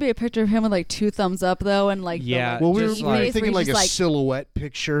would have to be a picture of him with like 2 thumbs up though, and like Yeah. The, Well, like, we were just face thinking where like he's a just silhouette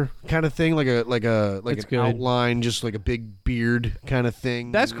picture kind of thing, like an That's good. outline, just like a big beard kind of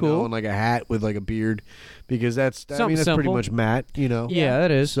thing. That's you cool. know, and like a hat with like a beard, because that's Something that's pretty simple. much Matt. You know. Yeah,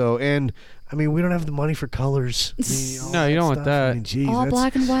 that is. So, and I mean, we don't have the money for colors. I mean, all No, you don't want stuff. that. I mean, geez, all that's-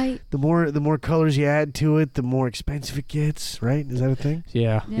 black and white. The more colors you add to it, the more expensive it gets. Right? Is that a thing?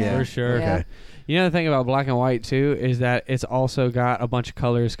 Yeah, Yeah. for sure. Yeah. Okay. You know the thing about black and white too is that it's also got a bunch of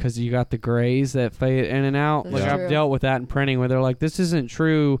colors, because you got the grays that fade in and out. That's Like true. I've dealt with that in printing, where they're like, "This isn't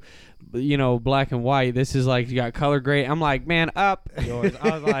true." You know, black and white. This is like you got color gray. I'm like, man, up yours.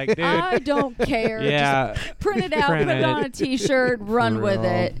 I was like, dude, I don't care. yeah, Just print it out, Print put it it. on a T-shirt, run For with real.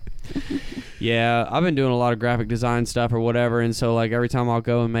 it. yeah. I've been doing a lot of graphic design stuff or whatever, and so like every time I'll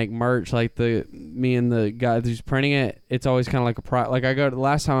go and make merch, like me and the guy who's printing it, it's always kind of like like I go to the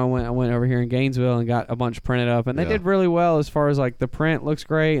last time I went over here in Gainesville and got a bunch printed up, and they Yeah. did really well as far as like the print looks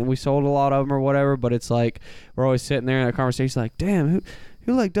great, and we sold a lot of them or whatever. But it's like we're always sitting there in a conversation like, damn,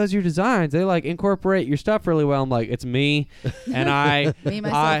 who like does your designs? They like incorporate your stuff really well. I'm like, it's me, and I, Me,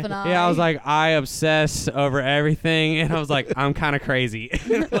 myself, and I. yeah, I was like, I obsess over everything, and I was like, I'm kind of crazy.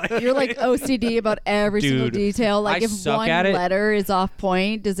 You're like OCD about every single Dude, detail. Like I if suck one at it. letter is off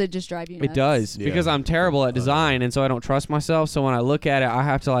point, does it just drive you nuts? It does, Yeah. because I'm terrible at design, and so I don't trust myself. So when I look at it, I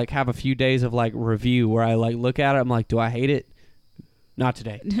have to like have a few days of like review where I like look at it. I'm like, do I hate it? Not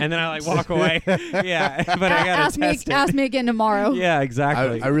today. And then I like walk away. Yeah, but I gotta ask test it. me again tomorrow. Yeah,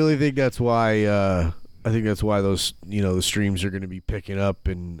 exactly. I really think that's why I think that's why those, the streams are going to be picking up,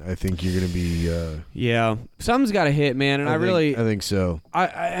 and I think you're going to be. Yeah, something's got to hit, man, and I think so.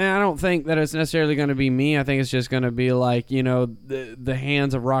 I don't think that it's necessarily going to be me. I think it's just going to be like, the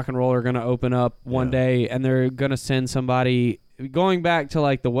hands of rock and roll are going to open up one day, and they're going to send somebody. Going back to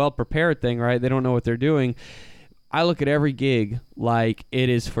like the well prepared thing, right? They don't know what they're doing. I look at every gig like it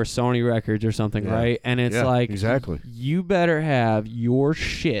is for Sony Records or something, right? And it's like, exactly. You better have your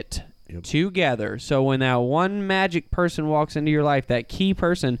shit together. So when that one magic person walks into your life, that key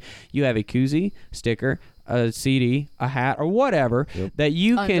person, you have a koozie, sticker, a CD, a hat, or whatever that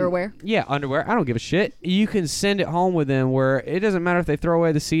you can. Underwear. Yeah, underwear. I don't give a shit. You can send it home with them where it doesn't matter if they throw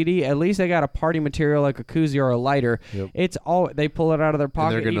away the CD. At least they got a party material like a koozie or a lighter. It's all they pull it out of their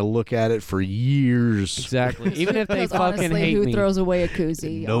pocket. And they're gonna look at it for years. Exactly. Even if they fucking honestly, hate who me. throws away a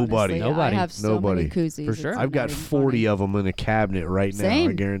koozie? Nobody. Honestly, I have so many koozies. For sure. I've got 40 of them in a cabinet right now.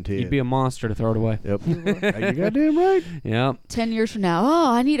 I guarantee You'd be a monster to throw it away. Yep. You goddamn right. Yeah. 10 years from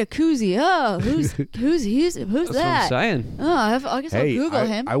now, I need a koozie. Oh, who's That's that? what I'm saying. Oh, I guess I'll Google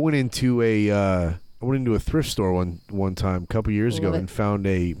him. I went into a thrift store one time a couple years ago and found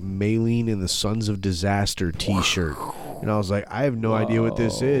a Maylene and the Sons of Disaster T-shirt, and I was like, I have no idea what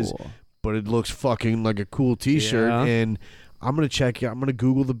this is, but it looks fucking like a cool T-shirt, and I'm gonna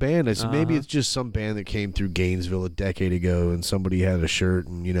Google the band. I said maybe it's just some band that came through Gainesville a decade ago, and somebody had a shirt,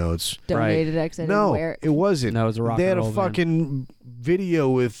 and it's donated X. No, it wasn't. No, it was a rock They had and a roll fucking video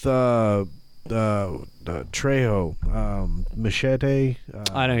with Trejo, Machete.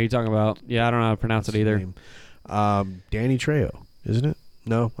 I know who you're talking about. Yeah, I don't know how to pronounce it either. Danny Trejo, isn't it?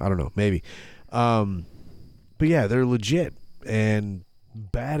 No, I don't know. Maybe. But yeah, they're legit and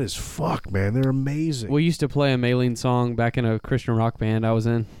bad as fuck, man. They're amazing. We used to play a Maylene song back in a Christian rock band I was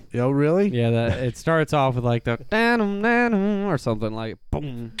in. Oh, really? Yeah, it starts off with like the or something like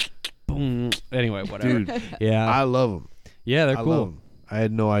boom, boom. Anyway, whatever. Dude, yeah, I love them. Yeah, they're I cool. love 'em. I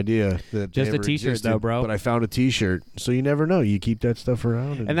had no idea that just they a ever T-shirt existed, though, bro. But I found a T-shirt, so you never know. You keep that stuff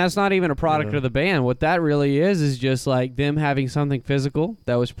around, and that's not even a product of the band. What that really is just like them having something physical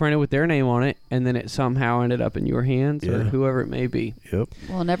that was printed with their name on it, and then it somehow ended up in your hands or whoever it may be. Yep.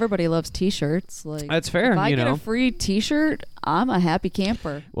 Well, and everybody loves T-shirts. Like that's fair. If I get a free T-shirt, I'm a happy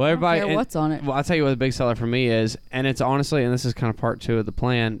camper. Well, everybody, I don't care what's on it. Well, I'll tell you what the big seller for me is, and it's honestly, and this is kind of part 2 of the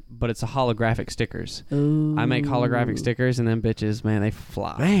plan, but it's the holographic stickers. Ooh. I make holographic stickers, and then bitches, man, they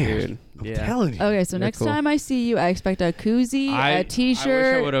fly, dude. I'm telling you. Okay, so next time I see you, I expect a koozie, a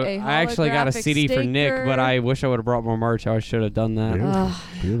T-shirt, I actually got a CD for Nick, but I wish I would have brought more merch. I should have done that.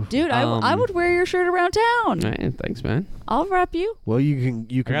 Beautiful. Dude, I would wear your shirt around town. Hey, thanks, man. I'll wrap you. Well, you can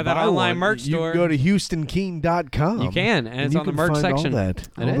got that buy online one. merch You store. can go to HoustonKeen.com. You can, and it's you on the can merch find section. All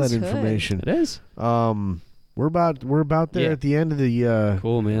that information. It is. We're about there at the end of the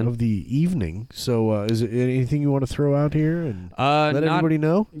cool, man, of the evening. So, is there anything you want to throw out here and let everybody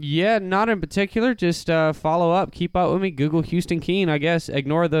know? Yeah, not in particular. Just follow up, keep up with me. Google Houston Keen. I guess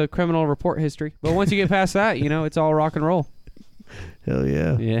ignore the criminal report history. But once you get past that, it's all rock and roll. Hell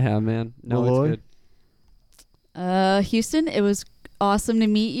yeah. Yeah, man. No, Malloy? it's good. Houston, it was awesome to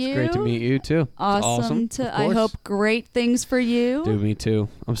meet you. It's great to meet you too. Awesome to. I hope great things for you. Dude, me too.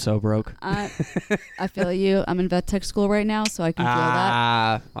 I'm so broke. I feel you. I'm in vet tech school right now, so I can feel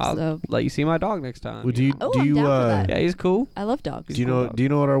that. I'll let you see my dog next time. Well, do you? I'm down for that. Yeah, he's cool. I love dogs. Do you know? Do you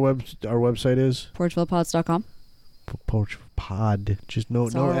know what our website is? PorchvillePods.com. Pod. Just no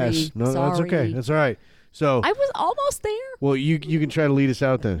Sorry. S. No, that's okay. Sorry. That's all right. So I was almost there. well, you can try to lead us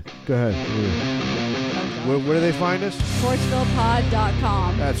out then. Go ahead. Where do they find us?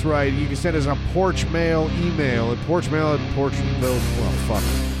 PorchvillePod.com. That's right. You can send us a porch mail email at porchmail at Porchville. Well, fuck.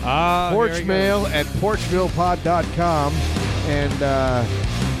 Porchmail at porchvillepod.com. And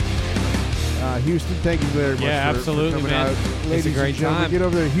Houston, thank you very much. Yeah, absolutely, for coming man. out. It's Ladies a great and gentlemen, time. get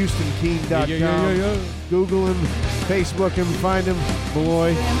over there to HoustonKeen.com. Google him, Facebook him, find him.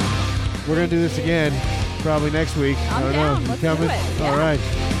 Malloy, we're gonna do this again, probably next week. I don't down. know. Let's You coming? do it. Yeah. All right.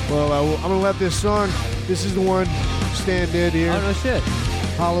 Well, I'm gonna let this song. This is the one. Stand Dead here. Oh no shit.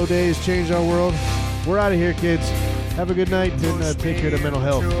 Hollow Days change our world. We're out of here, kids. Have a good night and take care of mental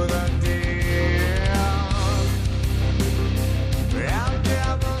health.